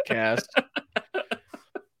 Sling, cast.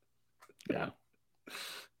 Yeah.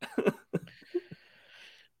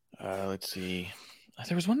 Let's see.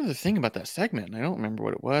 There was one other thing about that segment, and I don't remember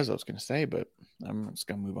what it was I was going to say, but I'm just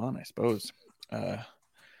going to move on, I suppose.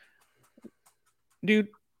 Dude,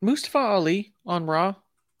 Mustafa Ali on Raw.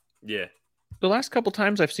 Yeah. The last couple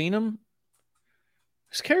times I've seen him,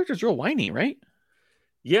 his character's real whiny, right?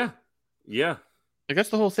 Yeah. Yeah. Like, that's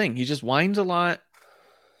the whole thing. He just whines a lot,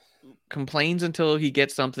 complains until he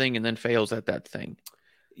gets something, and then fails at that thing.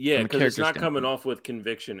 Yeah, because it's not coming off with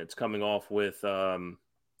conviction. It's coming off with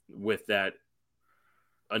that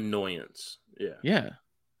annoyance. Yeah. Yeah.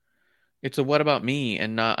 It's a what about me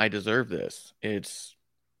and not I deserve this. It's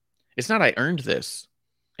not I earned this.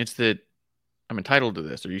 It's that I'm entitled to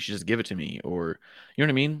this, or you should just give it to me, or you know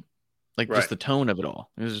what I mean? Like just the tone of it all.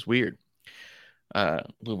 It was just weird.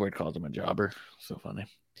 Blue Bird calls him a jobber. So funny.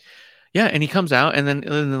 Yeah, and he comes out and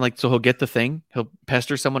then like so he'll get the thing, he'll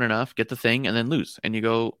pester someone enough, get the thing, and then lose. And you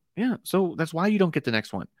go, yeah, so that's why you don't get the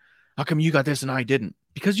next one. How come you got this and I didn't?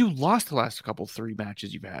 Because you lost the last 3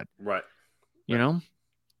 matches you've had. Right. You know?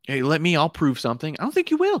 Hey, I'll prove something. I don't think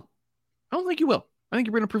you will. I think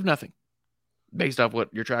you're going to prove nothing based off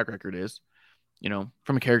what your track record is, you know,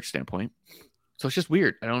 from a character standpoint. So it's just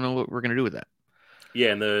weird. I don't know what we're going to do with that.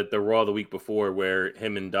 Yeah, and the Raw the week before where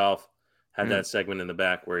him and Dolph had that segment in the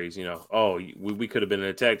back where he's, you know, oh, we could have been in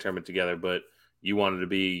a tag tournament together, but you wanted to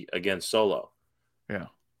be against Solo. Yeah.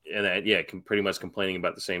 And that, pretty much complaining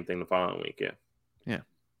about the same thing the following week. Yeah. Yeah.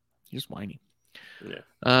 Just whiny. Yeah.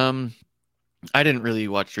 I didn't really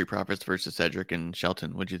watch Street Profits versus Cedric and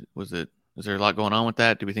Shelton. Was there a lot going on with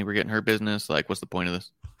that? Do we think we're getting hurt business? Like, what's the point of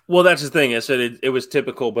this? Well, that's the thing. I said it was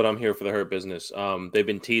typical, but I'm here for the hurt business. They've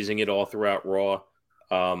been teasing it all throughout Raw.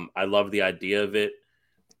 I love the idea of it.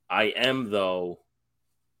 I am, though,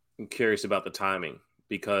 curious about the timing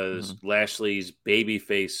because Lashley's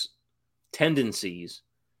babyface tendencies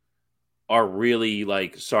are really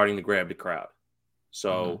like starting to grab the crowd.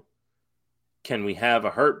 So can we have a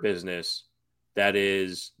hurt business that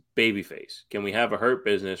is babyface? Can we have a hurt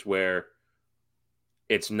business where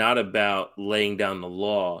it's not about laying down the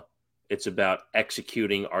law, it's about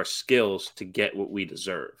executing our skills to get what we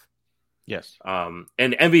deserve? Yes. And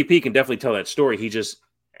MVP can definitely tell that story.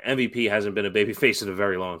 MVP hasn't been a babyface in a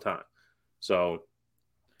very long time. So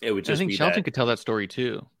it would just I think be Shelton could tell that story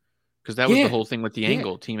too. Because that was the whole thing with the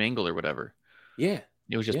angle, Team Angle or whatever. Yeah.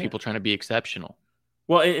 It was just people trying to be exceptional.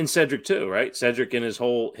 Well, and Cedric too, right? Cedric and his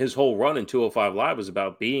whole run in 205 Live was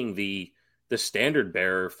about being the standard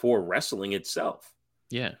bearer for wrestling itself.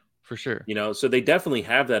 Yeah, for sure. You know, so they definitely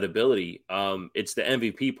have that ability. It's the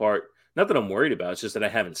MVP part. Not that I'm worried about. It's just that I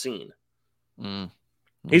haven't seen.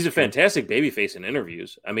 He's a fantastic babyface in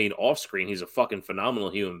interviews. I mean, off screen, he's a fucking phenomenal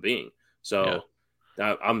human being. So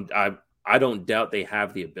I don't doubt they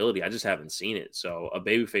have the ability. I just haven't seen it. So a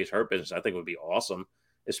babyface hurt business, I think, would be awesome,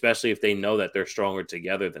 especially if they know that they're stronger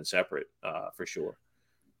together than separate, for sure.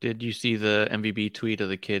 Did you see the MVP tweet of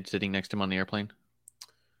the kid sitting next to him on the airplane?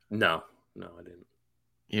 No, I didn't.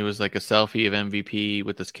 It was like a selfie of MVP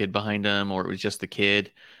with this kid behind him, or it was just the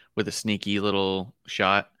kid with a sneaky little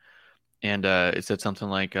shot. And it said something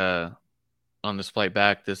like, on this flight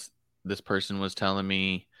back, this person was telling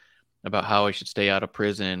me about how I should stay out of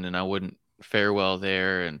prison and I wouldn't fare well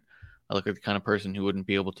there. And I look like the kind of person who wouldn't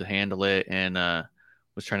be able to handle it, and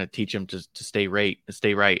was trying to teach him to stay right,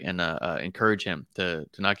 and encourage him to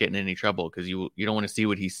not get in any trouble because you don't want to see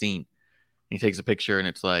what he's seen. And he takes a picture and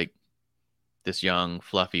it's like this young,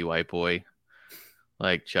 fluffy white boy,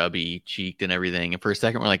 like chubby cheeked and everything. And for a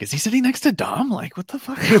second, we're like, is he sitting next to Dom? Like, what the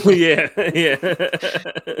fuck? Yeah.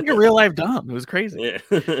 Like a real life Dom. It was crazy.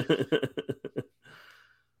 Yeah.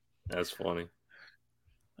 That's funny.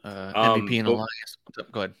 MVP and Elias. What's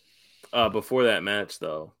up? Go ahead. Before that match,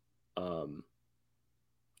 though,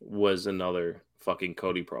 was another fucking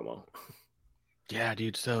Cody promo. Yeah,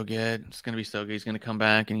 dude, so good. It's gonna be so good. He's gonna come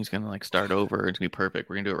back and he's gonna like start over. It's gonna be perfect.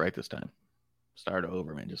 We're gonna do it right this time. Start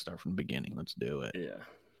over, man. Just start from the beginning. Let's do it. Yeah,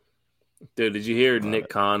 dude. Did you hear Nick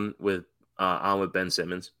Khan on with Ben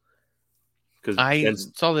Simmons? Because I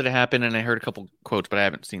saw that it happened and I heard a couple quotes, but I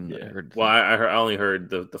haven't seen. Yeah. Heard well, I only heard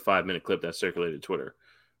the 5-minute clip that circulated Twitter.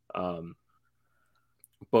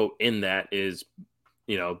 But in that is,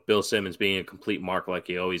 Bill Simmons being a complete mark like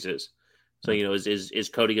he always is. So, is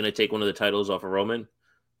Cody going to take one of the titles off of Roman?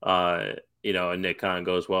 And Nick Khan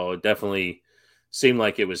goes, well, it definitely seemed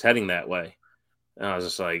like it was heading that way. And I was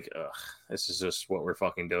just like, ugh, this is just what we're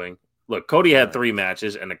fucking doing. Look, Cody had 3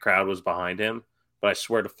 matches and the crowd was behind him. But I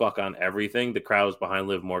swear to fuck on everything, the crowd was behind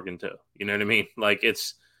Liv Morgan too. You know what I mean? Like,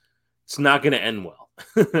 it's not going to end well.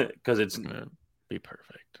 Because it's going to be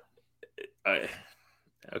perfect.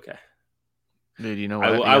 Okay. Dude, you know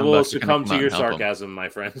what? I will succumb to your sarcasm, my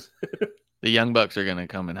friends. The Young Bucks are going to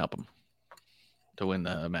come and help him to win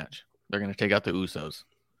the match. They're going to take out the Usos.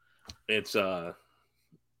 It's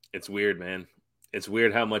weird, man. It's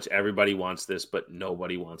weird how much everybody wants this, but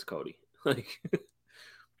nobody wants Cody. Like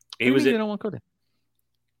they don't want Cody.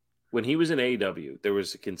 When he was in AEW, there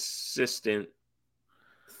was a consistent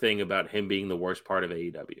thing about him being the worst part of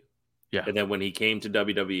AEW. Yeah. And then when he came to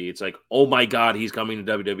WWE, it's like, oh my God, he's coming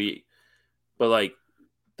to WWE. But like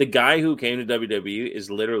the guy who came to WWE is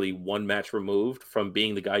literally one match removed from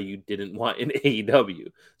being the guy you didn't want in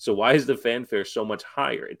AEW. So why is the fanfare so much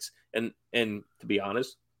higher? And to be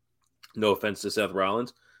honest, no offense to Seth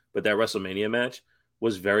Rollins, but that WrestleMania match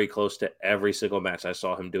was very close to every single match I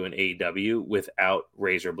saw him do in AEW without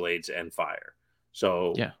razor blades and fire.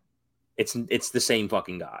 So yeah, it's the same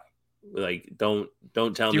fucking guy. Like, don't tell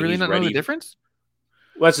me. Do you really not know the difference?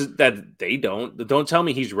 Well, that's that they don't. Don't tell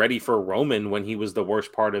me he's ready for Roman when he was the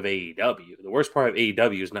worst part of AEW. The worst part of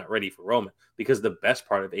AEW is not ready for Roman because the best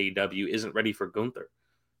part of AEW isn't ready for Gunther.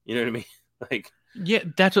 You know what I mean? Like, yeah,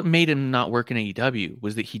 that's what made him not work in AEW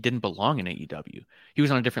was that he didn't belong in AEW. He was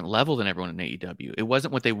on a different level than everyone in AEW. It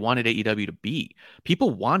wasn't what they wanted AEW to be. People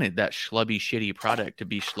wanted that schlubby, shitty product to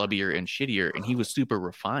be schlubbier and shittier, and he was super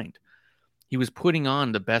refined. He was putting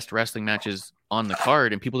on the best wrestling matches on the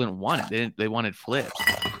card, and people didn't want it. They wanted flips.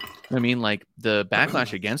 I mean, like, the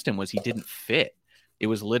backlash against him was he didn't fit. It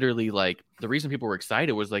was literally like, the reason people were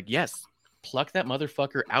excited was like, yes, pluck that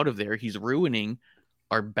motherfucker out of there. He's ruining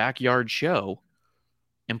our backyard show,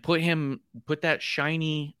 and put that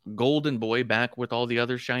shiny golden boy back with all the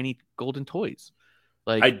other shiny golden toys.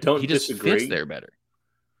 Like, I don't he just disagree, fits there better.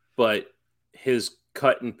 But his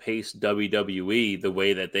cut and paste WWE, the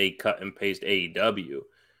way that they cut and paste AEW,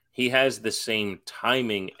 he has the same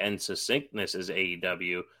timing and succinctness as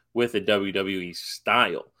AEW with a WWE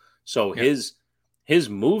style. So yeah, his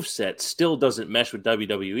moveset still doesn't mesh with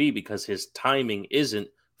WWE because his timing isn't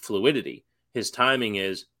fluidity. His timing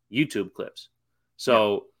is YouTube clips.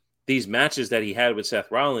 So these matches that he had with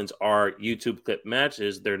Seth Rollins are YouTube clip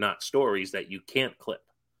matches. They're not stories that you can't clip.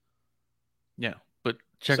 Yeah, but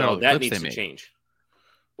check out all the clips they made. Change.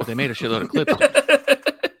 But they made a shitload of clips.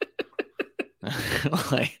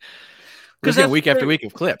 Like, because week after week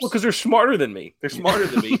of clips. Well, because they're smarter than me. They're smarter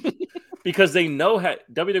than me because they know how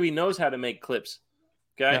WWE knows how to make clips.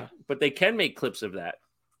 Okay, yeah, but they can make clips of that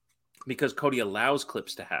because Cody allows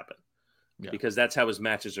clips to happen. Yeah. Because that's how his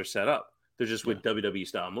matches are set up. They're just with WWE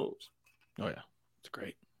style moves. Oh yeah, it's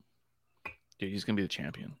great, dude. He's gonna be the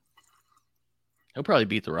champion. He'll probably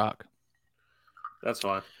beat The Rock. That's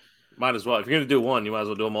fine. Might as well. If you're gonna do one, you might as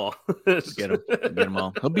well do them all. Get them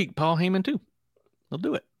all. He'll beat Paul Heyman too. He'll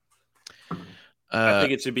do it. I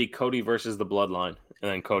think it should be Cody versus the Bloodline,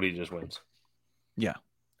 and then Cody just wins. Yeah.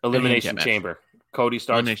 Elimination Chamber. Cody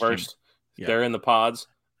starts first. Yeah. They're in the pods.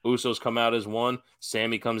 Usos come out as one.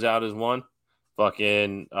 Sammy comes out as one.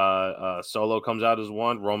 Fucking Solo comes out as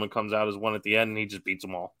one. Roman comes out as one at the end, and he just beats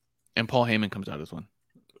them all. And Paul Heyman comes out as one.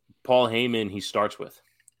 Paul Heyman, he starts with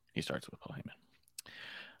Paul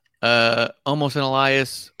Heyman. Almost an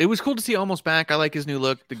Elias. It was cool to see Almost back. I like his new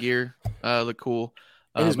look. The gear looked cool.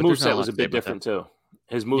 And his moveset was a bit different too.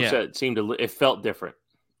 His moveset it felt different.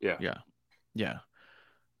 Yeah.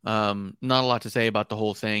 Not a lot to say about the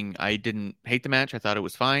whole thing. I didn't hate the match. I thought it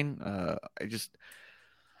was fine. I just,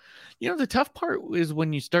 the tough part is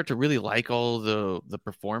when you start to really like all the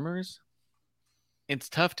performers, it's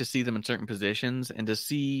tough to see them in certain positions and to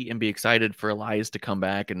see and be excited for Elias to come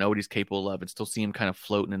back and know what he's capable of and still see him kind of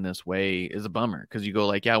floating in this way is a bummer because you go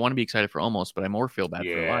like, yeah, I want to be excited for Almost, but I more feel bad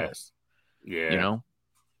for Elias. Yeah. You know,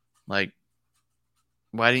 like,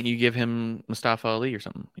 why didn't you give him Mustafa Ali or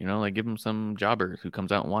something? You know, like give him some jobber who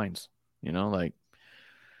comes out and whines, you know, like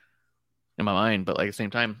in my mind. But like at the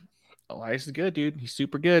same time, Elias is good, dude. He's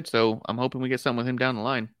super good. So I'm hoping we get something with him down the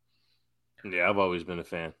line. Yeah, I've always been a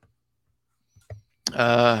fan.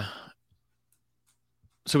 So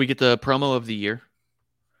we get the promo of the year.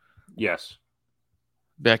 Yes.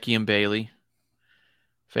 Becky and Bayley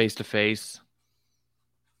face to face.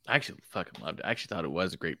 I actually fucking loved it. I actually thought it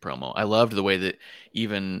was a great promo. I loved the way that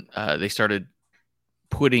even they started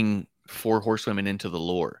putting 4 horsewomen into the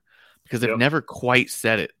lore because they've never quite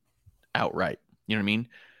said it outright. You know what I mean?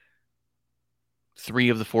 3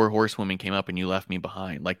 of the 4 horsewomen came up and you left me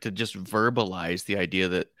behind. Like to just verbalize the idea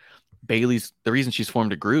that Bayley's, the reason she's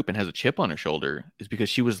formed a group and has a chip on her shoulder is because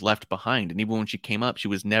she was left behind. And even when she came up, she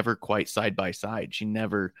was never quite side by side. She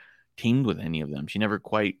never teamed with any of them. She never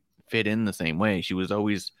quite fit in the same way. She was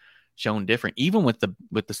always shown different, even with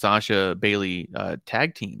the Sasha Bayley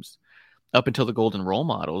tag teams up until the Golden Role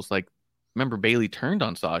Models. Like, remember Bayley turned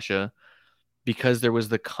on Sasha because there was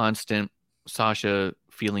the constant Sasha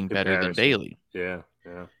feeling better than Bayley. Yeah.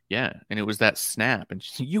 And it was that snap, and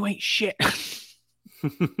she said, "You ain't shit."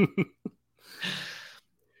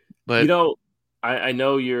 But you know, I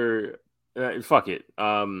know you're. Fuck it.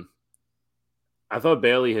 I thought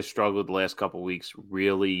Bayley has struggled the last couple of weeks,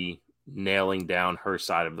 really nailing down her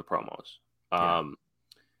side of the promos.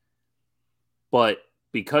 But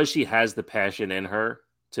because she has the passion in her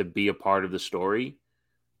to be a part of the story,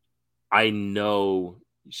 I know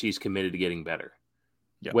she's committed to getting better.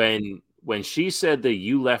 Yeah. When she said the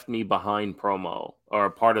 "you left me behind" promo, or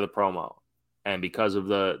a part of the promo, and because of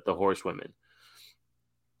the horsewomen,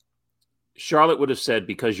 Charlotte would have said,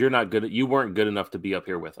 because you weren't good enough to be up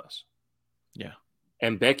here with us. Yeah.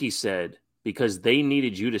 And Becky said, because they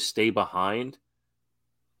needed you to stay behind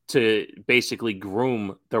to basically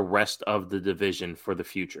groom the rest of the division for the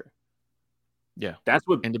future. Yeah. That's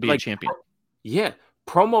what, and to be a champion. Yeah.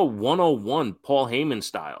 Promo 101, Paul Heyman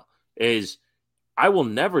style, is I will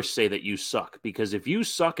never say that you suck, because if you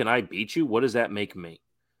suck and I beat you, what does that make me?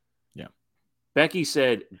 Yeah. Becky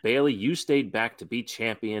said, Bayley, you stayed back to be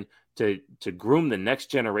champion, to groom the next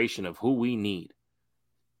generation of who we need.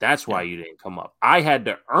 That's why you didn't come up. I had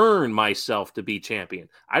to earn myself to be champion.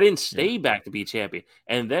 I didn't stay back to be champion.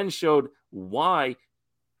 And then showed why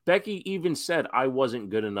Becky even said I wasn't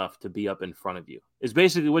good enough to be up in front of you. Is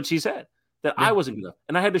basically what she said. That I wasn't good enough.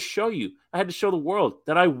 And I had to show you. I had to show the world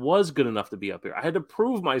that I was good enough to be up here. I had to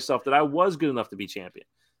prove myself that I was good enough to be champion.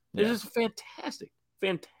 It's just fantastic.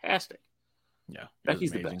 Fantastic. Yeah.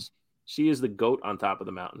 Becky's the best. She is the GOAT on top of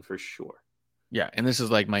the mountain for sure. Yeah. And this is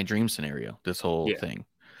like my dream scenario, this whole thing.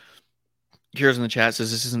 Here's in the chat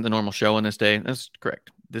says this isn't the normal show on this day. That's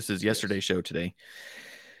correct. This is yesterday's show today.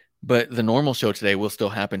 But the normal show today will still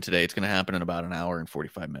happen today. It's going to happen in about an hour and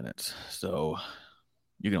 45 minutes. So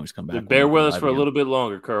you can always come back. Bear with us for a little bit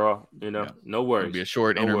longer, Carl. No worries. It'll be a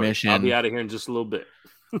short No intermission. Worries. I'll be out of here in just a little bit.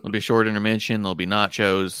 It'll be a short intermission. There'll be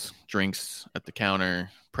nachos, drinks at the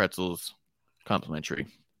counter, pretzels, complimentary.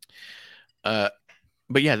 But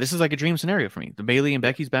yeah, this is like a dream scenario for me. The Bayley and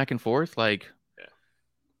Becky's back and forth, like.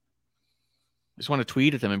 I just want to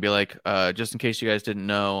tweet at them and be like, just in case you guys didn't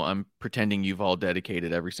know, I'm pretending you've all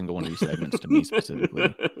dedicated every single one of these segments to me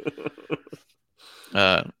specifically.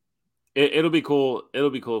 It'll be cool. It'll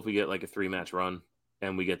be cool if we get like a 3-match run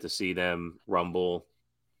and we get to see them Rumble,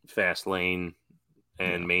 Fastlane,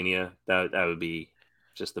 and Mania. That would be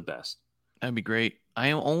just the best. That'd be great. I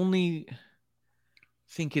only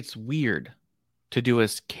think it's weird to do a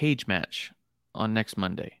cage match on next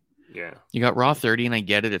Monday. Yeah. You got Raw 30, and I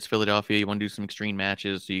get it. It's Philadelphia. You want to do some extreme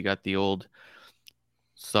matches. So you got the old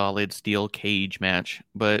solid steel cage match.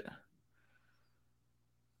 But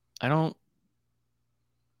I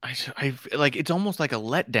like, it's almost like a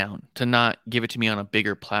letdown to not give it to me on a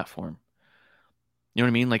bigger platform. You know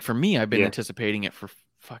what I mean? Like, for me, I've been anticipating it for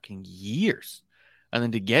fucking years. And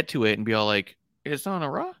then to get to it and be all like, it's on a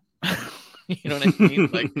Raw? You know what I mean?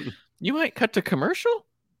 Like, you might cut to commercial?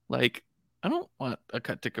 Like, I don't want a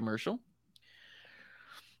cut to commercial.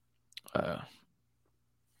 Let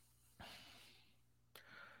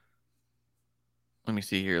me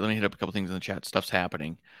see here. Let me hit up a couple things in the chat. Stuff's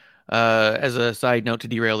happening. As a side note to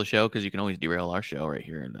derail the show, because you can always derail our show right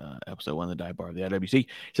here in episode 1 of the Dive Bar of the IWC. It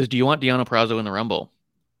says, do you want Deonna Purrazzo in the Rumble?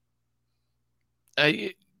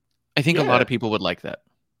 I think a lot of people would like that.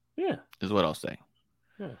 Yeah. Is what I'll say.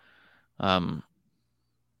 Yeah.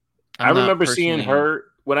 I remember seeing her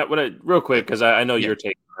when I real quick because I know you're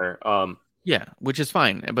taking her. Yeah, which is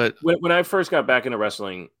fine. But when I first got back into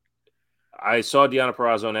wrestling, I saw Deonna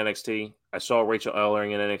Purrazzo in NXT. I saw Rachel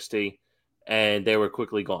Ellering in NXT, and they were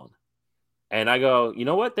quickly gone. And I go, you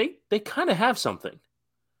know what? They kind of have something.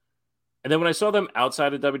 And then when I saw them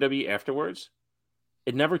outside of WWE afterwards,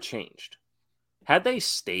 it never changed. Had they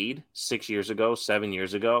stayed 6 years ago, 7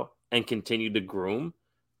 years ago, and continued to groom,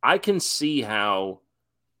 I can see how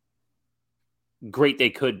great they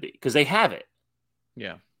could be because they have it.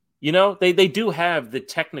 Yeah. You know, they do have the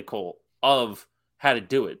technical of how to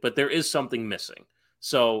do it, but there is something missing.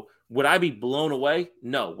 So would I be blown away?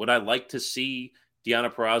 No. Would I like to see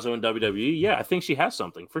Deonna Purrazzo in WWE? Yeah, I think she has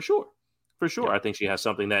something for sure. For sure. Yeah. I think she has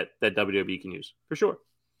something that WWE can use for sure.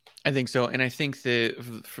 I think so. And I think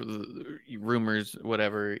that for the rumors,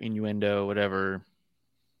 whatever, innuendo, whatever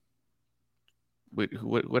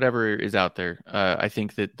is out there, I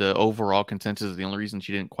think that the overall consensus, the only reason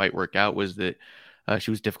she didn't quite work out was that she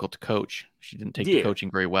was difficult to coach. She didn't take the coaching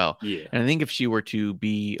very well. Yeah. And I think if she were to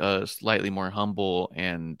be slightly more humble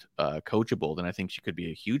and coachable, then I think she could be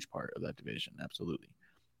a huge part of that division. Absolutely.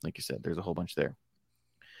 Like you said, there's a whole bunch there.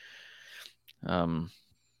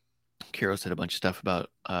 Kiro said a bunch of stuff about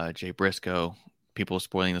Jay Briscoe, people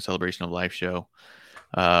spoiling the Celebration of Life show.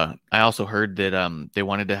 I also heard that they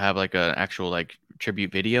wanted to have like an actual like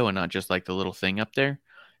tribute video and not just like the little thing up there,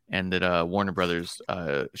 and that Warner Brothers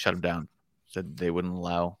shut them down, said they wouldn't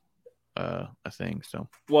allow a thing. So,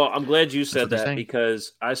 well, I'm glad you said that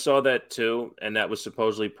because I saw that too, and that was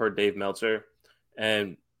supposedly per Dave Meltzer.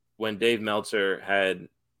 And when Dave Meltzer had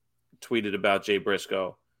tweeted about Jay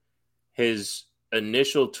Briscoe, his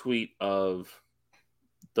initial tweet of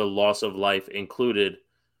the loss of life included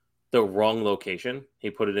the wrong location. He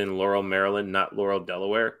put it in Laurel, Maryland, not Laurel,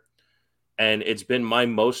 Delaware. And it's been my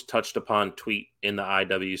most touched upon tweet in the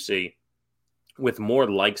IWC with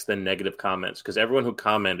more likes than negative comments because everyone who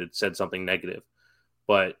commented said something negative,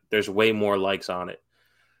 but there's way more likes on it.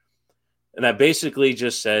 And I basically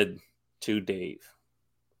just said to Dave,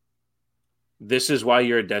 this is why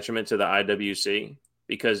you're a detriment to the IWC.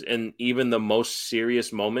 Because in even the most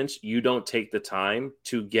serious moments, you don't take the time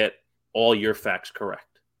to get all your facts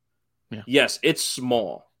correct. Yeah. Yes, it's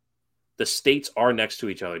small. The states are next to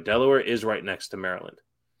each other. Delaware is right next to Maryland.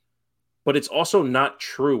 But it's also not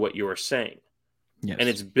true what you are saying. Yes. And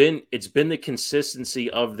it's been the consistency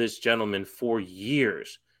of this gentleman for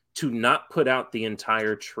years to not put out the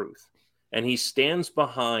entire truth. And he stands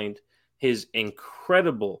behind his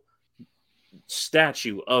incredible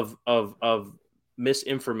statue of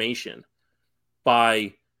misinformation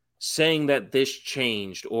by saying that this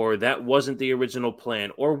changed or that wasn't the original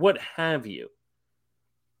plan or what have you.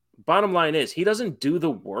 Bottom line is he doesn't do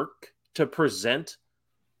the work to present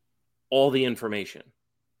all the information.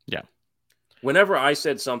 Yeah. Whenever I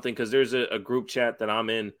said something, because there's a group chat that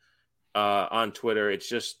I'm in on Twitter, it's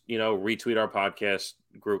just, retweet our podcast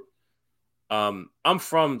group. I'm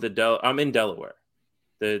in Delaware.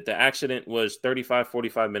 The accident was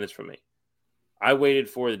 45 minutes from me. I waited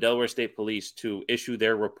for the Delaware State Police to issue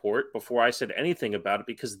their report before I said anything about it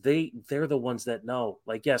because they're the ones that know.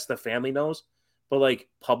 Like, yes, the family knows, but like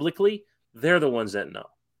publicly, they're the ones that know.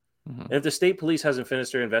 Mm-hmm. And if the state police hasn't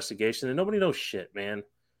finished their investigation, then nobody knows shit, man.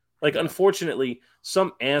 Like, unfortunately,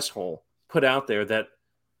 some asshole put out there that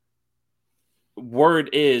word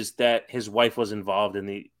is that his wife was involved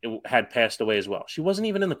had passed away as well. She wasn't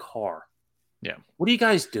even in the car. Yeah. What are you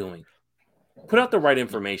guys doing? Put out the right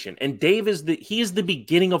information. And Dave is the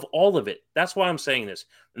beginning of all of it. That's why I'm saying this.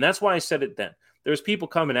 And that's why I said it then. There's people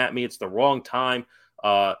coming at me. It's the wrong time.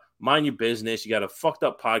 Mind your business. You got a fucked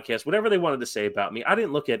up podcast, whatever they wanted to say about me. I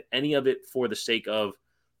didn't look at any of it for the sake of,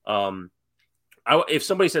 if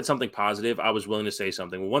somebody said something positive, I was willing to say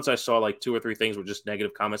something. Well, once I saw like 2 or 3 things were just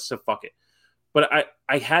negative comments, so fuck it. But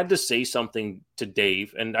I had to say something to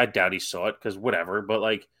Dave, and I doubt he saw it because whatever. But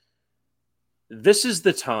like, this is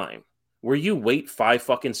the time where you wait 5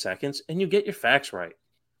 fucking seconds and you get your facts right.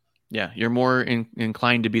 Yeah, you're more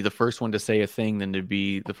inclined to be the first one to say a thing than to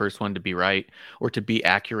be the first one to be right or to be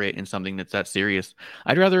accurate in something that's that serious.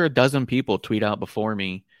 I'd rather a dozen people tweet out before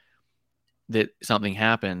me that something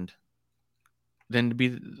happened than to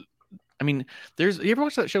be. I mean, you ever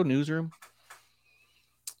watch that show Newsroom?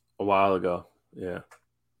 A while ago, yeah.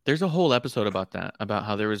 There's a whole episode about that, about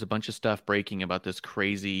how there was a bunch of stuff breaking about this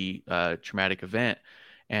crazy traumatic event,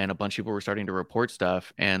 and a bunch of people were starting to report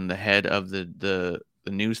stuff, and the head of the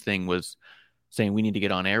news thing was saying we need to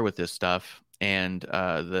get on air with this stuff, and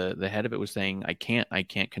the head of it was saying I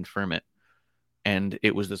can't confirm it. And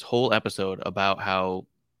it was this whole episode about how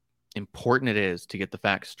important it is to get the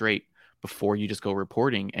facts straight before you just go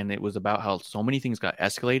reporting. And it was about how so many things got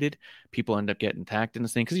escalated. People end up getting attacked in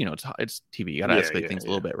this thing because, you know, it's TV. You got to escalate things a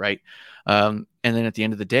little bit, right? And then at the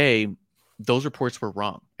end of the day, those reports were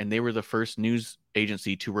wrong. And they were the first news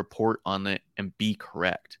agency to report on it and be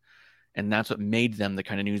correct. And that's what made them the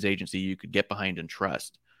kind of news agency you could get behind and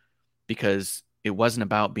trust, because it wasn't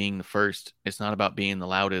about being the first. It's not about being the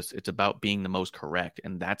loudest. It's about being the most correct.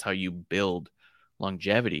 And that's how you build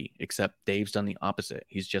longevity, except Dave's done the opposite.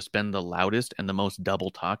 He's just been the loudest and the most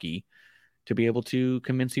double talky to be able to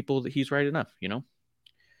convince people that he's right enough, you know?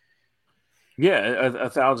 Yeah,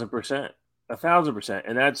 1,000%. 1,000%.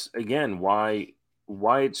 And that's, again, why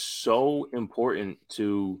it's so important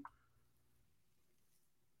to...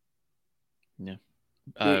 Yeah.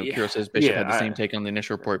 Kiro says Bishop had the same take on the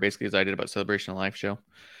initial report, basically, as I did about Celebration of Life show.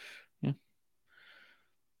 Yeah.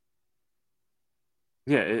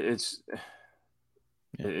 Yeah, it's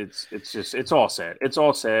just, it's all sad. It's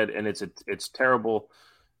all sad, and it's terrible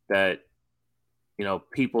that, you know,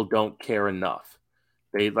 people don't care enough.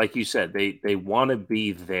 They, like you said, they want to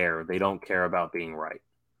be there. They don't care about being right.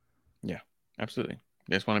 Yeah, absolutely.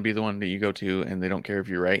 They just want to be the one that you go to, and they don't care if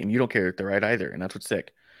you're right, and you don't care if they're right either, and that's what's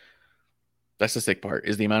sick. That's the sick part,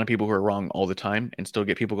 is the amount of people who are wrong all the time and still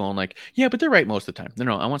get people going like, yeah, but they're right most of the time.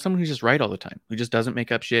 No, I want someone who's just right all the time, who just doesn't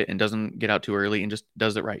make up shit and doesn't get out too early and just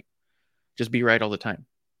does it right. Just be right all the time.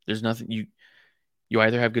 There's nothing you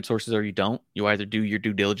either have good sources or you don't. You either do your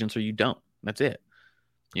due diligence or you don't. That's it.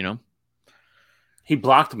 You know? He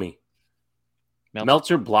blocked me.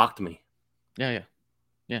 Meltzer blocked me. Yeah.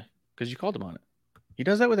 Because you called him on it. He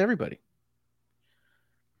does that with everybody.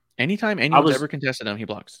 Anytime anyone's ever contested him, he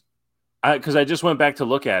blocks. Because I just went back to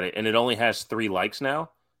look at it, and it only has 3 likes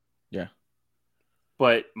now. Yeah.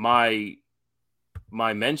 But my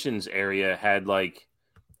mentions area had, like,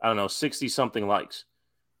 I don't know, 60-something likes.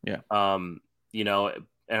 Yeah. You know, and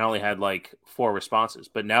I only had, like, 4 responses.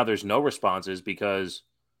 But now there's no responses because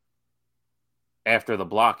after the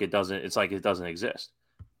block, it's like it doesn't exist.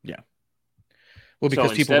 Yeah. Well,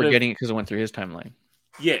 because people were getting it because it went through his timeline.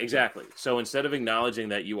 Yeah, exactly. So instead of acknowledging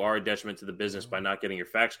that you are a detriment to the business by not getting your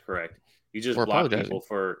facts correct, you just block people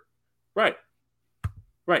for... Right.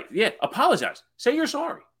 Yeah, apologize. Say you're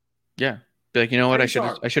sorry. Yeah. Be like, you know what? I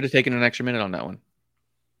should have taken an extra minute on that one.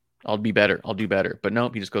 I'll be better. I'll do better. But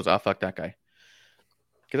nope, he just goes, fuck that guy.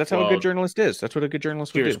 Because that's how a good journalist is. That's what a good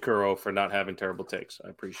journalist would do. Here's Kuro for not having terrible takes. I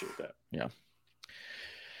appreciate that. Yeah.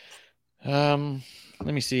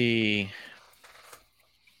 Let me see.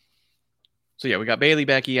 So yeah, we got Bailey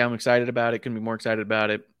Becky. I'm excited about it. Couldn't be more excited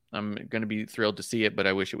about it. I'm going to be thrilled to see it, but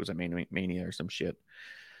I wish it was a Mania or some shit.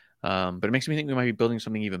 But it makes me think we might be building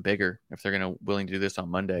something even bigger if they're willing to do this on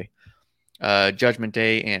Monday. Judgment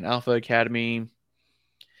Day and Alpha Academy.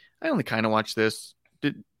 I only kind of watched this.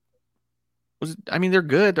 They're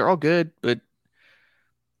good. They're all good, but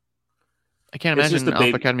I can't imagine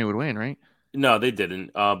Alpha Academy would win, right? No, they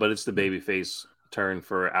didn't. But it's the babyface turn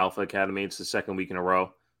for Alpha Academy. It's the second week in a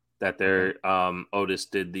row that their Otis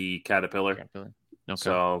did the Caterpillar. Okay.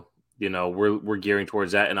 So, you know, we're gearing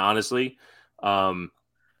towards that. And honestly, Gable's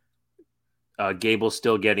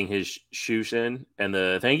still getting his shoes in and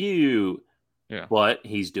the thank you. Yeah. But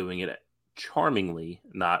he's doing it charmingly,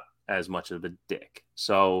 not as much of a dick.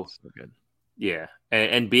 So good. Yeah.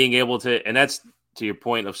 And being able to, and that's to your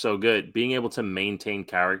point of so good, being able to maintain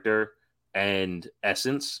character and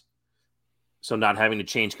essence. So not having to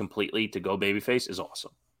change completely to go babyface is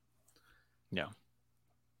awesome. Yeah.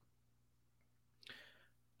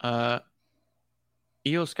 Io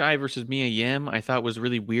Sky versus Mia Yim, I thought was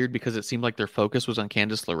really weird because it seemed like their focus was on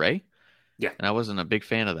Candice LeRae. Yeah. And I wasn't a big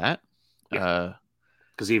fan of that. Yeah.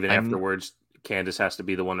 Because even afterwards, Candice has to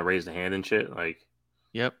be the one to raise the hand and shit. Like,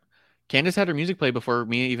 yep. Candice had her music play before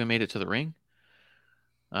Mia even made it to the ring.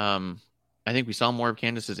 I think we saw more of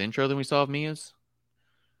Candice's intro than we saw of Mia's.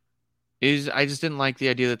 I just didn't like the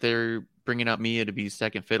idea that they're bringing out Mia to be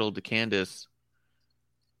second fiddle to Candice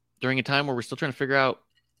during a time where we're still trying to figure out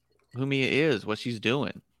who Mia is, what she's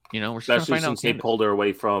doing. You know, we're still especially trying to find since they pulled her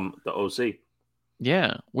away from the OC.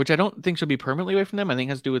 Yeah, which I don't think she'll be permanently away from them. I think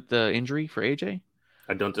it has to do with the injury for AJ.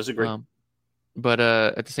 I don't disagree. But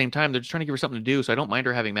at the same time, they're just trying to give her something to do. So I don't mind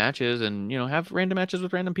her having matches and, you know, have random matches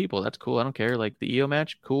with random people. That's cool. I don't care. Like the EO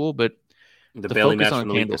match, cool. But the Bailey match from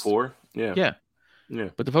the week before. Yeah.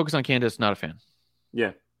 But the focus on Candice, not a fan.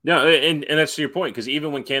 Yeah. No, and that's to your point, because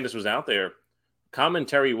even when Candice was out there,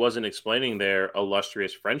 commentary wasn't explaining their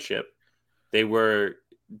illustrious friendship. They were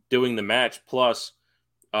doing the match. Plus,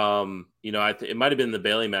 you know, it might have been the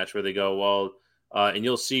Bailey match where they go, well, and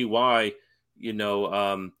you'll see why, you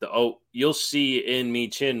know, you'll see in Mi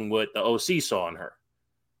Chin what the OC saw in her.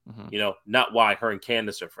 You know, not why her and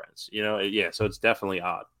Candace are friends. You know, so it's definitely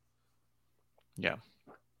odd. Yeah.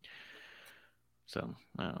 So,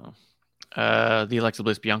 I don't know. The Alexa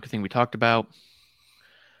Bliss Bianca thing we talked about.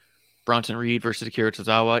 Bronson Reed versus Akira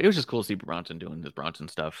Tozawa. It was just cool to see Bronson doing his Bronson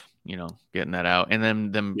stuff, you know, getting that out. And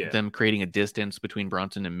then them creating a distance between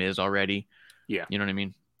Bronson and Miz already. Yeah. You know what I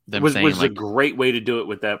mean? Them was like, a great way to do it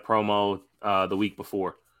with that promo the week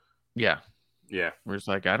before. Yeah. Yeah. Where it's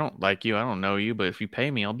like, I don't like you. I don't know you, but if you pay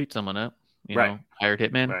me, I'll beat someone up. You know, hired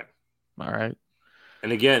hitman. Right. All right.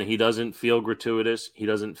 And again, he doesn't feel gratuitous. He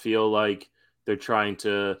doesn't feel like they're trying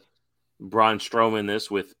to Braun Strowman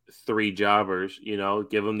this with 3 jobbers, you know,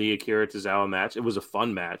 give him the Akira Tozawa match. It was a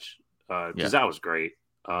fun match. Tozawa was great.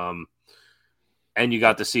 And you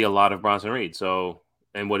got to see a lot of Bronson Reed. So,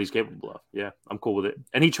 and what he's capable of. Yeah, I'm cool with it.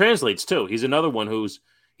 And he translates too. He's another one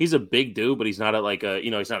he's a big dude, but he's not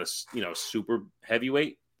he's not a super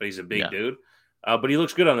heavyweight, but he's a big dude. But he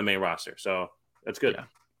looks good on the main roster. So that's good. Yeah.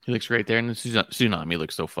 He looks great there. And Tsunami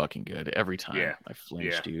looks so fucking good every time. Yeah. I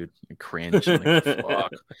flinch, dude. I cringe. I'm like,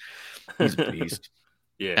 fuck. He's a beast.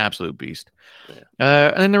 Yeah. Absolute beast. Yeah.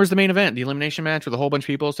 And then there was the main event, the elimination match with a whole bunch of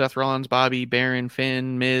people. Seth Rollins, Bobby, Baron,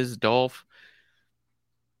 Finn, Miz, Dolph,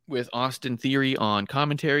 with Austin Theory on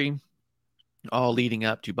commentary, all leading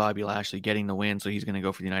up to Bobby Lashley getting the win. So he's going to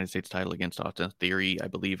go for the United States title against Austin Theory, I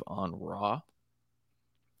believe, on Raw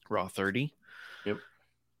 30. Yep.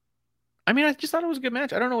 I mean, I just thought it was a good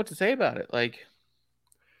match. I don't know what to say about it. Like,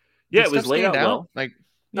 yeah, it was laid out well. Like,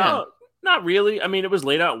 no, not really. I mean, it was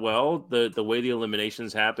laid out well. The way the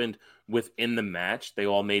eliminations happened within the match, they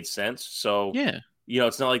all made sense. So, you know,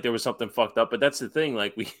 it's not like there was something fucked up. But that's the thing.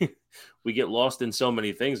 Like, we get lost in so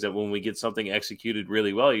many things that when we get something executed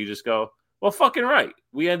really well, you just go, well, fucking right.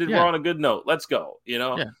 We ended Raw on a good note. Let's go. You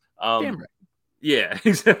know? Yeah. Damn right. Yeah.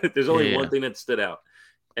 There's only one thing that stood out,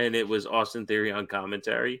 and it was Austin Theory on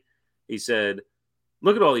commentary. He said,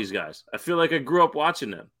 look at all these guys. I feel like I grew up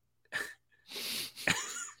watching them.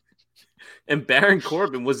 And Baron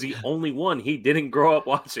Corbin was the only one he didn't grow up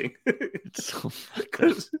watching. It's so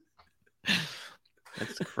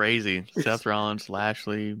That's crazy. Seth Rollins,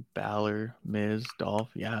 Lashley, Balor, Miz, Dolph.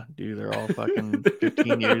 Yeah, dude, they're all fucking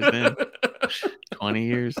 15 years in. 20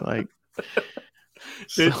 years. Like,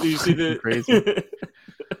 did you see the crazy?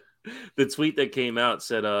 The tweet that came out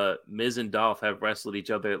said Miz and Dolph have wrestled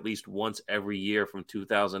each other at least once every year from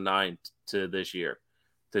 2009 to this year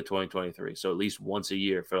to 2023. So at least once a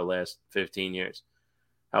year for the last 15 years.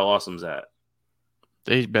 How awesome is that?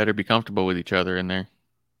 They better be comfortable with each other in there.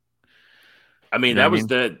 I mean, that was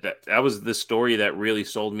the story that really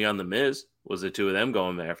sold me on the Miz, was the two of them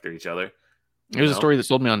going after each other. It was a story that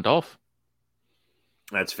sold me on Dolph.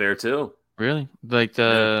 That's fair too. Really? Like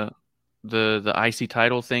the IC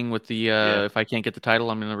title thing with the if I can't get the title,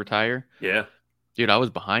 I'm gonna retire. Yeah. Dude, I was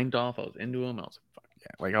behind Dolph. I was into him. I was like, fuck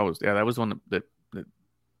yeah. Like I was that was one that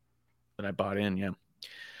I bought in, yeah.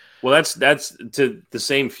 Well, that's to the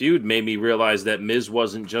same feud made me realize that Miz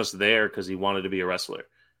wasn't just there because he wanted to be a wrestler.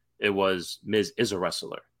 It was Miz is a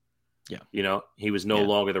wrestler. Yeah. You know, he was no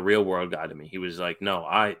longer the real world guy to me. He was like,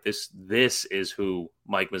 no, this is who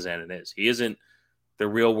Mike Mizanin is. He isn't the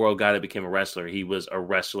real world guy that became a wrestler. He was a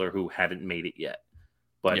wrestler who hadn't made it yet.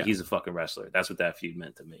 But he's a fucking wrestler. That's what that feud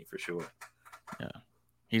meant to me, for sure. Yeah.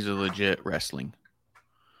 He's a legit wrestling.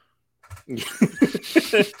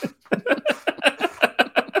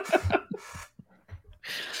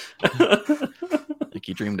 Like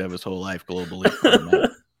he dreamed of his whole life globally.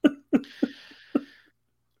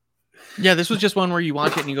 Yeah, this was just one where you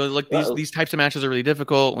watch it and you go, look, these types of matches are really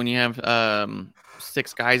difficult when you have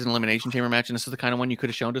 6 guys in an elimination chamber match, and this is the kind of one you could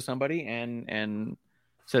have shown to somebody and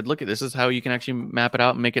said, look, this is how you can actually map it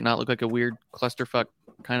out and make it not look like a weird clusterfuck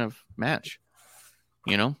kind of match.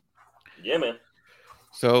 You know? Yeah, man.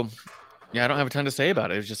 So, yeah, I don't have a ton to say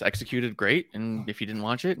about it. It was just executed great, and if you didn't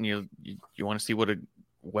watch it and you want to see what a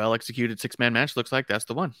well-executed 6-man match looks like, that's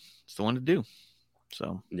the one. It's the one to do.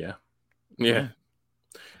 So, yeah.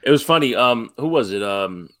 It was funny. Who was it? I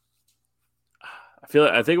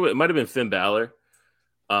think it might have been Finn Balor.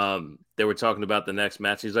 They were talking about the next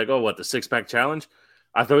match. He's like, "Oh, what, the 6-pack challenge?"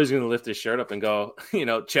 I thought he was going to lift his shirt up and go,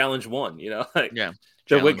 challenge 1. Like, yeah.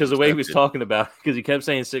 Because the way he was talking about, because he kept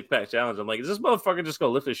saying 6-pack challenge. I'm like, is this motherfucker just going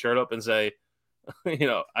to lift his shirt up and say,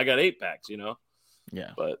 I got 8 packs, Yeah.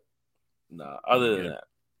 But no, other than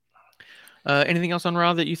that. Anything else on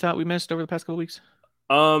Raw that you thought we missed over the past couple weeks?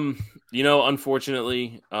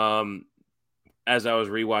 Unfortunately, as I was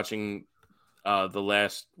rewatching the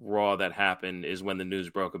last Raw that happened is when the news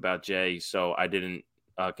broke about Jay, so I didn't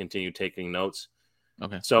continue taking notes.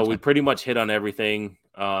 Okay. So we pretty much hit on everything.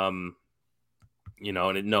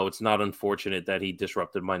 no, it's not unfortunate that he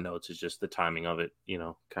disrupted my notes. It's just the timing of it,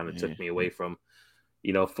 kind of took me away from,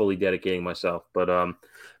 fully dedicating myself. But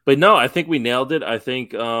no, I think we nailed it. I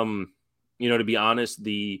think, to be honest,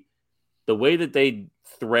 the way that they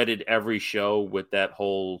threaded every show with that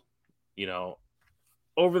whole,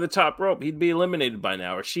 over the top rope, he'd be eliminated by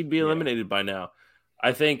now, or she'd be eliminated by now.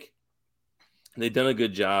 I think they've done a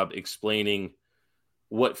good job explaining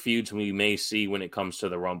what feuds we may see when it comes to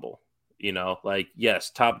the Rumble.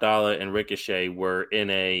 Yes, Top Dollar and Ricochet were in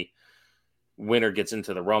a winner gets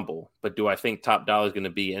into the Rumble, but do I think Top Dollar is going to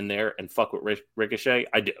be in there and fuck with Ricochet?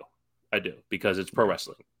 I do, because it's pro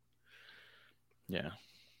wrestling. Yeah,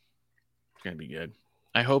 it's gonna be good.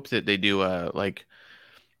 I hope that they do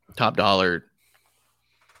Top Dollar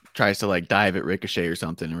tries to dive at Ricochet or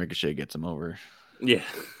something, and Ricochet gets him over. Yeah,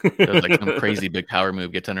 does some crazy big power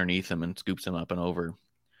move, gets underneath him and scoops him up and over.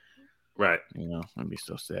 Right. That'd be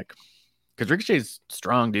so sick. Because Ricochet's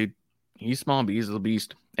strong, dude. He's small, but he's a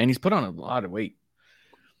beast. And he's put on a lot of weight.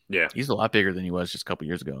 Yeah. He's a lot bigger than he was just a couple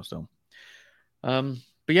years ago. So, but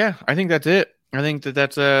yeah, I think that's it. I think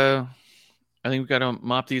I think we've got to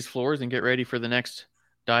mop these floors and get ready for the next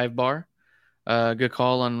dive bar. Good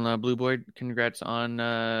call on Blue Boy. Congrats on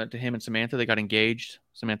to him and Samantha. They got engaged.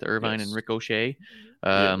 Samantha Irvine and Ricochet.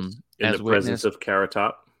 In the presence of Carrot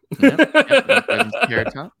Top. Yep, in the presence of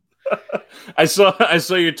Carrot Top. I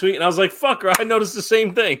saw your tweet and I was like, fucker, I noticed the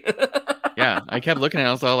same thing. Yeah, I kept looking at it.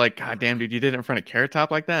 I was all like, God damn, dude, you did it in front of Carrot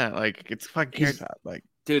Top like that? Like, it's fucking Carrot Top. Like,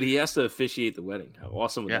 dude, he has to officiate the wedding. How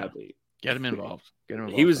awesome would that be? Get him involved.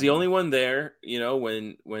 He was the only one there,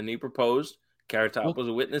 when he proposed. Carrot Top was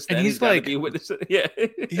a witness. Then and he's got to be a witness. Yeah.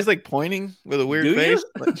 He's pointing with a weird face.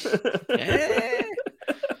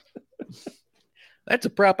 That's a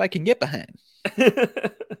prop I can get behind.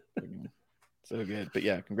 So good. But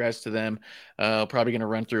yeah, congrats to them. Probably going to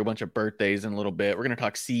run through a bunch of birthdays in a little bit. We're going to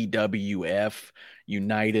talk CWF,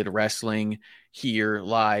 United Wrestling, here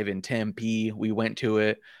live in Tempe. We went to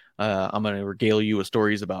it. I'm going to regale you with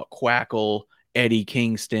stories about Quackle, Eddie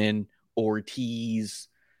Kingston, Ortiz.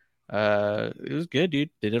 It was good,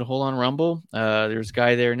 dude. They did a whole on Rumble. There's a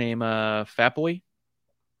guy there named Fatboy.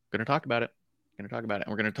 Going to talk about it. And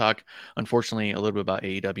we're going to talk, unfortunately, a little bit about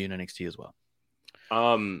AEW and NXT as well.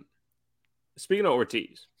 Speaking of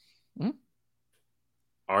Ortiz,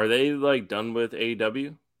 are they done with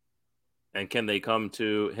AEW? And can they come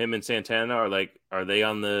to him and Santana? Or are they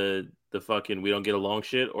on the fucking we don't get along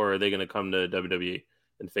shit? Or are they going to come to WWE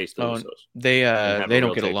and face the Usos? They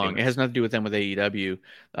don't get along. It has nothing to do with them with AEW.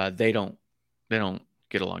 They don't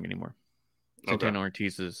get along anymore. Santana and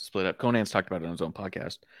Ortiz is split up. Conan's talked about it on his own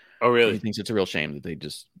podcast. Oh, really? He thinks it's a real shame that they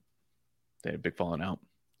had a big falling out.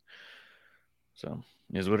 So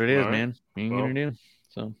it is what it is, man. What are you gonna do?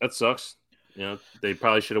 So that sucks. They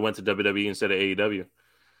probably should have went to WWE instead of AEW.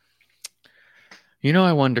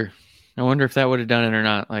 I wonder if that would have done it or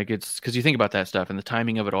not. It's because you think about that stuff and the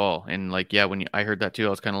timing of it all, and when I heard that too,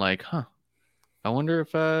 I was kind of like, huh. I wonder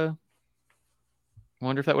if that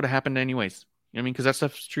would have happened anyways. Because that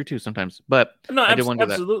stuff's true too sometimes. But no, I did wonder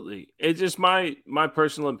absolutely. That. It's just my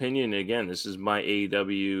personal opinion. Again, this is my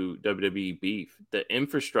AEW WWE beef. The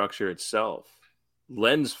infrastructure itself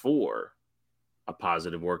lends for a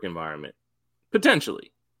positive work environment,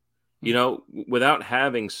 potentially. Without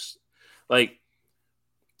having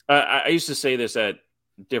I used to say this at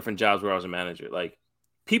different jobs where I was a manager.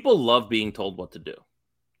 People love being told what to do.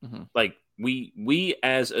 Mm-hmm. We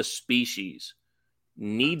as a species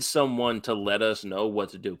need someone to let us know what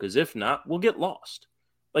to do, because if not, we'll get lost.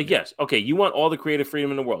 Yes, okay, you want all the creative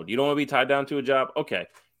freedom in the world. You don't want to be tied down to a job. Okay,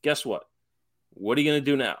 guess what? What are you going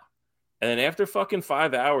to do now? And then after fucking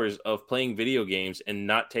 5 hours of playing video games and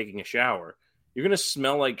not taking a shower, you're going to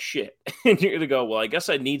smell like shit. And you're going to go, well, I guess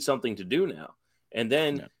I need something to do now. And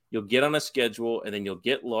then you'll get on a schedule, and then you'll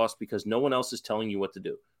get lost because no one else is telling you what to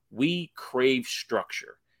do. We crave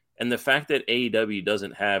structure. And the fact that AEW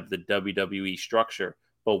doesn't have the WWE structure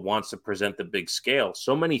but wants to present the big scale,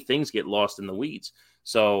 so many things get lost in the weeds.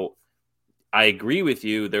 So I agree with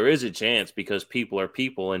you. There is a chance, because people are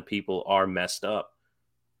people and people are messed up.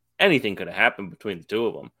 Anything could have happened between the two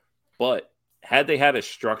of them. But had they had a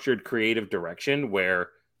structured creative direction where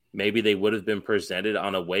maybe they would have been presented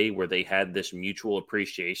on a way where they had this mutual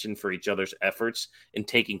appreciation for each other's efforts and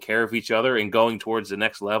taking care of each other and going towards the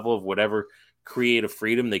next level of whatever creative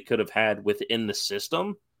freedom they could have had within the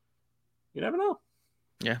system, you never know.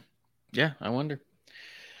 Yeah, I wonder.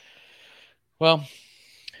 Well,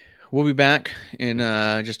 we'll be back in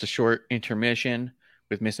just a short intermission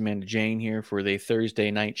with Miss Amanda Jane here for the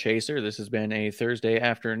Thursday Night Chaser. This has been a Thursday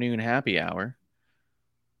afternoon happy hour.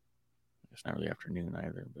 It's not really afternoon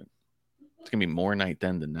either, but It's gonna be more night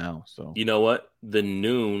then than now. So you know what? The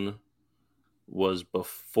noon was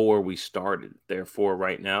before we started. Therefore,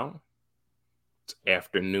 right now, it's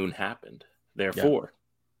afternoon happened. Therefore,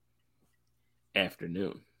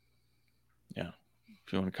 afternoon. Yeah.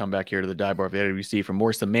 If you want to come back here to the dive bar of the IWC for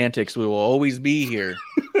more semantics, we will always be here.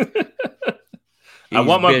 I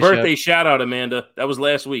want my birthday shout out, Amanda. That was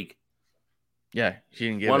last week. Yeah, she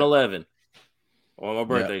didn't get 111. I want my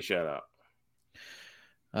birthday shout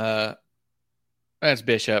out. That's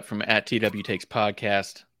Bishop from at TW Takes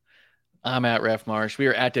Podcast. I'm at Ref Marsh. We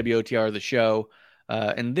are at WOTR the show.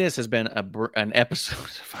 And this has been an episode.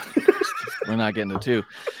 We're not getting to 2.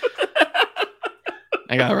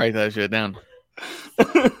 I gotta write that shit down.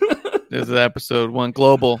 This is episode 1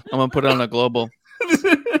 global. I'm gonna put it on a global.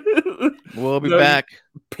 We'll be back.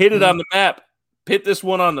 Pit it on the map. Pit this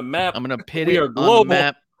one on the map. I'm gonna pit it on the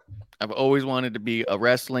map. I've always wanted to be a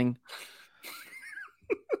wrestling.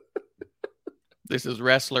 This is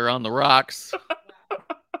Wrestler on the Rocks.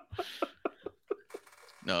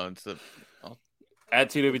 No, it's at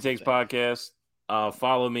TW Takes Podcast.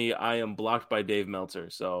 Follow me. I am blocked by Dave Meltzer,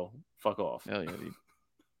 so fuck off. Hell yeah, dude.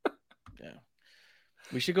 Yeah.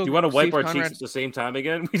 We should go. Do you want to wipe our cheeks at the same time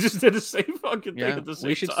again? We just did the same fucking thing at the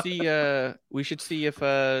same time. We should see if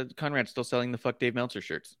Conrad's still selling the fuck Dave Meltzer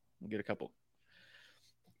shirts. We'll get a couple.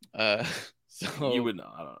 So you would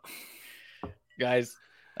not. I don't know. Guys,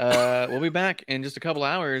 we'll be back in just a couple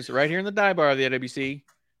hours right here in the dive bar of the IWC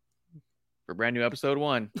for brand new episode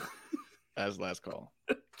 1. As last call.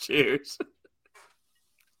 Cheers.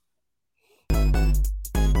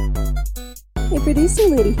 Hey, producer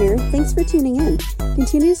lady here. Thanks for tuning in.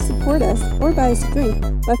 Continue to support us or buy us a drink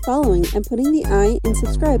by following and putting the I in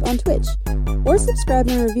subscribe on Twitch. Or subscribe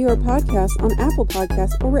and review our podcast on Apple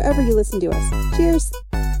Podcasts or wherever you listen to us. Cheers.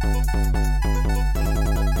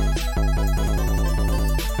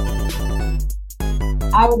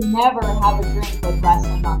 I would never have a drink with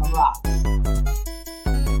Wrestling on the Rocks.